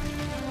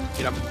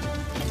 Mira,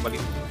 un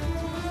balín.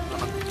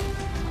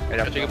 No.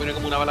 Era Caché que pone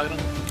como una bala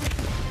grande.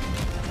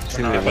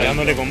 Sí, Ah, de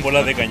pegándole con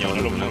bolas de cañón,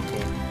 no lo Bueno, conozco.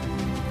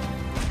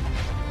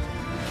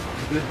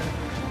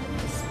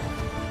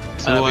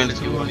 Suban, bien,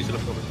 suban. sí, se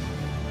los come.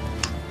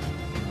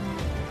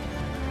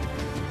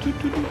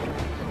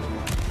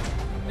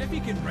 If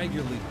you can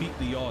regularly beat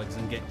the odds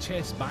and get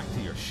chests back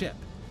to your ship,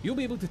 you'll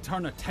be able to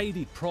turn a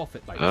tidy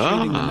profit by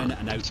trading them in at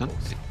an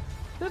outpost.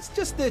 That's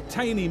just the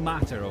tiny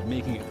matter of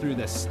making it through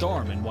this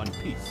storm in one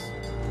piece.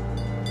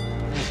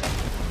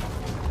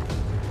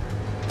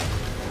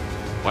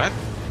 ¿What?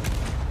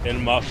 El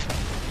mapa.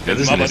 ¿De El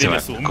dónde mapa se tiene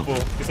va? zumbo.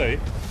 ¿Qué sabes?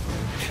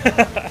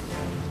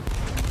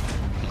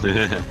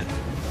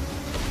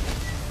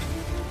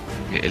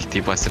 El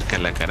tipo acerca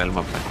la cara al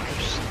mapa.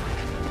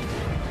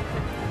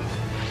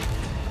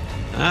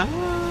 Ah.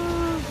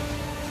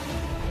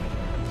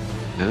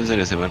 ¿De dónde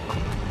salió ese barco?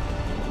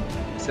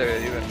 Se ve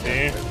divertido.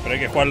 Sí, pero hay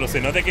que jugarlo.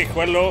 Se nota que hay que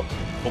jugarlo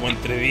como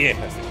entre 10.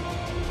 Así.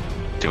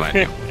 Te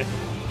vale.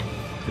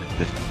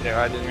 Le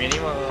vale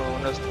mínimo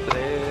unos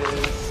 3,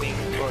 5.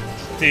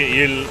 Sí, y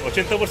el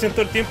 80%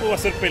 del tiempo va a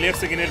ser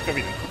pelearse quién es el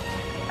capitán.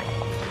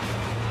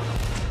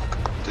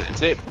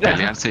 Sí.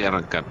 Pelearse y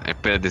arrancar.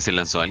 Espérate, ¿se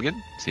lanzó alguien?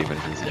 Sí,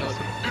 parece que se lanzó.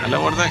 A la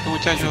abordaje, Se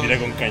muchachos. tira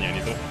con cañón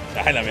y todo.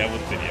 Ah, la mea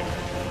puntería.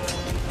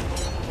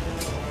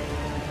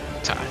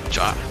 Cha,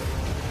 cha.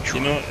 Si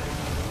no,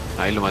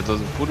 Ahí lo mató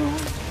de puro.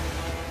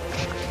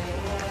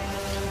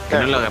 Que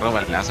no lo agarró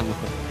balazo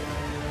mejor.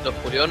 Los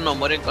curiosos no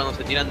mueren cuando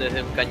se tiran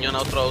desde un cañón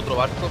a otro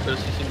barco, pero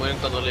sí se mueren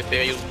cuando le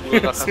pega y un puro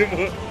rajazo.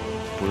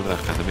 Puro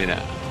rajazo,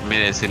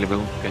 mira, se le pegó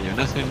un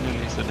cañonazo y no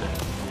le hizo nada.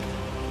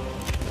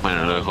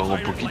 Bueno, lo dejó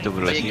un poquito,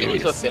 pero Oye, sí. ¿qué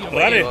hizo este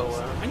Rare.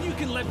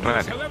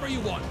 Rare.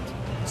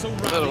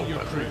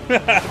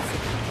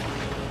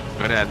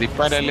 Ahora,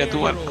 dispárale a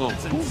tu barco.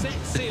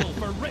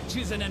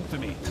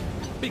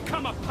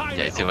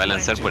 Ya, ¿y se va a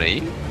lanzar por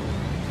ahí?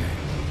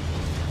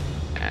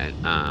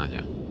 Ah,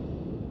 ya.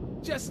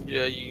 Just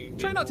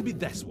try not to be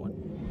this one.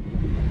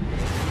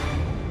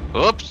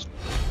 Ups.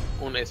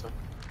 Un eso.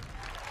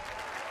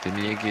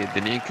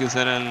 Tenía que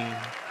usar al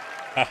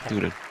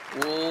tiburón.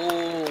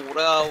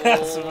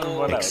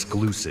 Bravo.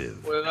 Exclusive.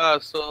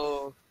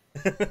 Juegazo.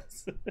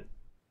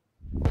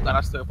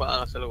 Ganaste de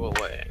para hacer algo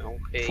bueno.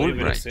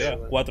 Fulbright,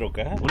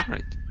 4K.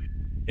 Fulbright.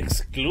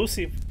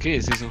 Exclusive. ¿Qué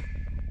es eso?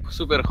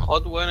 Super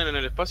hot, weón, en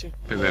el espacio.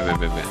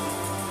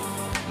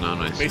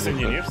 No es. Space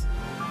Engineers.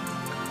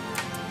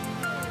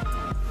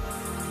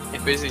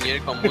 Space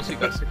Engineer con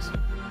música sexy.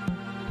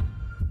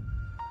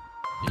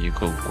 Y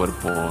con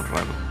cuerpo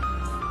raro.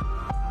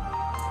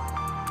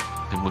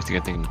 Es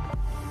música técnica.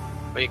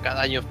 Oye,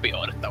 cada año es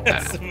peor esta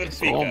weá.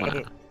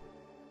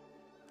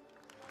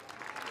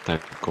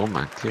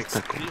 Tacoma, ¿qué es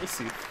Tacoma?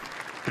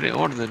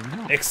 Preorden,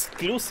 no.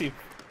 Exclusive.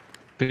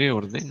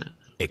 Preordena.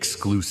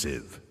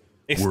 Exclusive.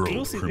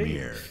 World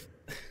Premiere.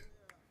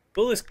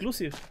 Todo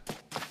exclusive.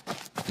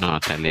 No,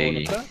 está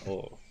ley.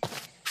 O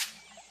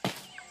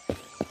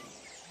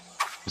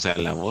sea,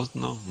 la voz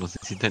no sé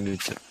si está en el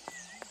chat.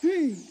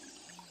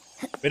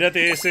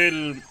 Espérate, ¿es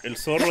el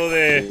zorro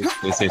de,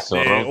 ¿Ese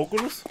zorro? de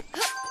Oculus?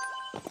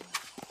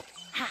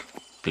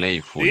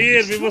 Playful. Sí,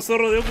 el mismo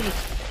zorro de Oculus.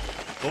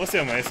 ¿Cómo se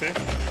llama ese?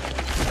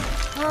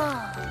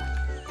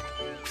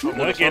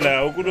 No, es que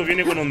la Oculus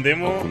viene con un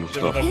demo Oculus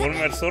de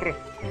plataforma del zorro.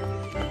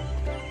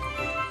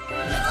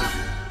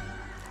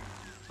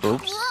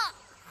 Ups.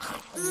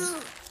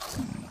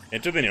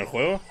 ¿Entretenido el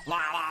juego?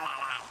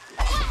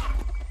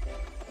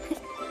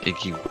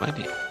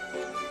 Equipare.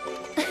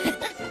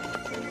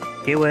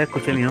 ¿Qué wea?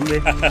 Escuché mi nombre.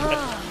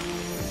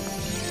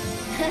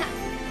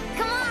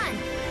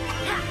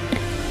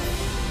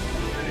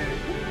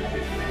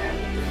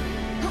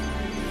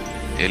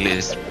 Él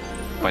es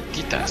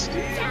patitas.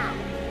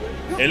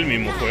 El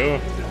mismo juego.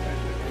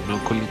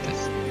 No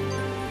colitas.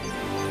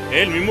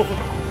 El mismo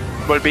juego.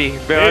 Volví,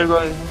 veo algo.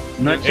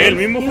 No el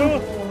mismo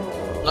juego.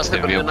 No se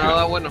perdió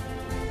nada bueno.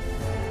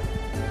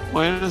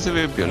 Bueno, no se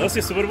ve peor. No, si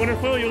es súper bueno el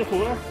juego, yo lo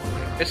jugaba.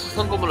 Esos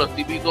son como los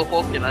típicos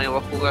juegos que nadie va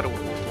a jugar, weón.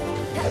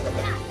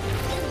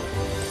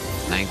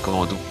 Nadie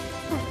como tú.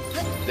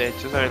 De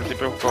hecho, es el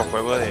tipo de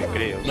juego de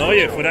creo. No,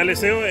 oye, fuera del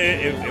SEO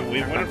es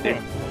muy bueno el juego.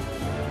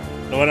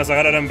 Lo van a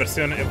sacar ahora en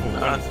versión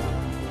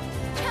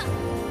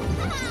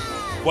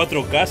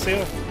 4K,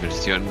 SEO.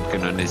 Versión que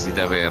no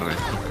necesita VR.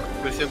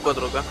 Versión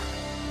 4K.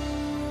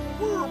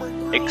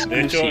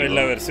 De hecho, en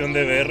la versión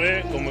de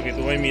VR, como que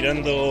tú vas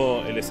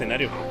mirando el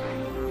escenario.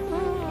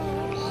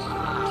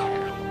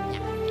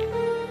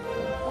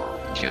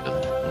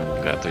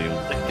 Un gato y un...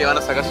 Es que van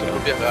a sacar sus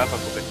propias gafas,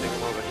 porque este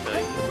como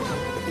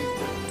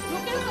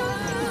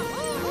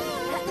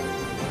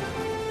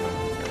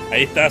ahí.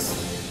 Ahí estás.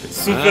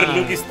 Super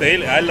Lucky's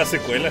Tale. Ah, es la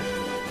secuela.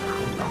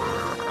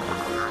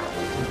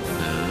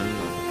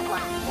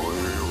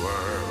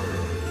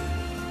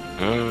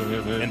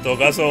 En todo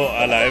caso,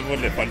 a la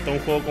Xbox le falta un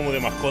juego como de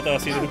mascota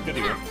así de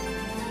objetivo.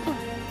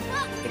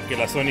 Porque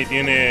la Sony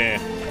tiene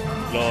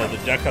los de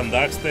Jack and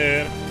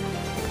Daxter,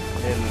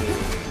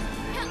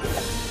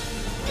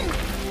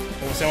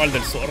 ¿cómo se llama el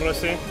del zorro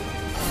ese?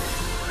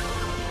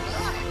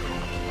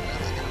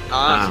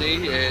 Sí,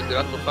 de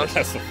Last of Us.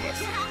 Last of Us.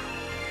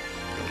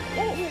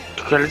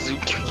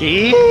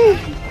 ¿Qué? No,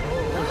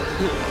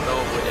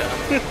 pues ya.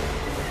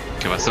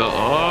 ¿Qué pasó?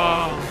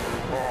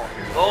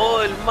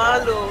 ¡Oh, el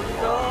malo!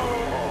 ¡No!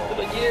 ¡Te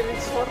lo lleve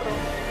el zorro!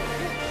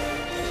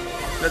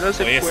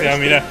 Oye, sea,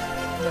 mira.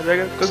 No le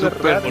hagan cosas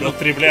raras. Por los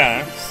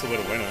AAA, súper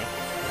bueno.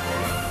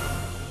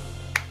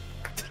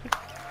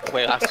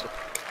 Juegazo.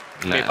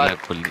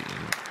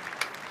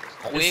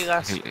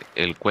 Juegas.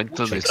 El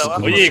cuento de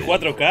Oye, ¿y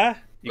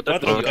 4K? ¿Y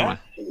 4K?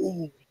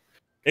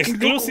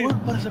 Exclusive.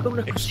 Para sacar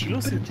una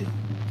exclusive.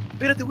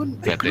 Espérate, weón.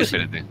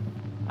 Espérate.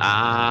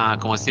 Ah,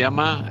 ¿cómo se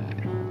llama?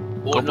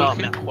 No,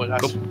 me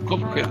juegas.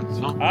 Cuphead,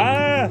 ¿no?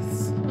 Ah,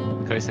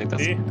 Cabeza de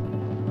sí.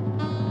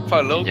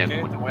 Fallout, Ya,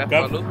 ¿qué? como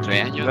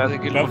 3 años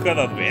desde que Cuphead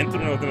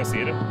Adventure, no te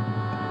era.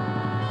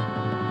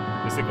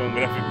 Ese con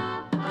gráfico.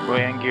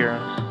 Ryan Gears.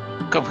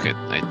 Cuphead,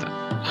 ahí está.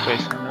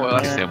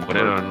 Pues, Se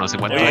murieron no sé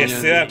cuántos Oye, años.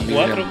 sea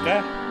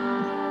 4K.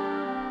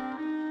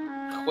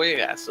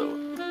 Juegazo.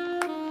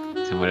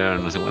 Se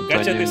murieron no sé cuántos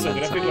Cáchate años. esos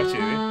gráficos HD.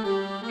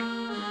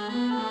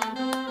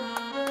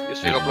 Yo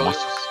soy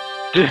aplauso.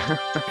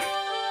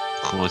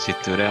 Como si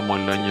estuviéramos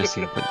en los años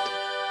 50.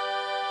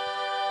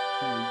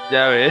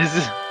 Ya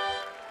ves.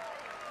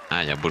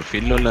 Ah, ya por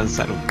fin lo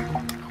lanzaron.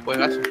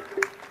 Juegazo.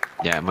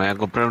 Ya, me voy a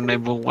comprar un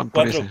Xbox One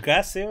por eso.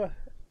 4K, Seba.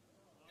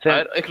 A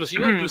ver,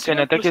 exclusivo. Se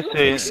nota que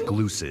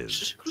Exclusive.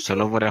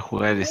 Solo para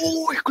jugar ese.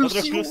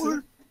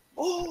 Exclusivo.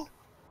 Oh.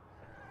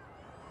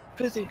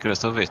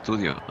 Crossover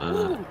Studio.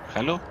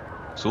 Halo.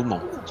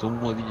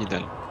 Sumo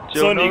Digital.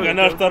 Sonic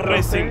All-Star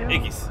Racing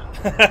X.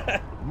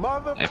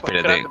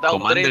 Espérate,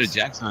 Commander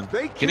Jackson.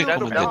 ¿Quién es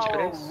Commander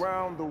Jackson?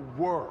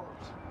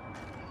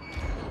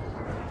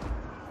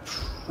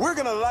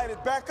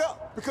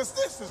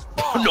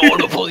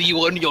 No podía,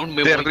 weón. Yo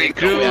me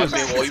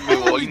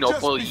voy, no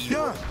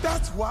podía.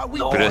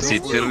 No, pero si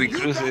Terry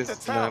Crews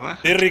es la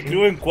raja. Terry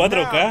Crews en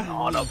 4K.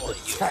 No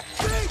podía.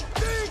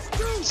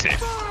 Sí.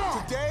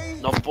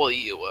 No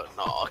podía, weón.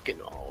 No, es que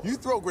no.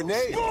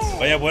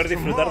 Vaya a poder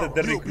disfrutar de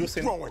Terry Crews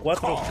en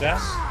 4K.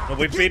 No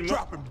voy a pedir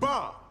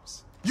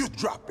más.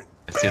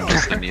 Haciendo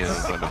sonido.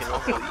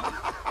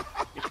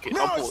 Es que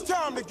no podía.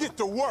 Es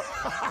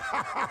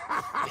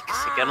que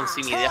se quedaron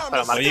sin ideas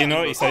para marcar. Oye,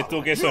 no, ¿y sabes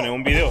tú qué son? Es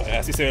un video,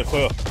 así se ve el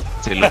juego.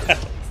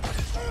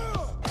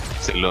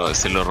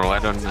 Se lo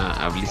robaron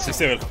a Blizzard. Así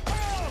se ve.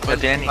 No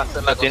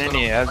tienen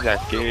ideas, ya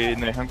que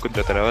no dejan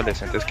contratar a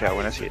adolescentes que hagan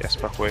buenas ideas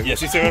para juegos. Y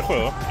así se ve el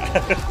juego.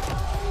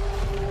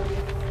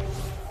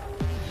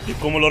 ¿Y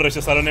cómo lo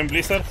rechazaron en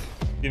Blizzard?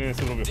 Tienen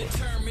su propio juego.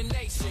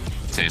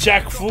 Sí.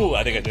 Jack Fu,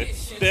 te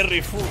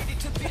Terry Fu.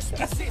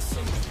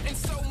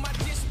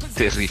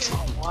 Terry Fu.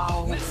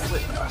 Wow,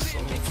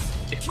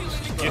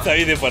 ¿Qué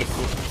sabéis de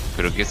parkour?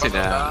 ¿Pero qué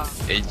será?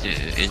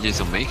 ¿Ages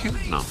of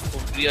Mayhem? No.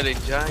 Unreal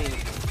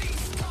Engine.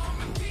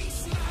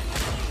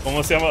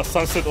 ¿Cómo se llama?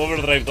 Sunset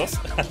Overdrive 2.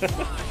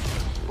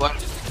 Bueno,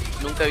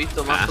 nunca he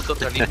visto más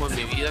fotorrealismo en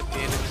mi vida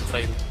que en este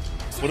trailer.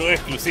 Puro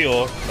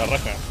exclusivo, la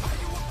raja.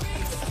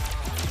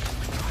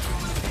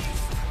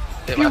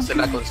 Te va a ser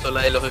la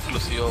consola de los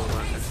exclusivos,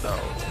 weón.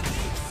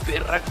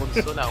 Perra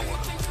consola, weón.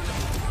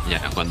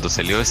 Ya, cuando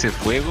salió ese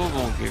juego,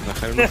 como que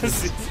bajaron los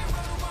sí.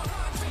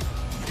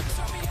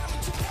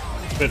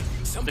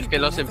 Es que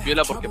lo hacen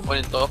piola porque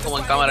ponen todos como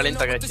en cámara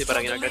lenta, ¿cachai?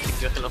 Para que no cachen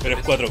que hacen los. Pero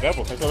es 4K,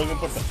 pues eso es lo que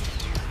importa.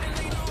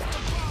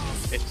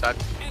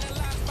 Exacto.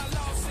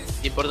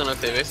 ¿Qué importa no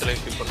te ves? Lo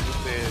que importa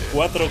es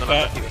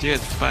 4K,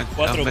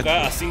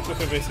 4K a 5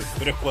 FPS,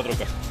 pero es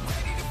 4K.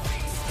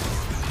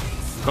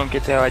 Con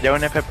que te vaya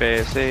un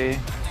FPS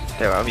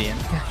te va bien.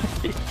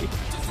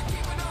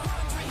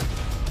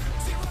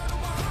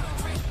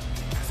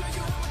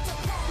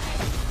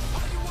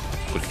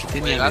 ¿Por qué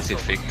tenían ese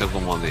efecto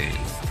como de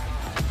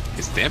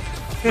step?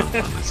 No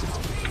es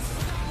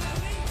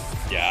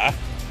ya.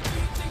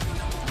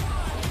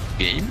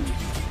 Game.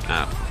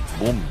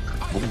 Boom.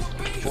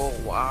 Oh,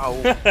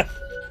 wow.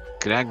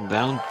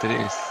 Crackdown 3.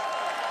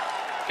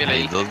 ¿Qué le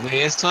 ¿Hay 2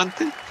 de esto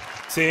antes?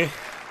 Sí.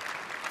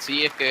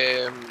 Sí, es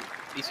que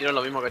hicieron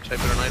lo mismo, ¿cachai?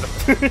 Pero no hay los.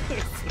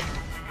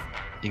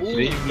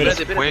 Increíble.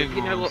 Espérate,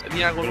 tiene algo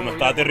pero nuevo. No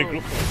estaba Terry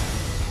Crews.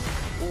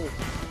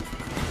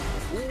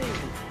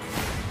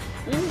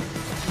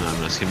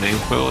 No, si no hay un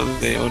juego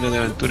de hora de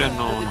aventura,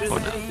 no juego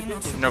nada.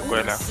 No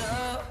cuela.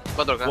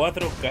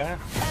 4K.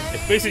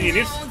 Space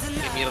Engineers.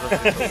 Qué mierda.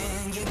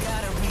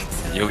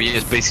 Yo vi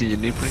Space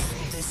Engineer.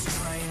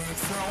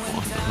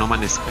 No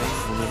Man's Sky,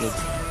 uno de los.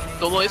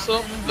 Todo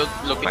eso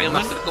lo querían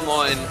hacer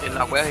como en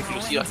las weas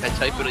exclusivas,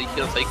 ¿cachai? Pero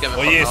dijeron, ¿sabes qué?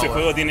 Mejor Oye, no, ese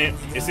juego tiene.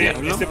 Ese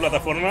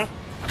plataforma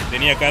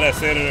tenía cara de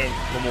ser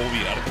como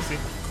VR, así.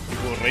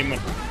 Tipo Rayman.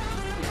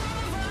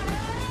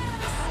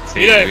 Sí,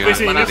 mira,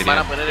 Space Engineers. Van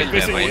a poner el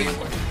Space Engineers.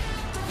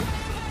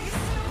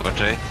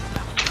 Otra vez.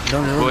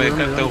 Un juego de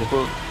cartas, un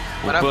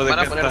juego de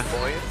cartas.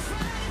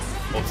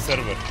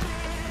 Observer.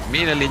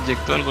 Mira, le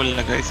inyectó algo en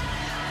la cabeza.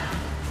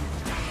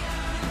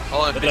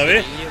 ¿Otra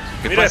vez?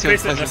 Mira,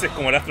 Space no es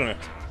como el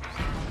astronauta.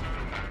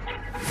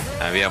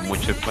 Había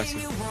mucho espacio.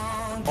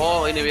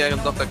 Oh, NBA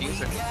en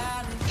 2K15.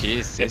 ¿Qué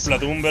es eso?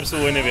 Splatoon vs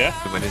NBA.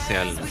 Me parece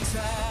algo.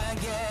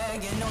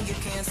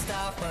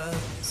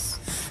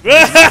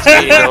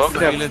 Sí, no,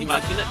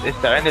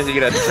 estaba en el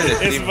gratis en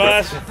Steam.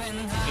 Smash.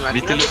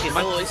 Imagínate que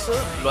todo eso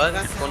lo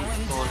hagas con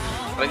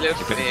trailers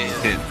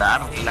de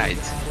Dark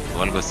Light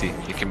o algo así.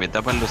 Es que me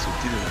tapan los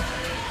subtítulos.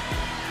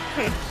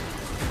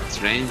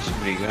 Strange,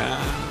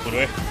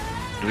 Brigade,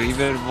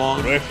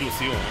 Riverbond. Puro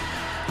exclusivo,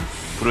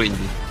 Puro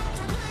indie.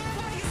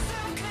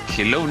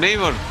 Hello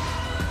Neighbor.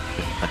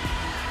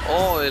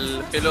 Oh,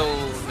 el Hello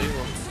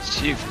Neighbor.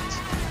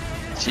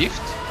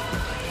 Shift.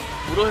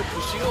 Puros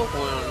exclusivos,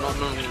 bueno,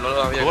 no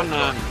lo había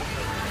Conan.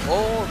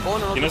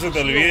 Oh, que no se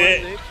te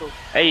olvide.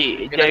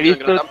 Ey, ya he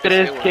visto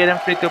 3 que eran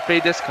free to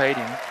play de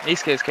Skyrim.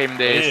 Es que Skyrim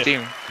de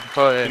Steam.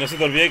 Joder. Que no se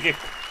te olvide que.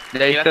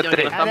 Ya he visto 3.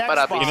 Que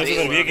no se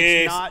te olvide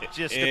que es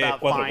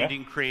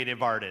 4K.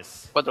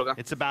 4K.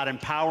 It's about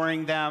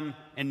empowering them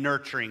and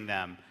nurturing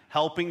them,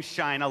 helping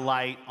shine a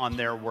light on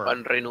their work,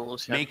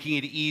 making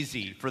it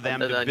easy for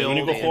them to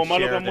build and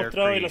share their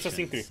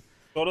creations.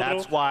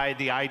 That's why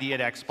the ID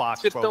at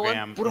Xbox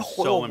program is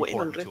so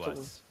important to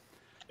us.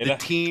 The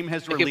team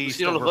has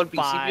released over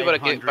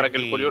 500 games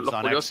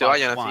on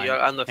Xbox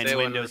One and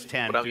Windows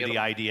 10 through the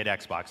ID at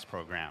Xbox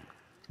program.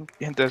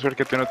 Y entonces, ¿por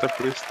qué tú no te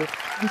fuiste?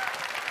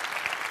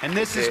 And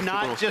this is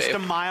not just a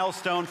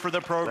milestone for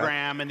the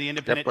program and the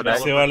independent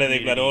developer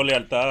community.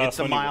 It's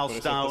a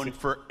milestone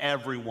for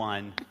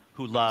everyone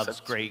who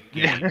loves great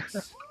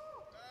games.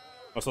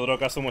 Nosotros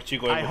acá somos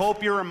chicos. I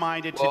hope you're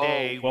reminded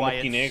today why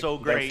it's Kinect, so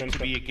great Dark to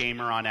be a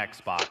gamer on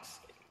Xbox.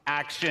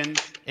 Action,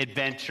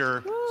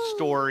 adventure,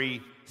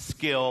 story,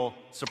 skill,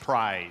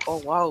 surprise.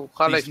 Oh, wow.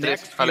 These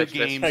next few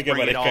games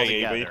bring it all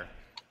together.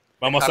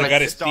 Vamos a sacar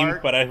Let's Steam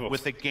start para Xbox.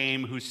 with a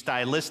game whose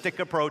stylistic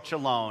approach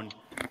alone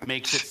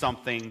makes it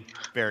something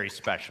very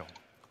special.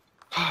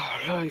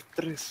 Half-Life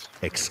 3.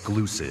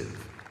 Exclusive.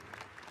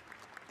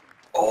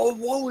 Oh,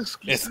 wow,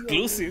 exclusive.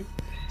 Exclusive.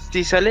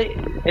 Si sale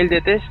el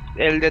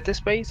de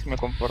T-Space, me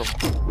conformo.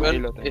 Ahí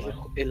lo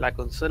tengo. En la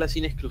consola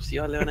sin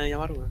exclusiva le van a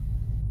llamar, weón.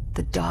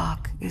 The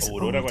dark is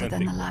Aurora older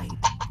than the 40. light.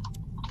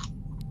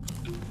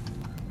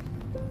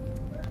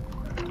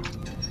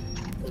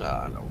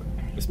 Ah, no, weón.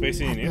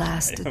 Space At Engineer.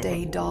 last a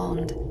day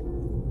dawned.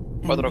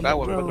 4K,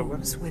 weón, 4K.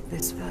 Rose with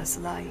this first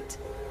light.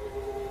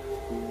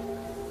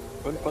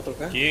 Bueno,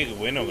 4K. Qué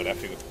bueno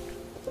gráfico.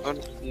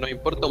 No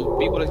importa un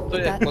pico la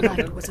historia de That 4K.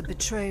 night was a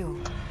betrayal,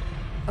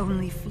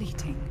 only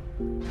fleeting.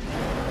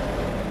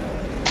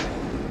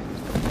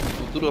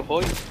 Futuro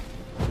hoy.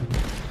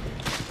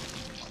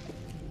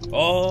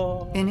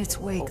 Oh. In its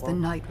wake, the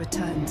night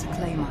returned to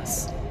claim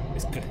us.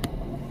 Es que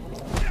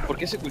 ¿Por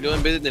qué ese culiao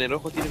en vez de tener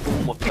ojos tiene como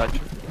un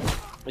mostacho?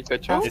 ¿Hay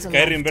cachado?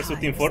 Skyrim vs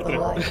Team Fortress.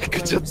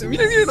 ¿Cachaste?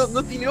 Mira, mira,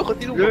 no tiene ojos,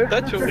 tiene un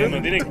mostacho, Pero weón.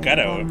 no tienen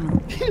cara,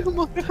 weón. Tiene un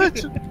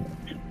mostacho.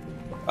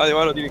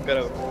 Además no tiene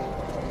cara, weón.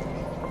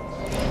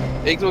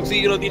 Xbox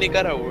sí que no tiene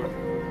cara, weón.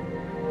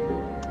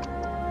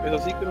 Eso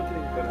sí que no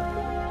tiene cara.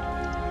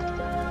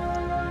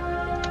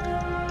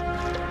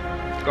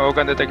 Como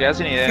cuando te quedas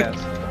sin ideas.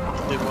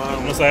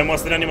 No sabemos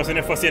hacer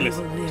animaciones faciales.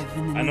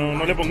 Ah,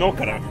 no le pongamos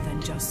cara.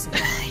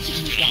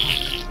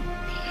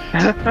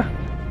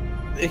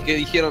 Es que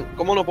dijeron,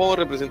 ¿cómo lo podemos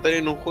representar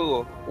en un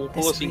juego? Un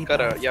juego sin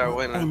cara, ya,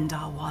 bueno.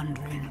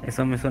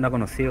 Eso me suena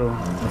conocido.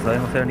 No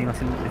sabemos hacer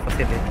animaciones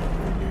faciales.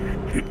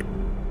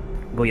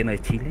 Gobierno de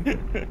Chile.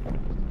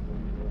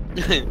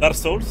 Dark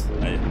Souls.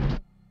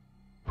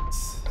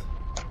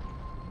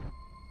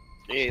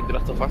 The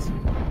Last of Us.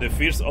 The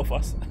Fears of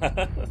Us.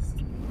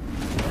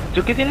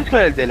 ¿Tú qué tienes con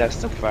el de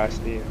Last of Us,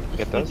 tío?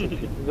 Que todos sus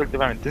filmes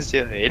últimamente han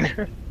sido de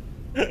él.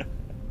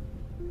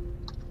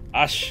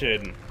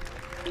 Ashen.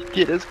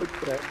 ¿Quieres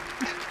comprar?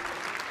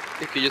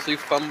 Es que yo soy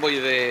fanboy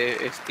de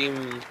Steam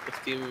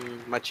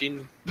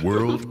Machine.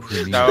 World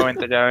Premiere. Un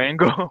momento, ya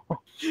vengo.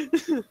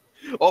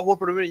 Oh, World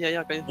Premiere,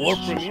 ya, cállate.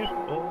 World Premiere.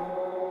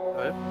 Oh.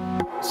 A ver.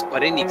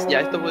 Square Enix,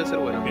 ya, esto puede ser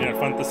bueno. Final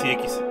Fantasy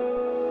X.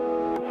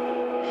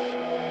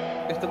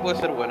 Esto puede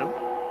ser bueno.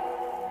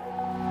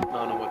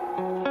 No puede.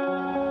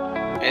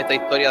 Esta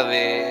historia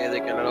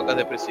de que la loca es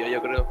depresiva,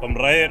 yo creo. Tomb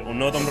Raider, un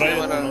nuevo Tomb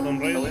Raider, un nuevo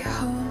Tomb Raider.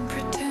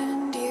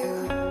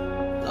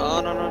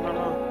 No.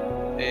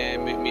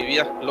 Mi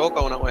vida es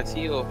loca, una cosa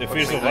así. O The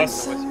Fears of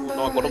Us.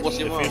 No me acuerdo cómo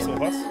se llama. The Fears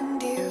of Us.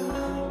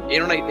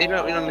 Era una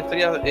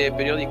historia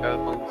periódica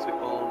con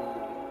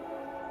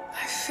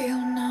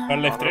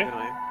Half-Life 3.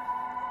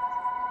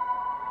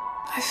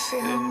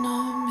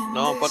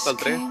 No, Portal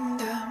 3.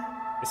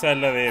 Esa es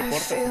la de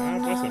Portal. Ah,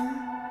 puede ser.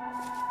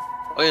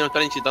 Oye, nos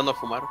están incitando a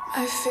fumar.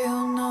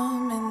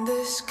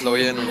 Lo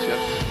voy a denunciar.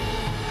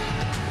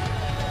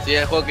 Sí,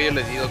 es el juego que yo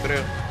les digo,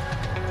 creo.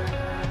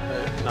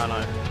 No.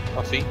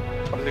 ¿Ah, sí?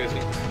 Parece que sí.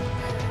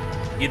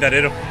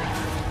 Guitarrero.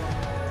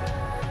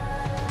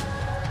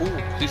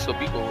 Se hizo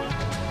pico, weón.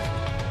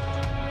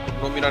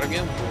 Por no mirar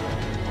bien,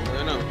 pues.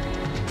 Bueno.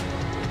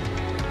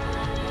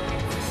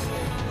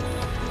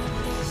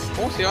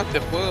 ¿Cómo se llama este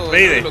juego?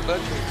 Payday. No,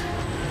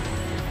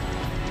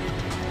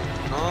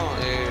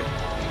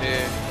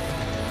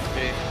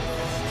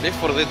 Left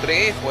 4 Dead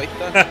 3, pues ahí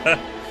está.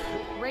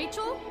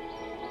 Rachel?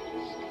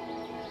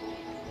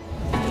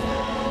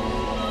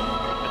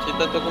 Así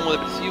tanto como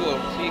depresivo,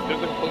 sí, creo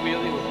que es el juego que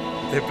yo digo.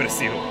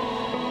 Depresivo.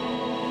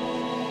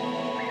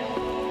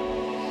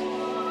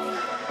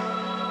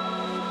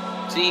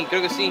 Sí,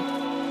 creo que sí.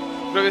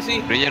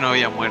 Pero ella no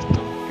había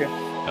muerto. ¿Qué?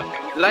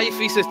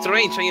 Life is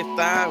Strange, ahí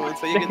está, weón.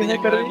 Sabía que tenía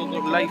que ver con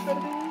otro Life.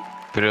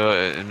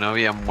 Pero no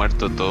había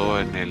muerto todo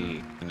en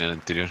el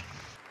anterior.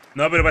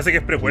 No, pero parece que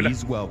es precuela.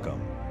 Please welcome,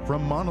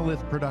 from Monolith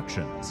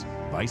Productions,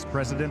 Vice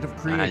President of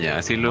Ah, Creative, ya,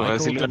 así lo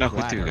van a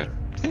justificar.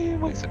 Sí,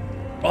 puede ser.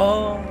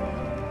 Oh.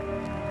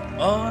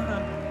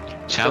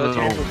 Shadow Todo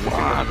tiene su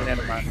justificación, War.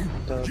 hermano.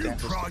 Todo tiene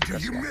su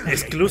justificación.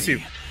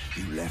 Exclusive.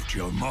 You left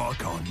your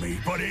mark on me,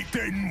 but it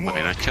didn't work.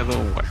 Bueno, Shadow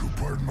War. You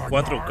burned my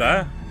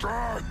 4K.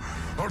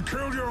 I'll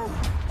kill you.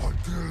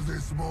 Until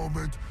this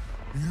moment,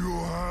 you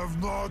have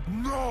not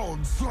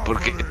known ¿Por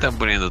qué suffering. están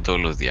poniendo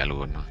todos los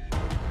diálogos, no?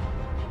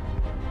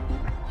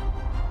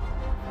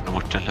 ¿No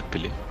muestran las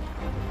peleas?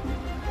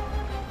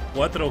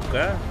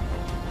 4K.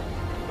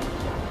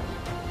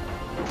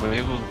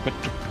 Juego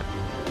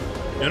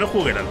 4K. Yo no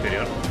jugué el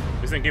anterior.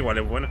 Dicen que igual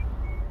es bueno.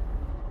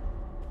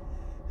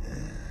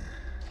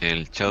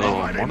 El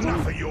Shadow I've had War.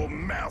 enough of your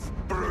mouth,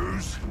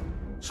 Bruce.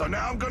 So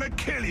now I'm gonna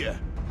kill you.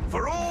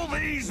 For all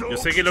these Yo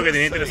sé que lo que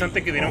tenía interesante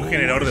es que tenía un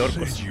generador de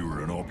orcos.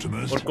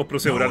 Orcos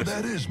procedurales.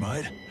 That is,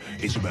 mate.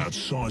 It's about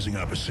sizing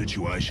up a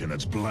situation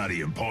that's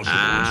bloody impossible.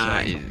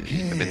 Ah, y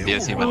vendía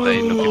así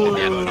matáis los que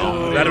tenían,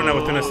 ¿no? Claro, una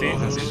cuestión así.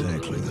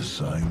 Exactly the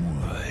same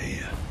way.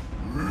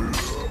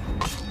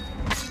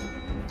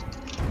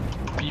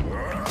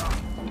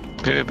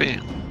 PvP.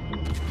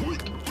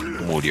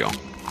 Murió.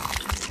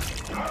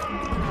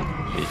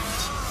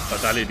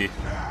 Fatality.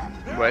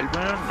 Vuelve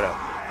a honrar.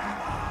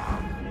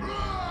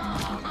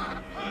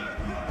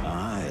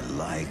 I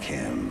like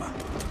him.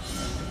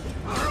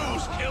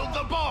 Bruce killed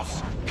the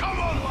boss! Come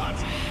on,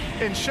 lads!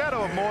 In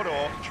Shadow of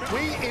Mordor,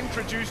 we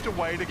introduced a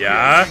way to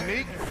Yeah. create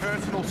unique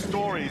personal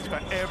stories for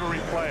every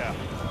player.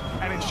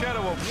 And in Shadow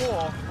of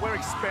War, we're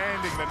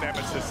expanding the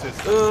Nemesis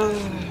system.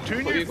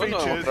 Two new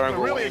features we're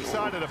really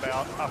excited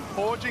about are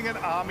forging an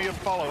army of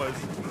followers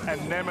and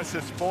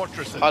Nemesis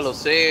fortresses. Ah, lo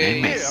sé.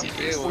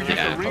 Nemesis. We use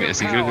Ya, a ring pero of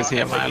sí creo que se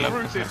power llama and la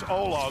through cosa. this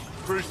Olog,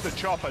 Bruce the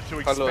Chopper,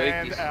 to Halo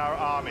expand X. our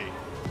army.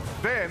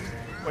 Then,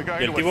 we're ¿Y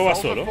going el to tipo va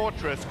assault solo? a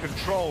fortress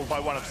controlled by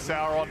one of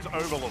Sauron's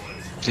overlords.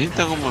 Sí,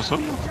 está como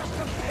solo.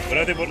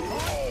 Espérate, por...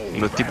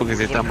 Los tipos que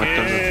se están ¿por qué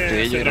matando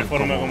entre ellos se eran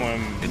transforma como como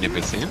en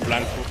NPC.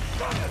 blanco?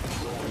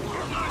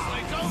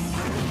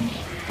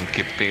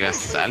 Que pega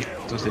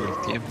saltos en el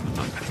tiempo,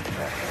 ¿no?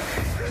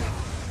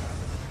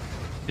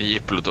 Y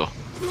explotó.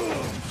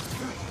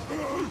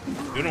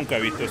 Yo nunca he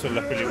visto eso en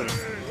las películas.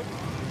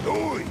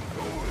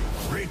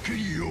 Reckon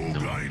you're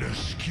going to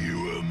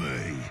skewer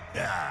me.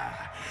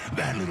 Ah,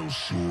 that little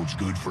sword's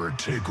good for a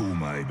tickle,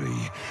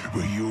 maybe.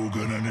 But you're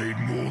gonna need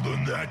more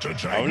than that to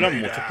take Hablan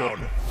me mucho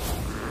down.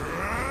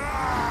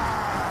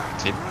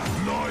 Sí.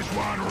 Nice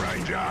one,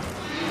 Ranger.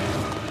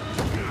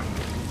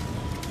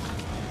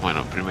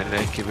 Bueno, primera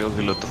vez que veo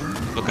que lo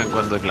tocan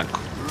cuando es blanco.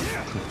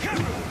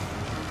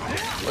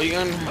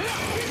 Oigan.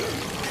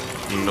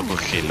 Lo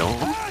congeló.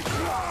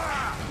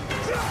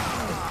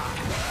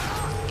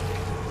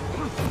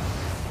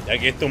 Ya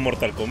que esto es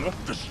Mortal Kombat.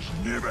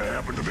 Never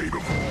happened to me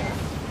before.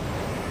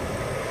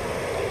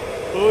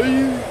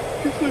 Ay,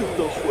 ¿qué fue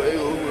estos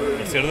juegos,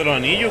 güey? El Señor de los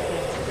Anillos.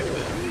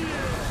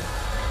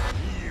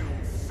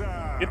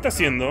 ¿Qué está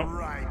haciendo?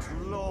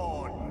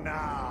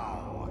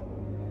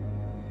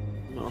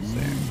 No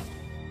sé.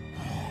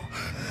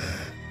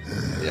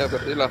 Ya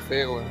perdí la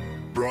fe, güey.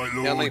 Bright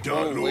Ya no hay Lord,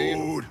 Dark juego, güey.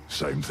 Lord.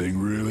 Same thing,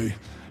 really.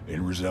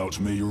 End results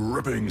me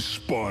ripping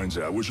spines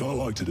out, which I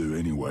like to do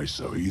anyway,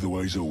 so either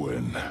way's a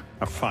win.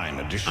 A fine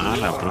addition. Ah,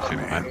 la profe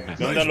Marta.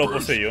 ¿Qué onda lo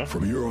poseyó?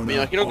 From here on Me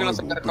out, imagino que I no will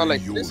se be cargado la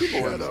your exclusivo,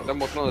 güey. Se shadow. están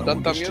mostrando No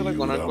tanta one gets to mierda you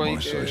con algo without ahí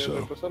my que say-so.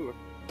 reemplazarlo.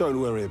 Don't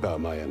worry about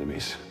my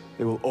enemies.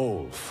 They will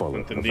all follow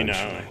No entendí nada.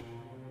 eventually.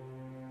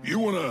 You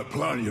want to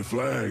plant your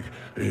flag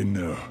in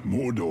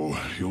Mordor,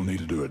 you'll need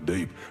to do it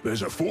deep.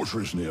 There's a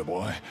fortress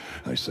nearby.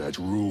 They say it's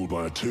ruled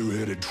by a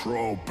two-headed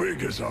troll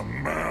big as a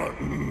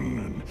mountain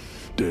and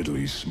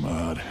deadly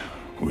smart.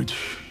 Which,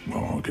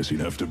 well, I guess he'd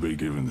have to be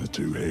given the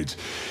two heads.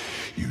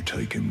 You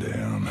take him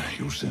down,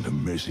 you'll send a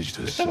message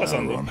to está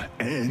pasando? Sauron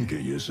and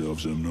get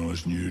yourself some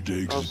nice new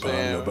digs as part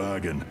of the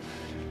bargain.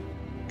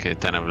 Que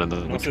están hablando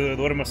de No mucho. se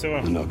duerma, se va.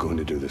 I'm not going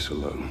to do this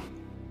alone.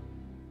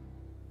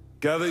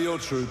 Gather your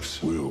troops.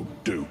 Will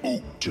do.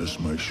 Ooh, just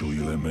make sure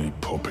you let me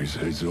pop his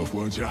heads off,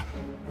 won't ya?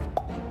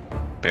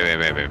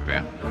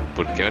 Ve.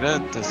 Porque ahora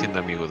está siendo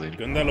amigo de él.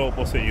 ¿Qué onda lo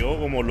poseyó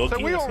como Loki?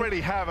 So we así?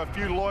 already have a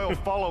few loyal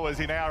followers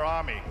in our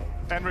army,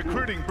 and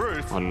recruiting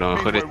Bruce A lo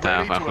means mejor we're está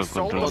ready bajo to el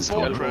assault control the de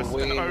Sauron.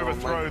 fortress and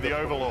overthrow the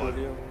Overlord.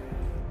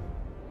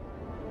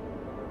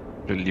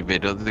 Lo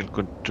liberó del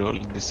control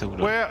de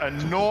Sauron. We're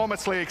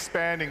enormously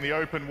expanding the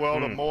open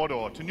world of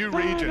Mordor to new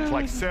regions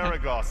like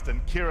Saragost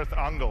and Kirith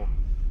Ungol.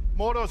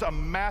 Mordor's a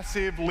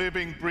massive,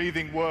 living,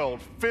 breathing world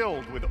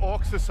filled with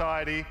orc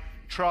society,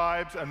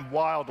 tribes, and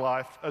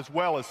wildlife, as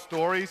well as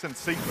stories and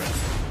secrets.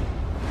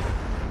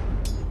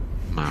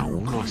 Más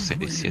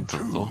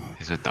 1,602.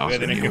 Eso está Voy a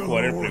tener que bien.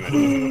 jugar el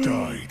primero.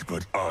 Died,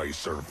 but I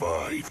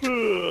survived.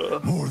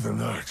 More than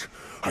that,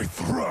 I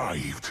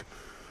thrived.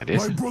 My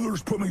Parece.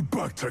 brothers put me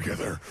back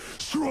together,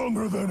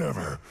 stronger than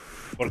ever.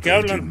 ¿Por qué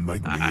hablan?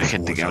 Hay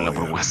gente que habla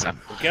por WhatsApp.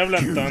 ¿Por qué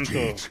hablan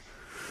tanto?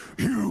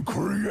 You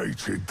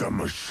created the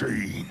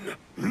machine.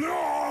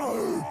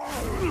 No!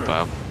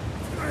 Para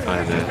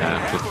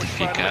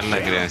justificar la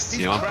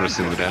creación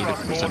procedural de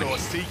Mordor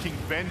personajes. seeking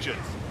vengeance.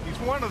 He's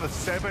one of the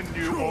 7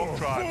 new orc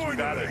tribes we've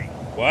added.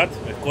 ¿What?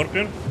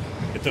 ¿Scorpion?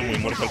 Esto es muy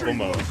Mortal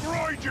Kombat.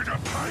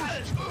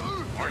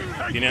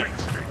 Tiene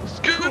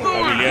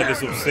habilidad de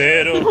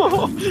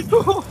Sub-Zero.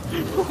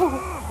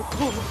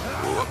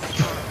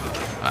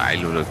 Ay,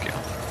 lo bloqueó.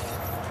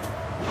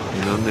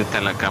 ¿Y dónde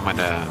está la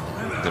cámara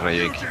de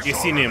rayo X? ¡Qué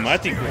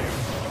cinemático!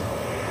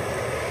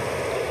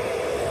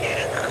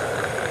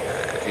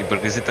 ¿Y por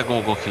qué se está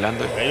como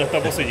congelando? ¿Ahí lo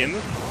está poseyendo?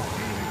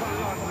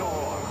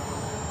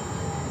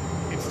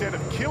 Instead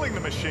of killing the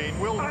machine,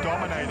 we'll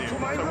dominate him,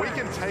 so we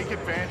can take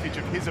advantage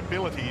of his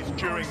abilities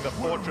during the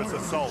fortress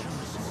assault.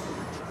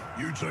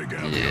 You take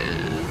out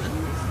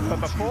But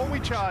before we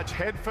charge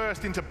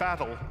headfirst into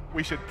battle,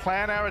 we should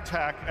plan our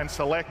attack and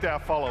select our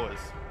followers.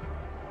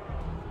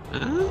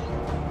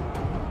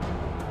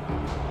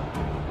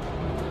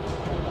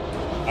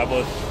 Ah,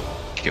 pues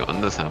 ¿Qué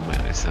onda esa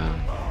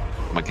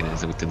máquina de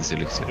esa cuestión de se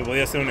selección?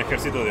 podía hacer un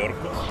ejército de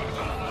orcos.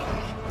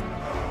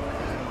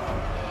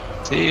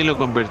 Sí, lo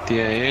convertí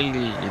a él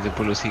y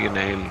después lo siguen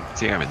a él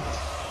ciegamente.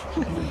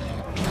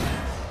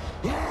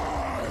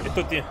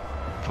 Esto tiene...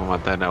 fue a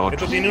matar a otro.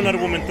 Esto tiene una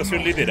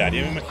argumentación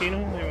literaria, me imagino.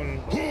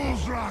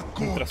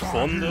 Un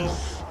trasfondo.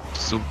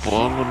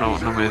 Supongo,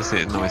 no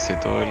me sé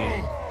todo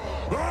el...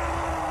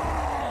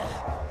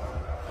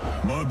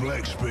 My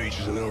black speech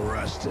is a little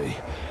rusty.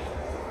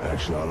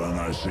 Actually, I don't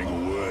know a single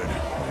word,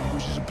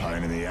 which is a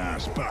pain in the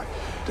ass. But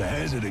to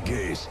hazard a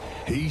guess,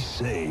 he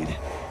said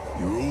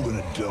you're all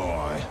gonna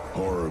die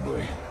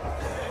horribly.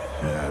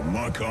 Yeah,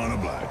 my kind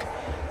of black.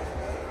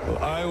 Well,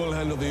 I will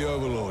handle the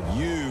Overlord.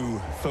 You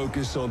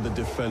focus on the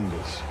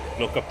defenders.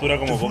 Los captura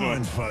como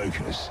Define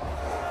focus.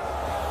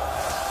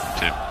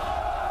 Sí.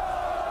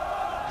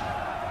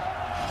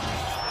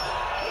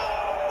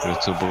 Pero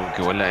supongo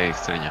que igual la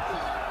extraña.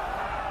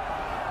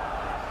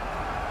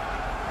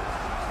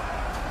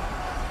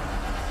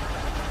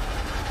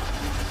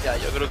 Ya,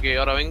 yo creo que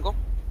ahora vengo.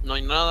 No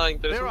hay nada There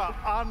interesante.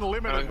 are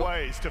unlimited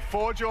ways to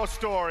forge your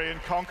story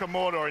and conquer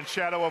Mordor in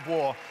Shadow of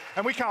War,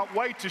 and we can't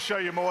wait to show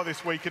you more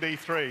this week at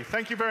E3.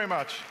 Thank you very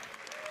much.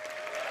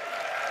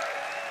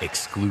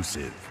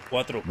 Exclusive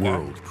 4K.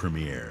 world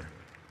premiere.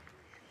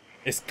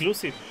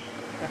 Exclusive.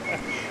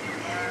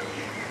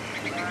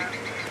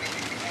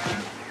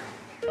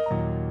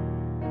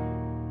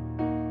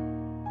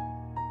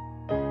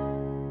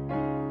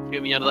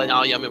 Qué mierda,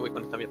 no, ya me voy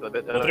con esta mierda.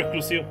 Otro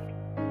exclusivo.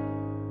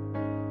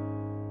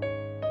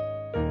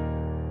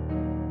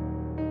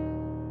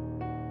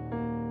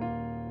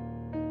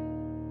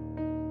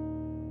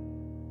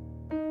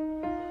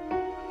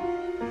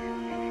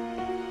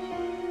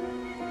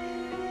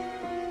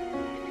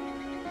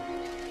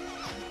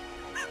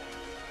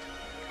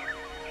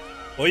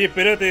 Oye,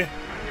 espérate.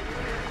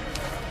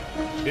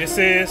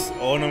 Ese es...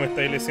 Oh, no me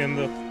estáis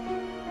leyendo.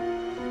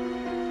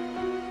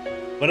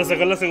 ¿Van a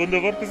sacar la segunda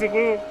parte de ese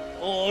juego?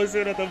 Oh, ese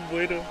era tan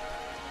bueno.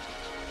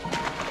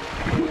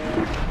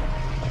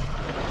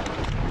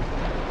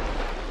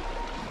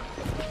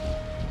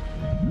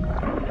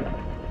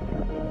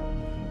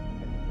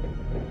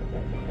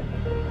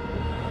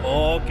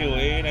 Oh, qué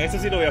buena. Ese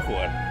sí lo voy a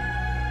jugar.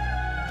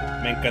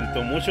 Me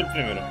encantó mucho el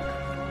primero.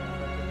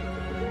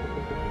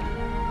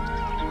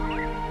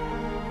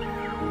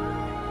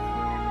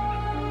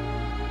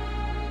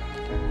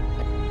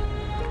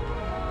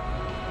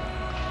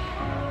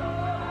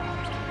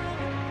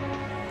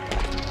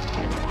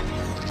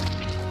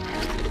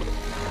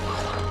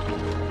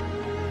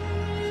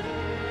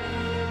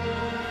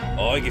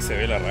 Ay, que se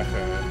ve la raja.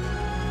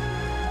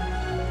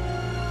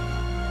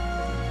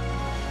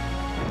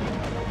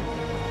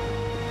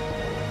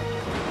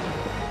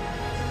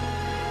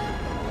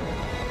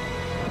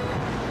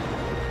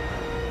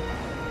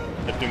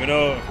 El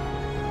primero...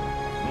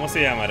 ¿Cómo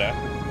se llamará?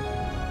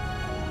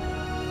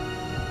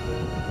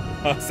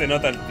 Ah, se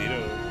nota el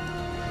tiro.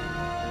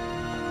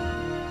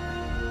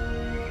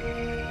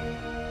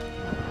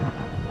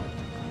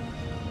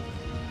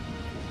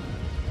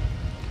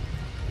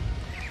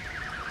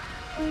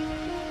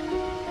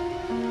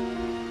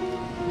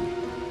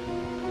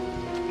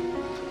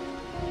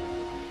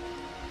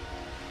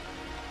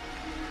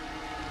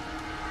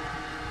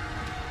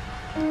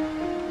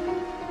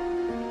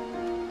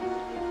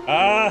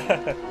 Ah.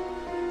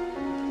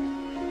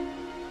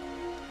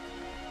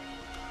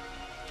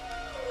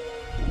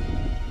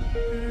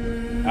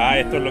 Ah,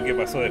 esto es lo que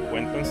pasó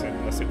después entonces,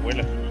 la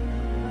secuela.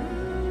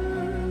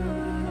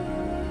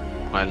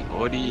 ¿Cuál?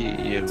 Ori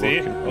y el Sí,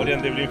 bosque. Ori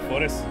and the Blind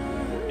Forest.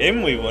 Es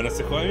muy bueno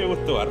ese juego, a mí me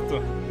gustó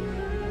harto.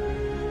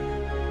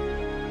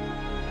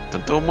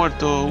 Están todos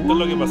muertos. ¿Esto es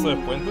lo que pasó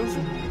después entonces?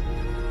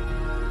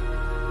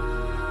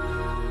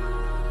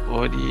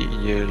 Ori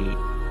y el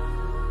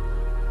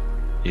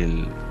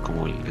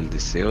como el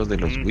deseo de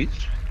los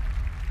Witch.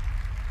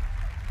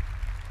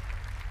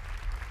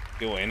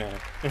 Qué buena.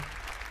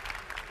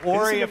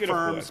 Ori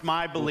affirms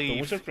my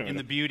belief in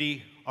the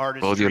beauty,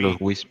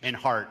 artistry, and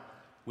heart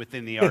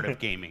within the art of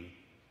gaming.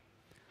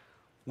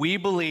 We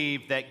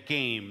believe that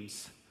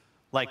games,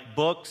 like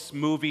books,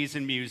 movies,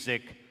 and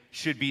music,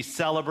 should be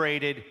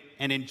celebrated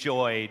and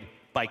enjoyed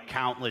by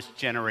countless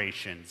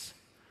generations.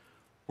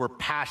 We're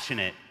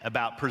passionate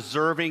about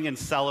preserving and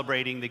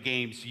celebrating the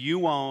games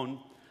you own,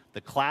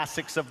 the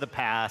classics of the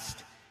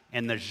past,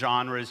 and the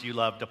genres you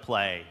love to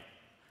play.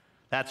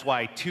 That's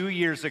why 2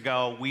 years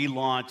ago, we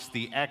launched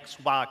the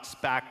Xbox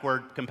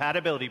Backward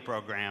Compatibility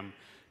Program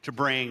to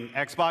bring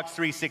Xbox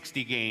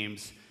 360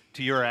 games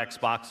to your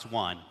Xbox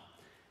One.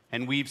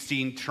 And we've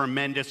seen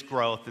tremendous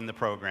growth in the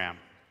program.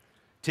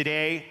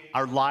 Today,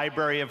 our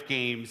library of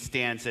games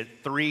stands at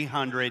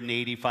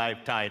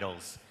 385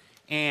 titles,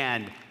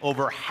 and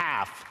over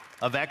half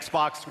of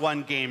Xbox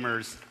One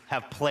gamers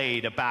have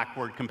played a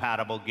backward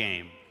compatible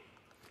game.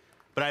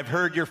 But I've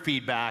heard your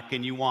feedback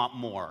and you want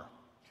more.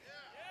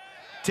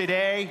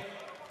 Today,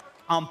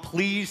 I'm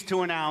pleased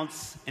to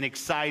announce an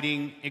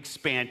exciting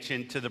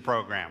expansion to the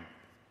program.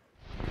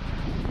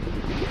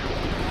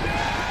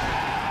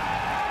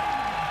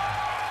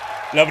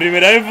 La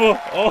primera info.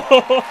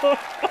 Oh.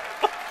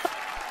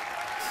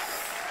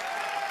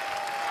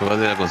 ¿Juegos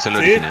de la consola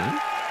 ¿Sí? original?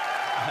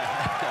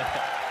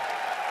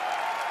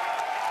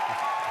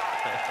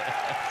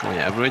 Como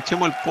ya,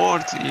 aprovechemos el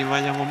port y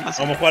vayamos más.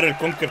 Vamos a jugar el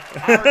Conquer.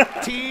 Our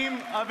team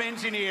of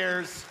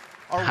engineers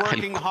are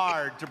working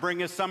hard to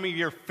bring us some of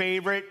your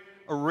favorite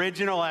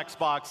original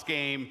Xbox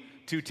game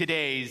to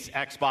today's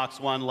Xbox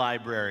One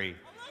library,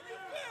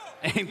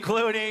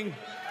 including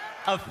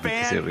a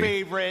fan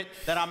favorite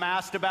that I'm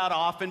asked about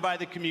often by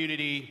the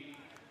community,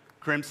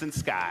 Crimson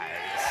Skies.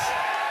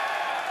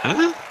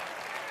 Huh?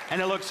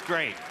 And it looks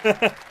great.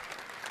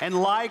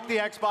 And like the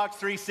Xbox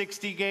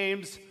 360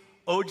 games,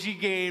 OG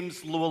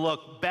games will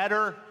look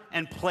better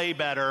and play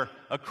better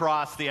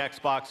across the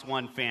Xbox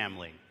One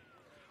family.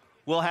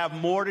 We'll have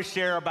more to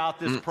share about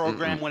this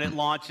program when it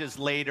launches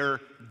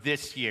later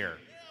this year.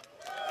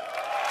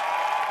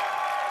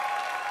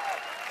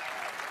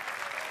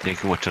 I'm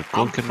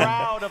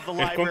proud of the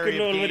library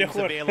of games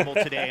available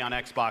today on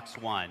Xbox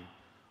One.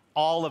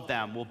 All of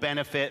them will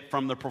benefit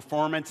from the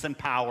performance and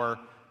power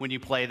when you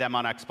play them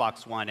on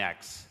Xbox One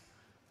X.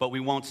 But we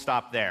won't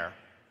stop there.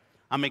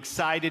 I'm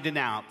excited to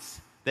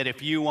announce that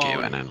if you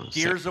own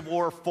Gears of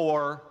War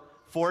 4,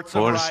 Forza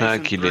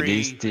Horizon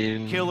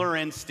 3, Killer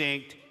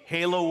Instinct,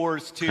 Halo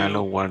Wars 2,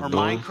 or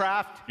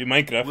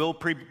Minecraft, we'll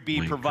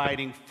be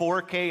providing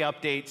 4K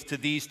updates to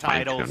these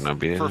titles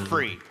for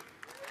free.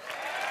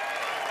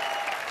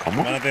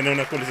 Van a tener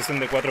una actualización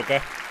de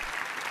 4K.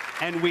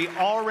 And we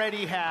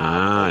already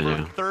have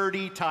over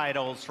 30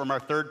 titles from our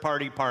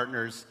third-party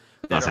partners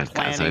that are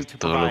planning to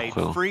provide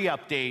free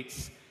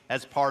updates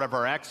as part of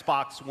our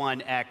Xbox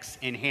One X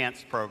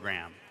Enhanced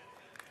program.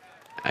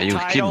 Hay un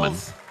Hitman,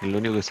 es lo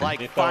único que sé.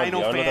 Like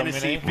Final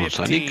Fantasy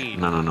 15.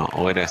 No,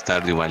 o era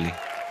Stardew Valley.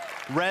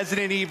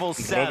 Resident Evil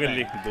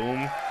 7.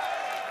 Doom.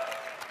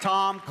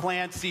 Tom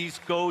Clancy's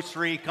Ghost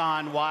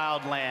Recon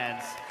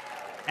Wildlands.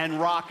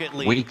 And Rocket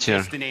League, Witcher.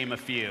 just to name a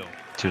few.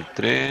 Witcher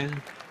 3.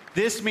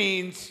 This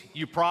means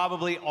you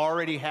probably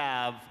already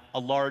have a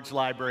large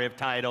library of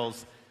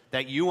titles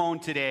that you own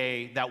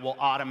today that will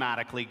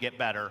automatically get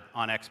better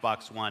on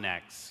Xbox One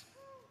X.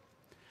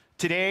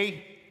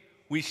 Today,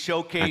 we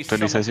showcase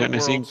some of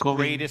the world's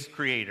greatest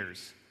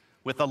creators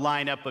with a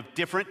lineup of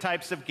different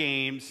types of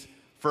games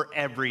for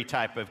every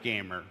type of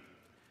gamer.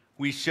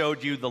 We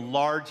showed you the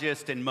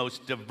largest and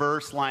most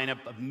diverse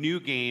lineup of new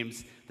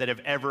games that have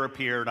ever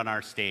appeared on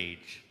our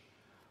stage.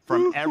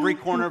 From every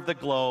corner of the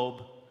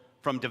globe,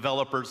 from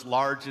developers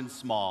large and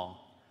small.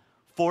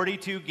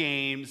 42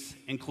 games,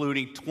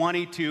 including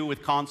 22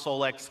 with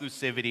console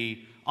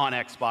exclusivity on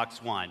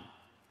Xbox One.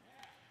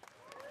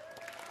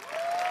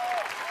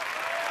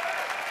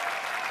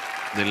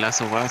 The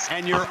Last of Us.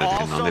 And you're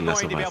also going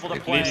to be able to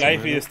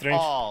play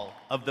all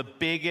of the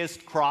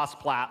biggest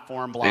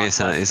cross-platform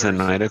blockbusters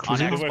on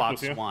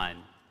Xbox One.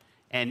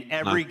 And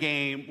every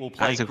game will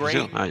play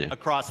great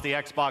across the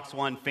Xbox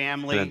One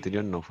family.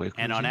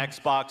 And on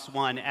Xbox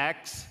One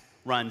X,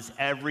 runs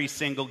every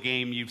single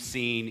game you've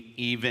seen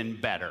even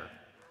better.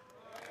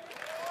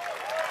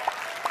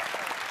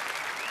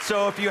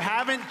 So if you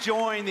haven't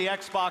joined the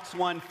Xbox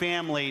One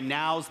family,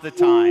 now's the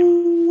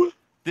time.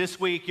 This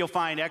week, you'll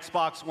find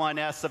Xbox One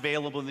S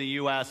available in the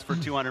US for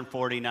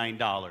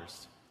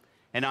 $249.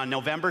 And on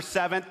November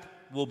 7th,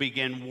 we'll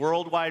begin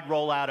worldwide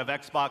rollout of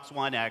Xbox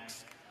One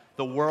X,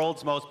 the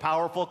world's most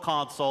powerful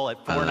console,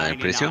 at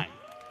 $499.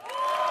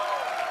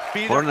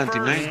 Be the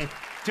first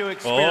to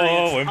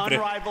experience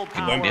unrivaled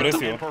power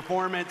and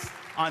performance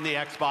on the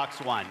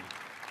Xbox One.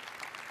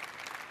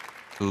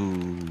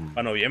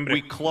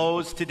 We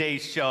close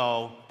today's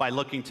show by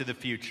looking to the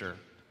future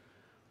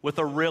with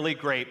a really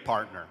great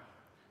partner.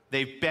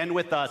 They've been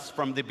with us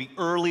from the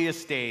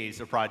earliest days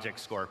of Project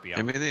Scorpio.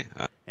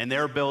 And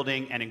they're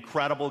building an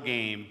incredible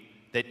game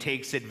that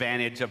takes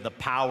advantage of the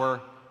power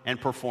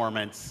and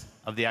performance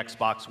of the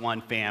Xbox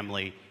One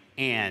family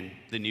and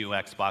the new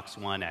Xbox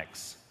One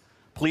X.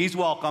 Please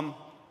welcome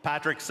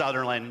Patrick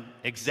Sutherland,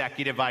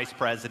 Executive Vice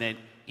President,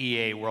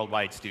 EA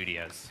Worldwide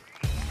Studios.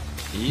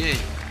 EA.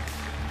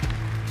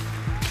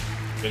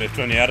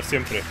 Electronic Arts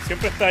siempre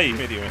está ahí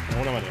metido, de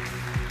alguna manera.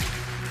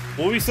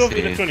 Ubisoft y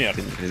Electronic Arts.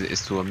 Es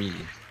su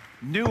amigo.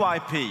 New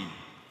IP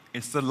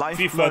is the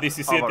lifeblood FIFA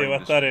 17 va a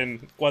estar en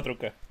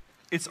 4K.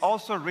 It's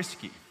also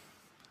risky.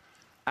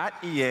 At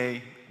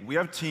EA, we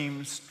have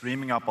teams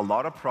dreaming up a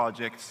lot of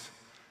projects,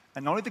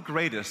 and only the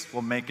greatest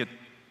will make it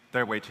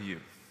their way to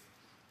you.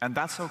 And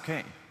that's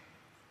okay.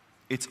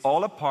 It's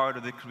all a part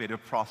of the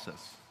creative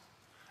process.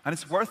 And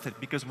it's worth it,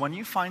 because when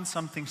you find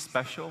something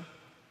special,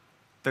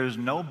 there's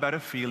no better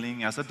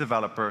feeling as a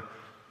developer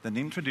than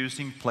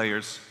introducing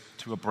players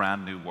to a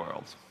brand new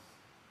world.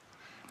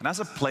 And as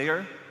a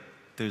player,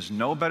 there's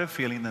no better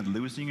feeling than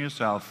losing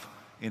yourself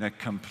in a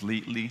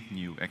completely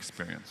new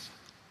experience.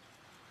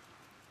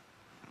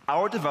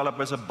 Our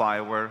developers at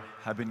BioWare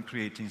have been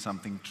creating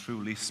something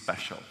truly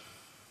special.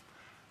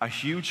 A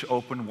huge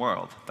open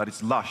world that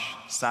is lush,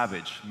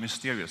 savage,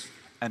 mysterious,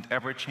 and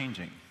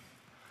ever-changing.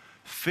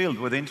 Filled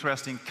with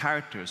interesting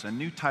characters and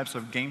new types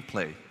of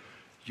gameplay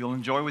you'll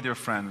enjoy with your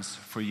friends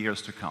for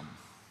years to come.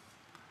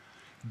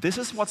 This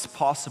is what's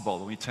possible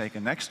when we take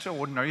an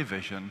extraordinary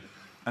vision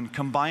and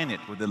combine it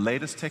with the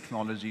latest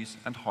technologies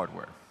and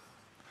hardware.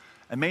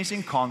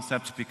 Amazing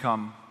concepts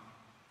become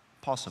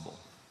possible.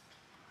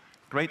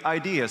 Great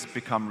ideas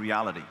become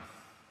reality.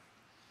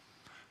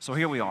 So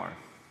here we are,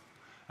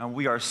 and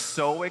we are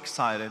so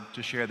excited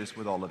to share this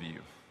with all of you.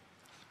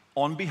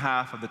 On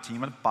behalf of the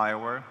team at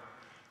BioWare,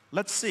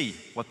 let's see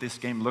what this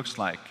game looks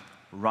like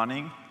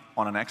running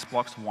on an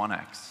Xbox One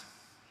X.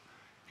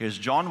 Here's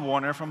John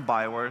Warner from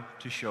BioWare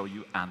to show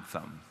you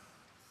Anthem.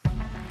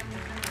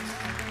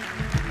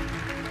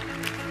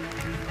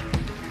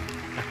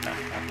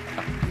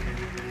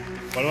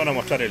 ¿Cuál van a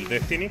mostrar? ¿El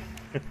Destiny?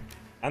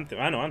 Anthem.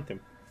 Ah, no, Anthem.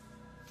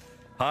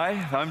 Hi,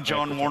 I'm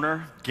John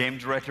Warner, game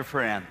director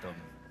for Anthem.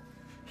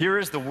 Here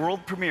is the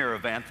world premiere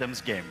of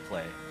Anthem's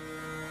gameplay.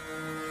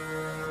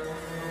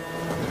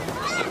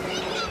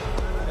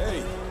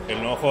 El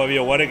nuevo juego de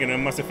BioWare que no es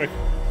Mass Effect.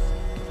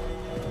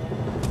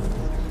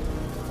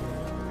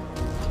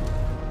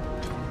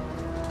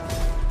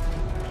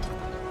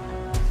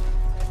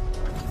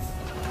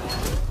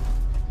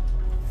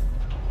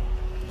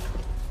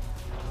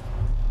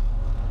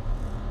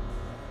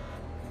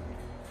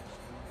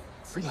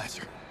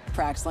 Freelancer.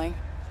 Fraxling.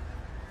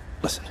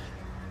 Listen,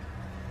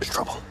 there's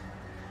trouble.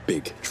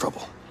 Big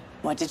trouble.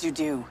 What did you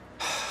do?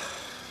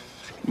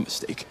 I made a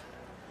mistake.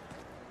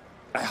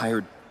 I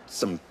hired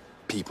some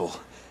people.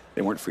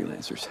 They weren't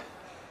freelancers.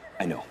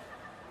 I know.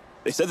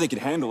 They said they could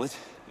handle it,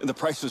 and the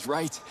price was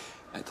right.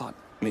 I thought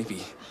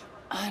maybe...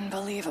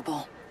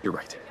 Unbelievable. You're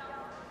right.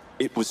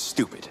 It was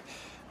stupid.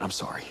 I'm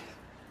sorry.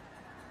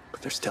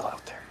 But they're still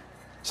out there.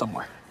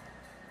 Somewhere.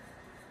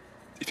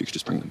 If you could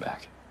just bring them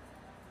back.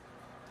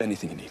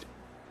 Anything you need.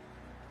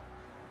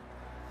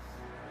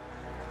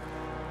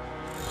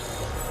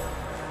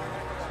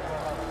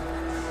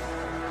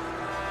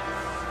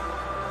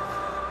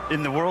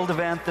 In the world of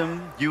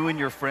Anthem, you and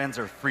your friends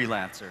are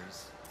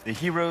freelancers, the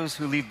heroes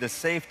who leave the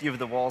safety of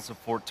the walls of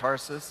Fort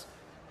Tarsus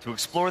to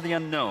explore the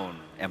unknown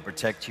and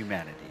protect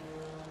humanity.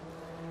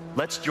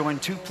 Let's join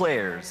two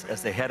players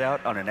as they head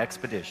out on an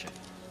expedition.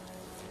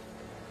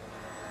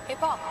 Hey,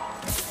 Paul.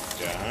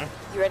 Yeah.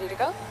 You ready to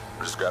go?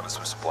 We're just grabbing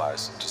some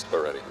supplies. Just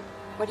about ready.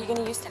 What are you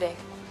going to use today?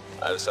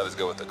 I decided to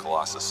go with the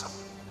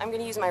Colossus. I'm going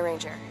to use my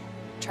Ranger.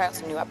 Try out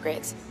some new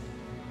upgrades.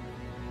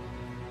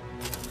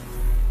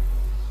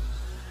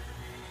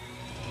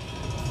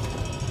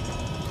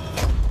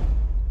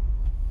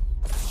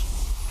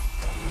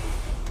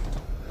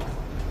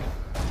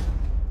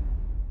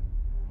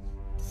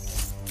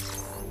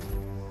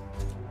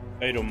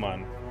 Iron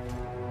Man.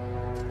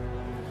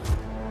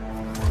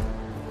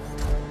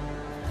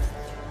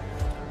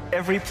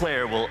 Every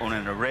player will own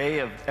an array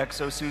of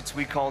exosuits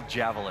we call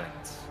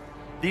Javelins.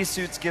 These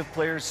suits give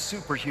players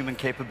superhuman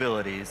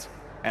capabilities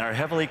and are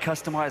heavily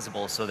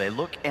customizable so they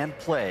look and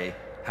play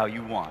how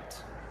you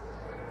want.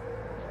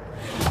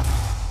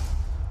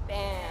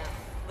 Bam,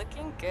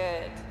 looking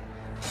good.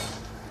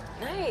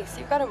 Nice,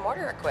 you've got a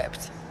mortar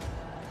equipped.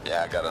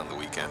 Yeah, I got it on the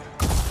weekend.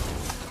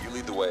 You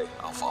lead the way,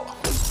 I'll follow.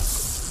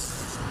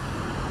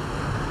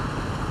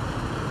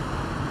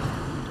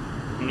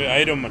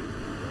 Iron Man.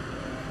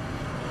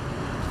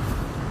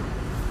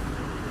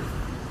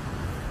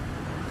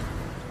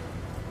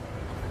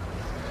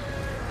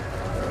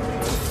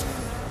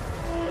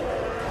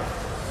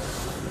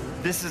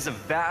 This is a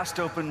vast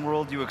open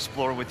world you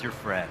explore with your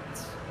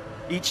friends.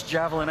 Each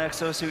Javelin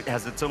exosuit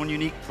has its own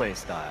unique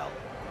playstyle.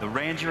 The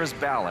Ranger is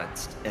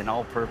balanced and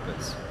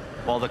all-purpose,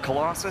 while the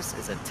Colossus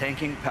is a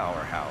tanking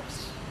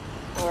powerhouse.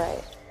 All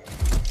right,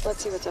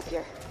 let's see what's up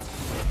here.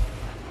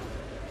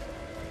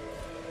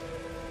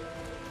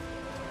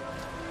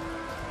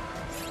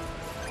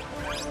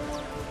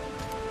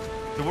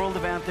 The world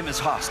of Anthem is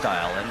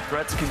hostile, and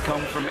threats can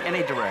come from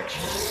any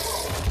direction.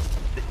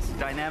 It's a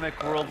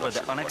dynamic world where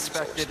the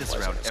unexpected is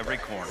around every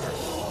corner.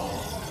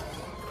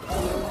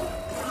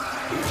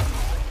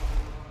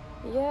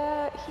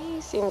 Yeah,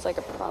 he seems like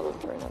a problem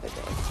for another day.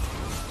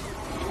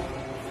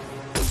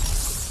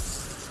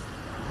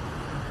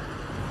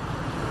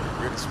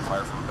 We're getting some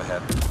fire from up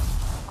ahead.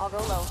 I'll go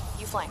low.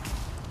 You flank.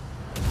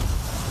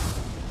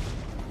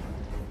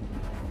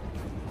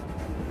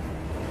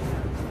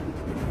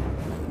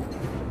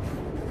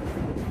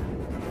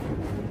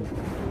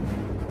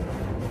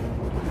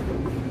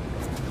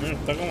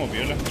 Está como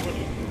viola.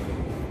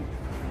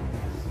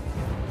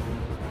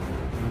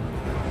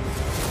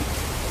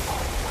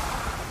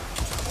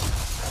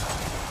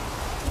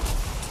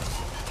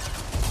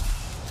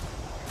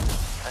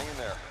 Hang in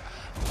there.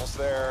 Almost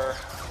there.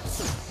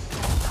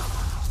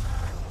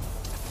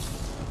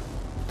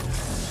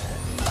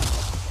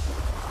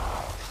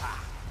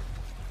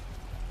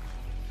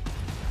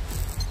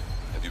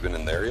 Have you been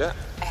in there yet?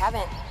 I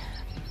haven't.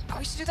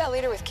 We should do that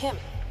later with Kim.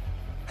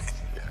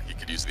 Yeah, you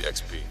could use the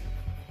XP.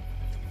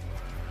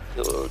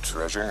 Hello,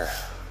 treasure.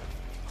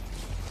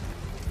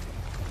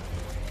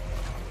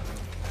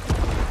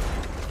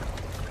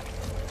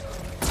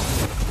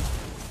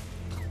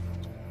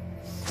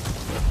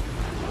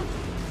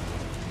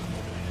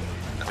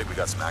 I think we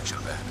got some action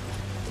ahead.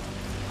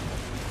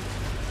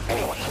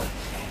 Anyone,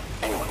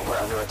 we're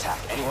under attack.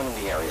 Anyone in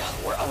the area,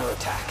 we're under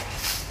attack.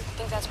 I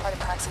think that's part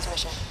of Praxis'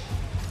 mission.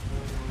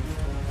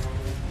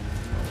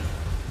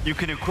 You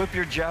can equip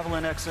your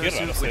Javelin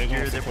exosuit with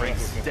gear that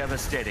brings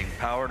devastating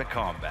power to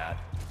combat.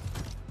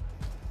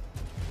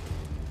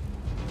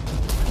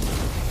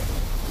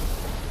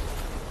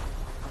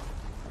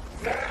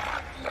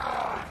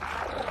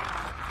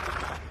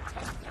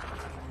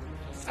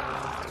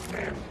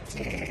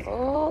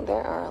 Oh,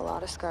 there are a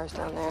lot of scars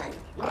down there.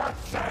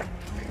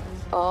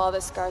 Oh,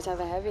 the scars have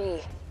a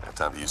heavy. Have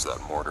time to use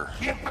that mortar.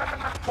 Give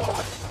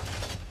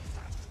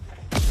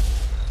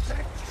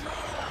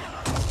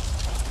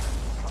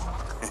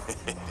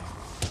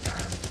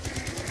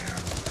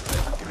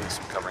me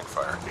some covering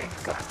fire.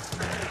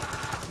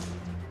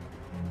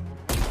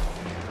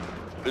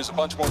 There's a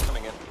bunch more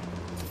coming in.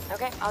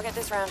 Okay, I'll get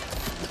this round.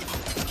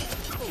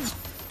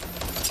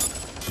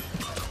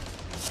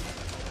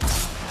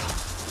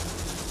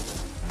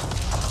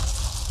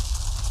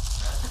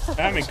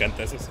 Me encanta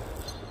eso.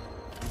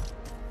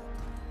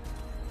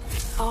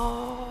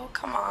 Oh,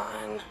 come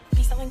on.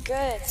 Be something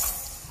good.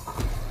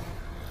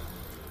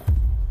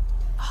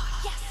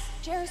 Oh, yes!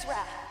 Jer's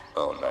wrap.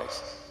 Oh,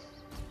 nice.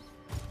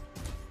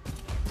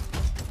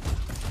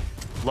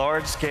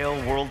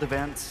 Large-scale world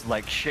events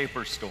like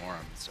Shaper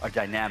Storms are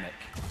dynamic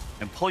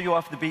and pull you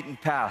off the beaten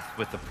path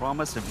with the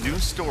promise of new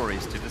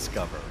stories to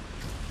discover.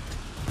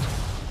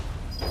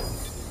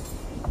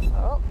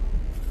 Oh,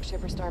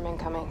 Shaper Storm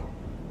incoming.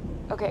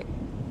 Okay,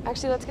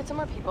 actually, let's get some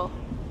more people.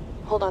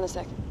 Hold on a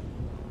sec.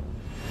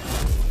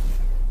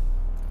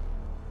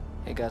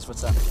 Hey guys,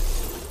 what's up?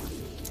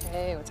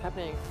 Hey, what's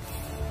happening?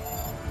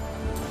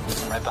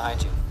 I'm right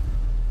behind you.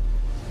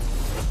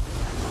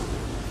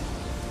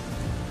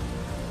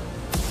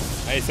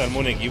 Ahí se armó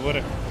un equipo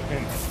ahora.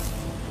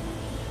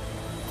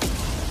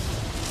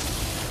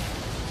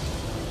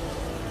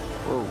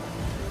 Whoa.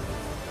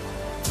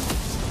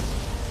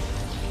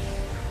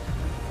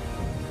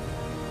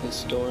 This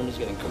storm is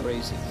getting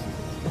crazy.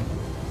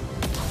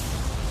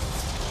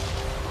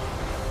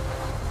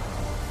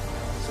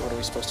 So what are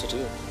we supposed to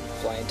do?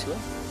 Fly into it?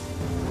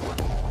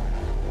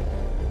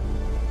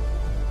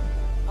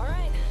 All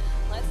right,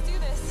 let's do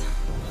this.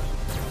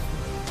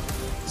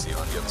 See you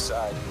on the other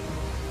side.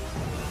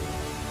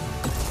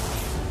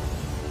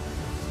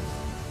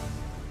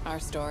 Our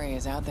story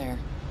is out there.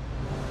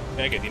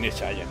 Mira que tiene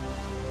chaya.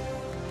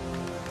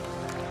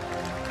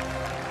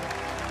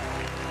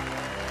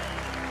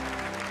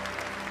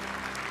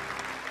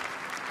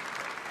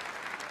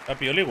 Está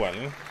piola igual,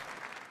 ¿no?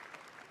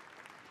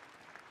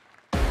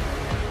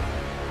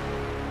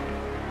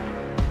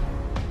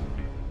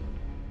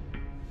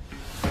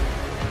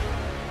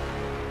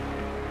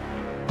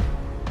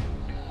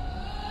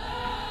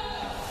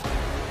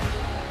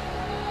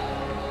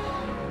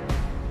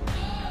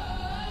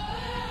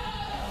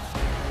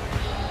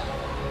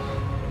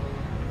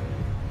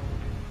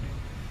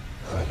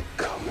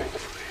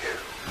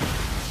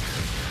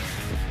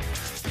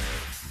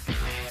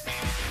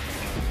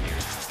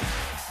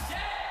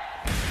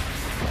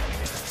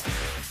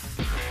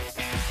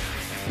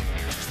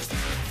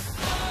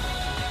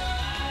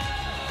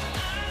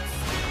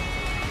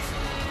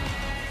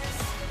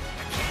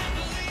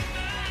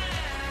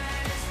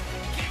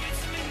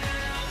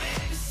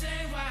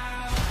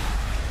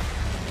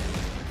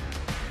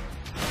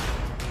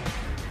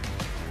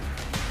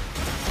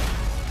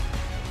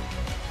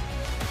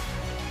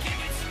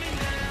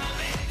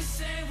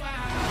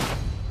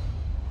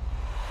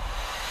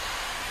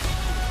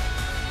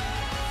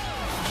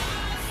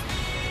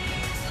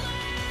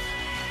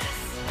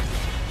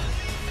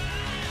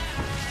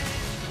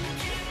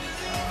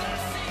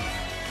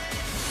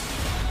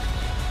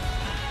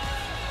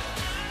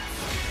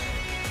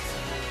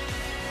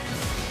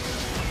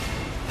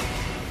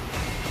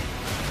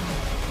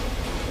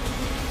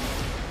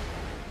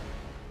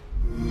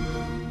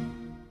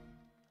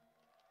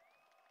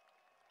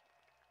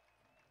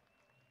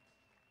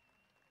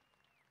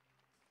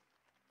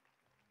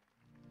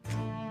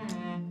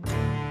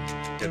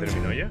 ¿Ya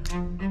terminó ya?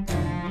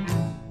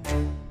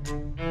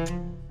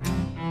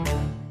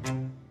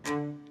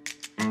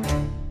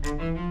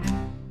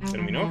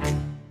 ¿Terminó?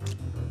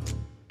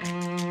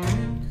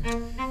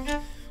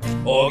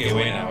 Oh, qué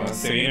buena,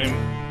 se vienen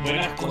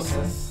buenas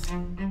cosas.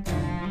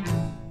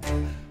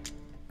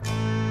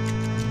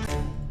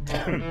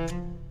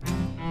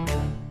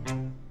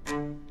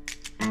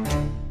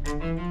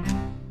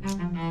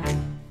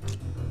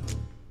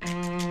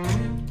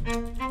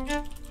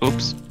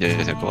 Ups,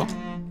 ya se acabó.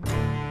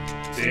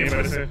 Sí, me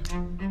parece.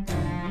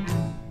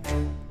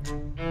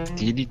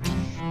 TDT.